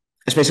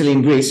 especially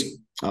in Greece,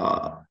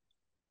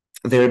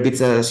 they're a bit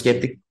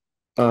skeptic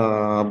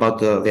about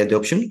the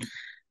adoption.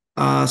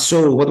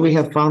 So what we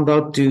have found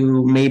out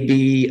to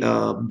maybe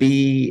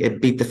be a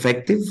bit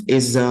effective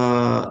is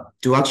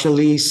to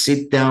actually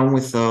sit down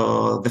with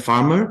the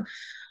farmer,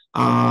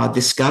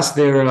 discuss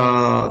their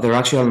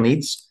actual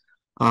needs.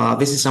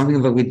 This is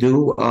something that we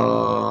do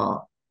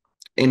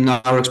in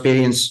our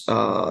experience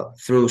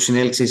through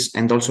Synelixis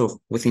and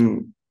also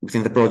within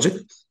the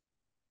project,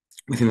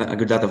 within the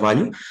AgriData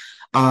Value.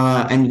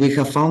 And we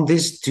have found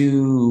this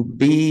to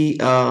be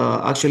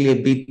actually a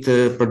bit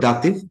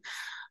productive.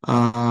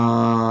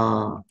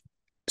 Yeah,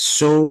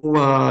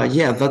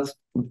 that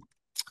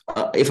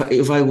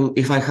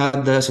if I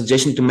had the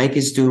suggestion to make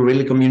is to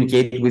really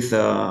communicate with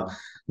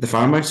the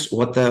farmers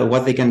what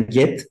they can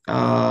get.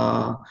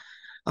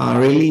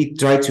 Really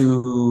try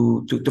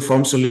to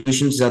form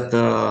solutions that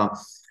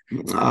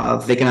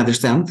they can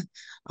understand.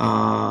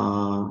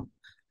 Yeah,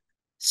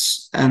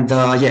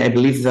 I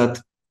believe that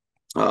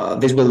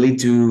this will lead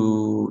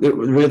to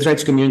really try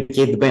to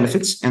communicate the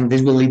benefits, and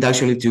this will lead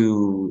actually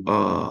to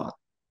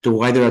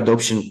wider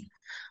adoption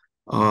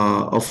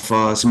of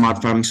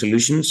smart farming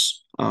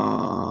solutions.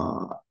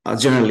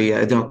 Generally,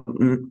 I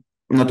don't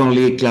not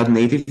only cloud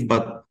native,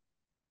 but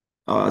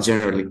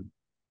generally.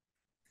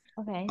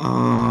 Okay.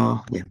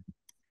 Yeah.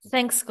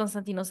 Thanks,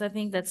 Konstantinos. I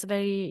think that's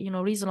very,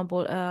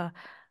 reasonable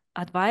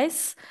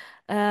advice.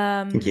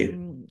 Thank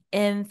you.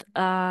 And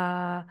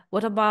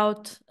what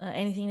about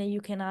anything that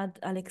you can add,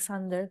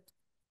 Alexander,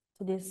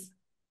 to this?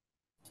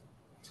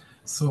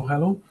 So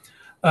hello,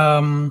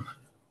 I'm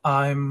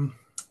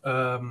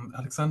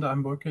Alexander.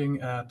 I'm working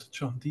at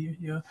John Deere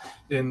here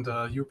in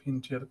the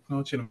European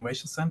Technology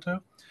Innovation Center,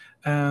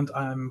 and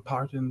I'm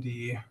part in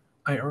the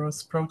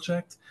IROS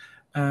project.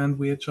 And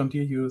we at John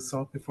Deere, you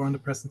saw it before in the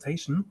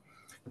presentation,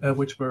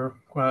 which were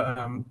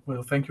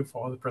well, thank you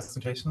for all the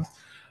presentations.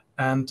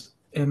 And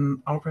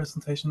in our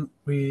presentation,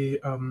 we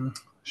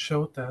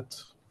showed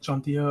that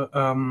John Deere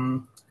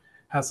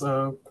has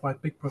a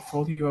quite big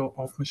portfolio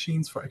of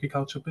machines for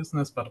agriculture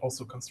business, but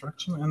also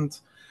construction and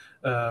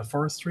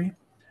forestry.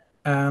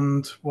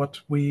 And what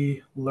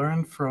we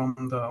learned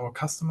from our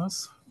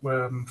customers,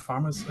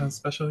 farmers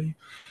especially,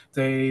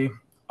 they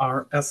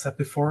are, as said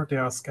before, they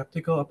are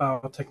skeptical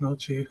about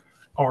technology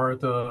or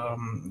the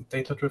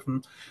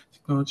data-driven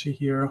technology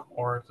here,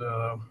 or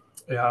the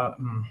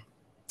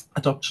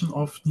adoption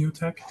of new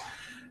tech.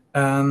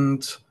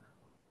 And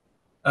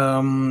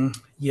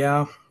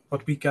yeah,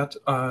 what we get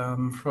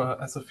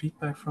as a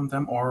feedback from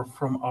them, or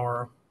from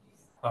our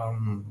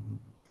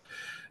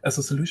as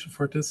a solution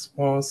for this,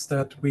 was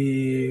that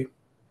we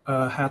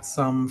had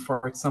some,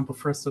 for example,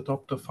 first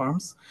adopter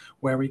farms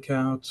where we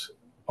could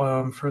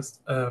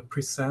first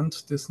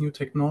present these new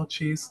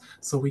technologies,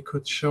 so we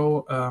could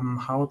show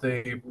how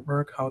they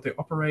work, how they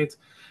operate,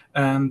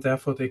 and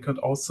therefore they could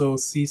also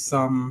see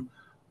some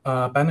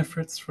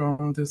benefits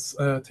from this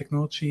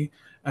technology,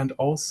 and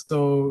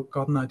also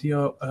got an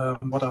idea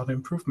what are the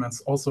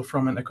improvements also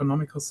from an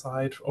economical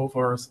side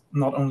over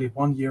not only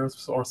 1 year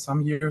or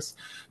some years.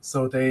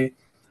 So they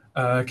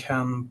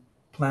can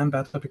plan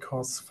better,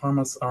 because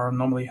farmers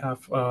normally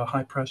have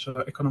high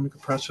pressure, economical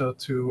pressure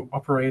to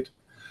operate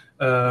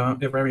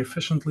very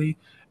efficiently.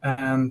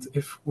 And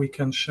if we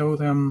can show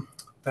them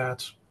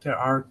that there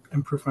are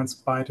improvements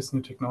by these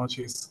new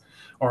technologies,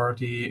 or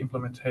the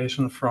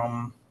implementation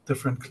from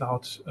different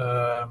cloud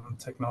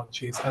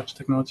technologies, edge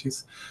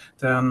technologies,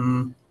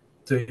 then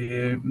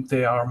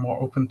they are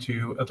more open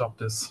to adopt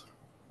this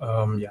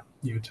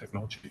new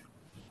technology.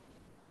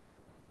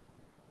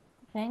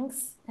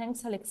 Thanks,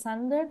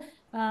 Alexander.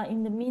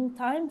 In the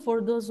meantime, for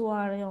those who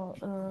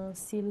are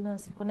still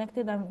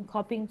connected, I'm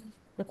copying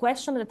the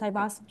question that I've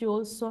asked you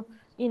also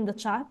in the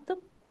chat.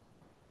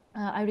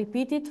 I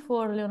repeat it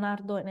for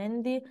Leonardo and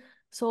Andy.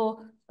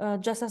 So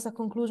just as a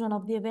conclusion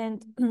of the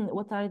event,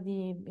 what are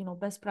the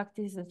best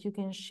practices that you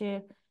can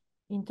share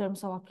in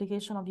terms of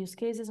application of use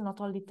cases, not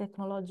only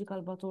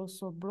technological, but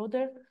also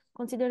broader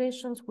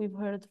considerations? We've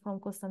heard from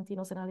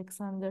Konstantinos and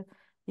Alexander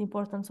the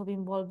importance of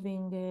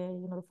involving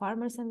the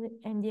farmers and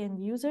the end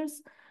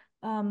users.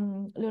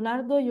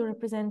 Leonardo, you're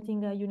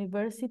representing a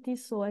university,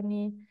 so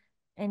any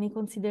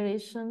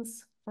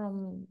considerations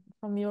from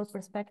your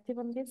perspective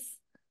on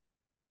this?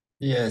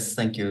 Yes,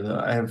 thank you.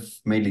 I have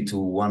mainly two.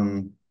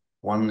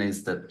 One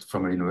is that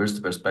from a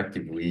university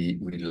perspective, we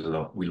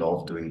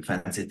love doing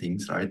fancy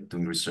things, right?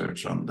 Doing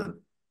research on the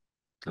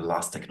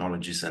last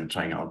technologies and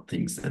trying out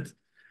things that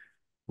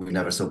we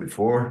never saw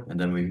before, and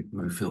then we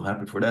feel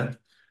happy for that.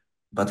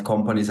 But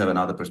companies have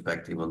another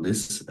perspective on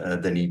this.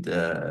 They need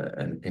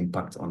an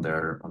impact on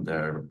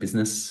their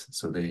business,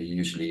 so they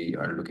usually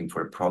are looking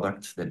for a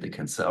product that they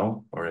can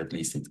sell, or at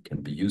least it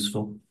can be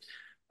useful.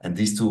 And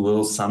these two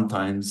worlds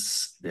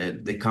sometimes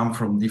they come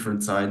from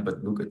different sides,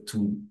 but look at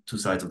two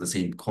sides of the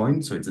same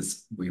coin. So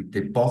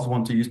they both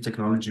want to use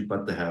technology,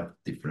 but they have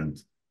different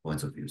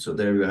points of view. So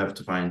there you have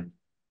to find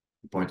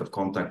a point of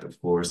contact, of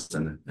course,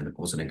 and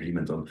also an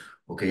agreement on,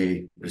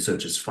 okay,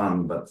 research is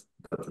fun, but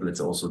let's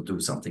also do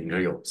something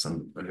real,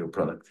 some real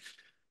product.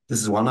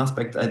 This is one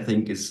aspect I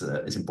think is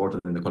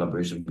important in the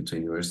collaboration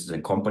between universities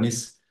and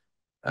companies.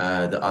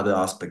 The other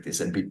aspect is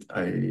a bit,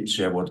 I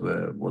share what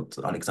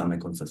Alexander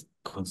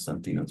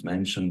Konstantinos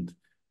mentioned,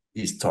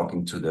 is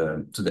talking to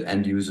the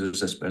end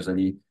users,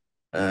 especially.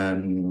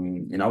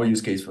 In our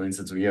use case, for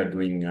instance, we're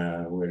doing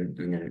a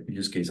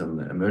use case on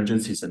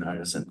emergency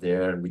scenarios, and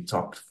there we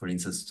talked, for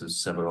instance, to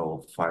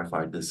several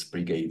firefighters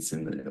brigades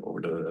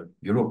over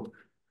Europe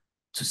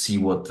to see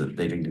what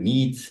they really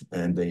need,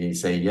 and they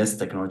say yes,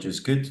 technology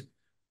is good.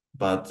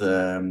 But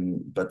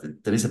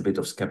there is a bit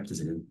of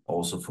skepticism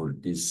also for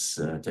this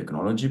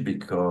technology,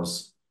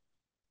 because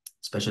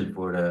especially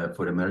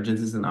for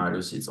emergency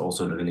scenarios, it's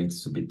also related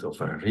to a bit of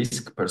a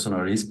risk,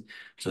 personal risk.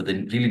 So they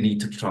really need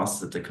to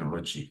trust the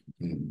technology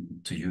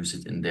to use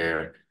it in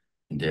their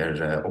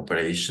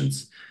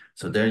operations.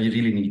 So there you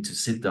really need to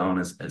sit down,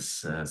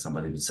 as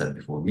somebody said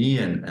before me,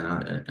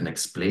 and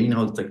explain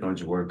how the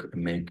technology works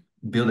and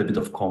build a bit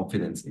of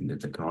confidence in the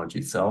technology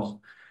itself.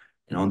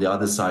 And on the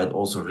other side,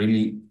 also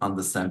really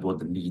understand what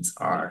the needs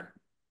are.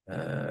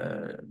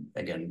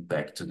 Again,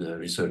 back to the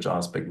research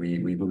aspect,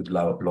 we would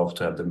love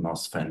to have the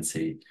most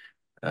fancy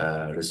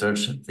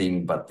research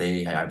thing, but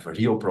they have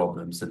real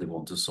problems that they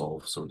want to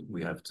solve. So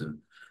we have to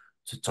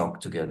talk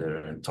together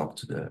and talk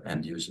to the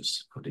end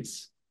users for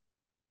this.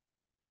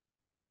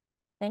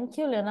 Thank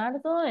you,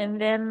 Leonardo. And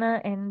then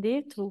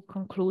Andy, to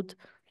conclude.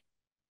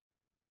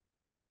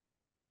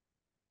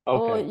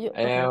 Okay.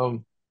 Okay.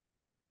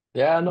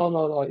 Yeah,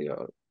 no.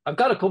 I've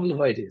got a couple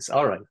of ideas.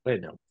 All right,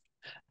 wait now.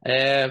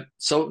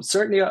 So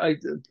certainly, I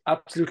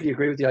absolutely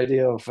agree with the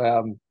idea of.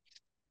 I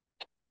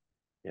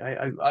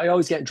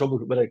always get in trouble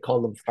when I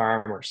call them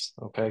farmers.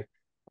 Okay,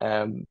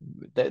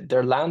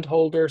 they're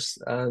landholders,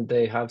 and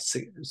they have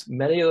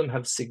many of them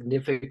have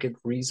significant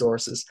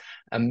resources,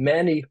 and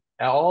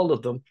all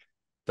of them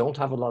don't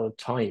have a lot of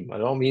time. I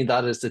don't mean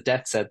that as the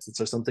death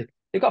sentence or something.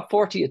 They've got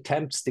 40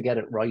 attempts to get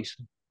it right.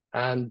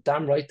 And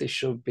damn right, they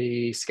should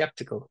be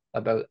skeptical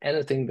about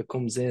anything that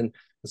comes in.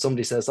 And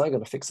somebody says, I'm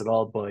going to fix it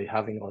all by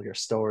having all your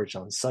storage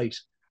on site.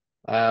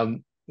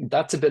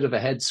 That's a bit of a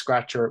head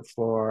scratcher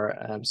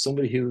for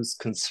somebody who's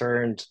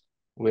concerned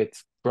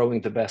with growing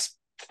the best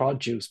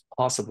produce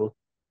possible.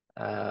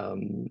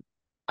 And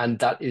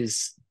that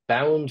is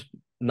bound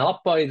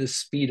not by the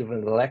speed of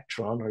an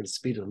electron or the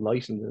speed of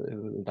light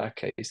in that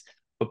case,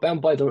 but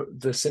bound by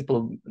the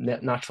simple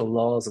natural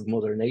laws of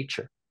Mother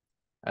Nature.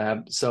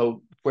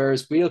 So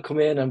whereas we'll come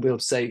in and we'll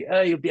say,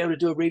 oh, you'll be able to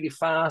do it really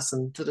fast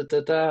and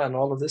and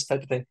all of this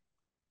type of thing,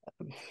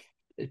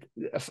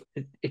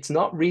 it's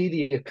not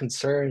really a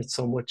concern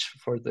so much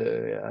for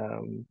the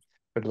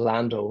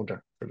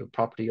landowner, for the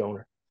property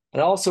owner.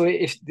 And also,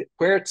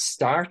 where it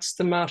starts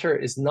to matter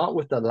is not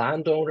with the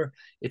landowner,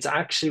 it's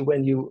actually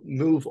when you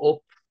move up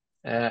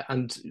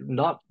and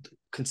not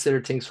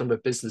consider things from a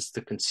business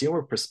to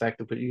consumer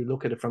perspective, but you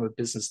look at it from a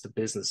business to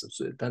business.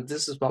 And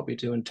this is what we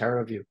do in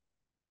TerraView.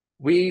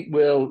 We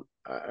will,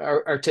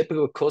 our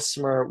typical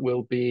customer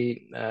will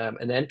be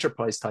an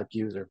enterprise type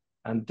user,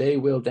 and they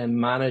will then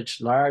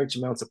manage large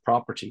amounts of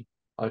property.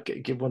 I'll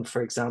give one,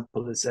 for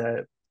example, is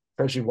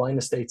Treasury Wine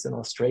Estates in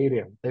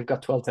Australia. They've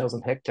got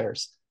 12,000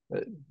 hectares.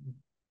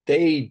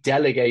 They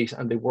delegate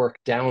and they work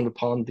down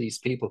upon these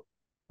people.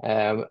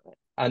 And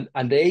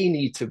they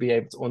need to be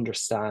able to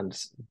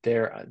understand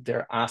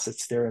their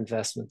assets, their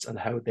investments, and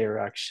how they're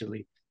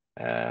actually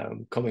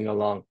coming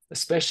along,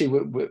 especially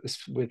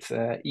with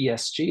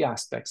ESG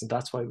aspects. And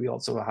that's why we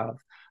also have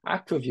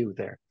AquaView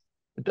there.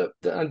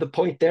 And the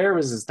point there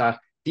is that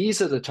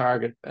these are the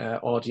target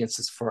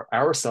audiences for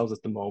ourselves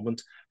at the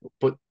moment,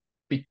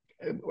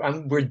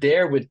 and we're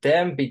there with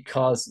them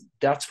because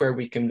that's where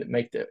we can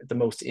make the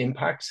most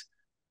impact.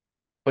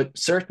 But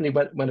certainly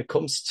when it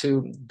comes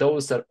to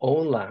those that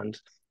own land,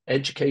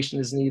 education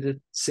is needed,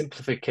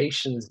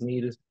 simplification is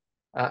needed.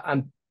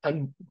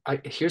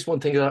 Here's one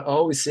thing that I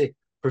always say,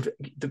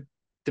 the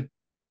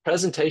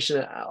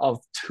presentation of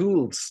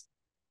tools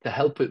to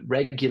help with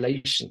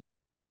regulation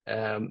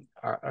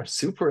are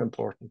super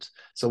important.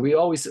 So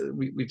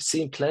we've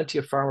seen plenty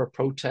of farmer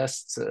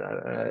protests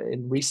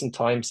in recent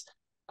times,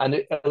 and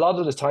a lot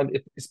of the time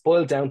it's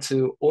boiled down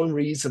to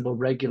unreasonable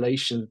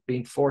regulation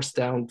being forced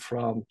down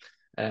from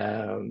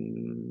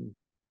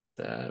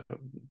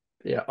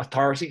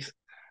authorities,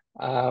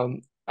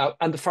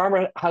 and the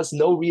farmer has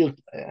no real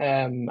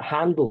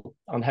handle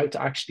on how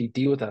to actually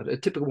deal with that. A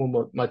typical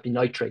one might be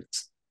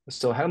nitrates.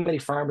 So how many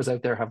farmers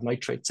out there have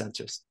nitrate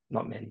sensors?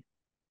 Not many.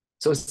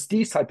 So it's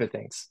these type of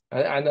things,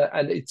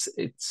 and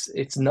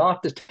it's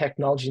not the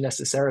technology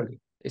necessarily.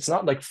 It's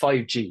not like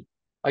 5G.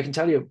 I can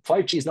tell you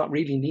 5G is not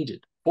really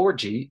needed.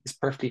 4G is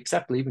perfectly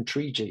acceptable, even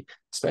 3G,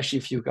 especially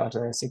if you've got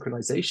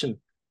synchronization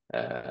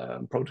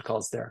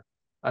protocols there.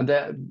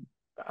 And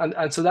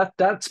and so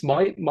that's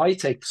my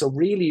take. So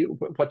really,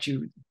 what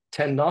you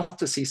tend not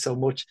to see so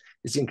much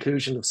is the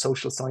inclusion of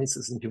social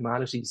sciences and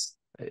humanities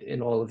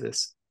in all of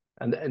this,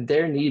 and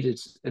they're needed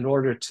in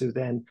order to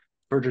then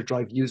further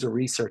drive user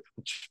research,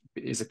 which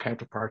is a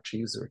counterpart to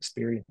user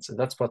experience, and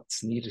that's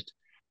what's needed.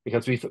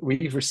 Because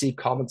we've received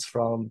comments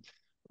from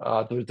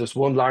there's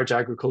one large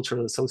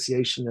agricultural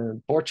association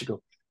in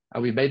Portugal,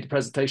 and we made the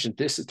presentation.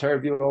 This is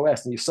TerraView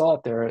OS, and you saw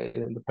it there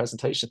in the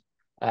presentation.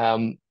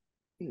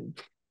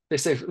 They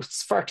say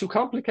it's far too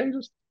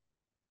complicated.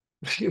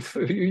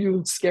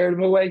 You scare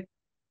them away.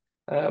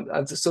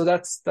 And so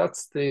that's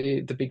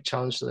the big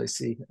challenge that I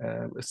see,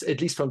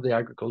 at least from the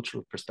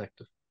agricultural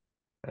perspective.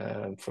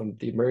 From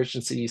the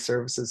emergency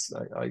services,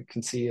 I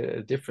can see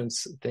a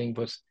difference thing,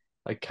 but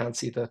I can't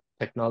see that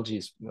technology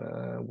is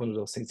one of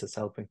those things that's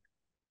helping.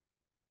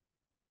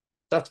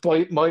 That's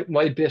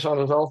my bit on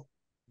it all.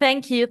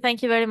 Thank you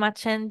very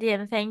much, Andy,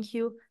 and thank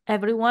you,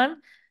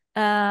 everyone.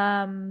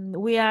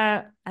 We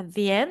are at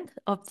the end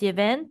of the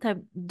event. I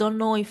don't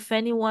know if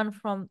anyone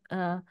from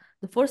the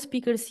 4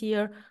 speakers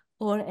here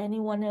or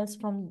anyone else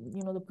from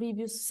the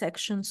previous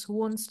sections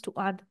wants to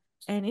add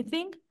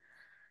anything.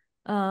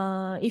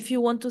 If you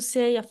want to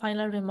say a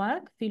final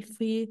remark, feel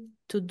free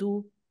to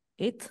do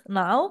it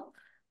now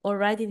or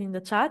write it in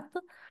the chat.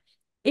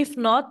 If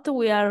not,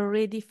 we are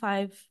already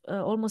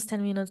almost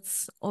 10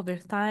 minutes over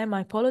time.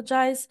 I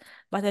apologize,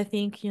 but I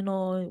think,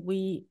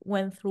 we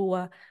went through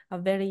a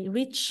very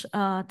rich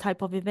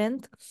type of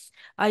event.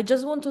 I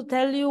just want to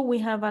tell you, we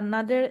have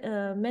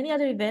many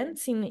other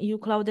events in EU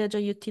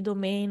Cloud-Edge-IoT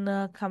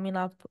domain coming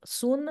up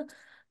soon.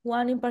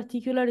 One in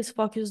particular is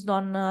focused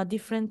on a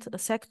different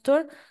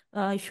sector.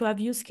 If you have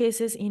use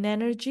cases in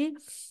energy,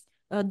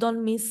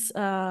 don't miss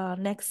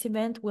next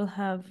event. We'll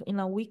have in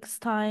a week's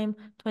time,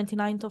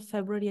 29th of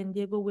February, and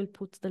Diego will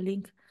put the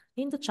link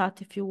in the chat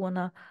if you want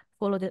to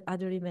follow the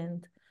other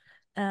event.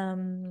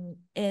 Thank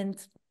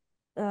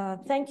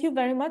you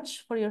very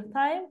much for your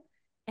time,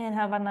 and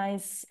have a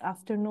nice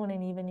afternoon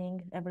and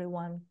evening,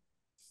 everyone.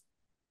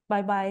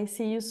 Bye-bye.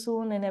 See you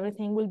soon, and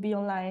everything will be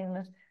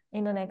online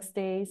in the next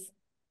days.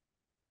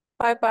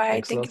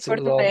 Bye-bye. Thank you for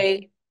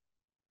today.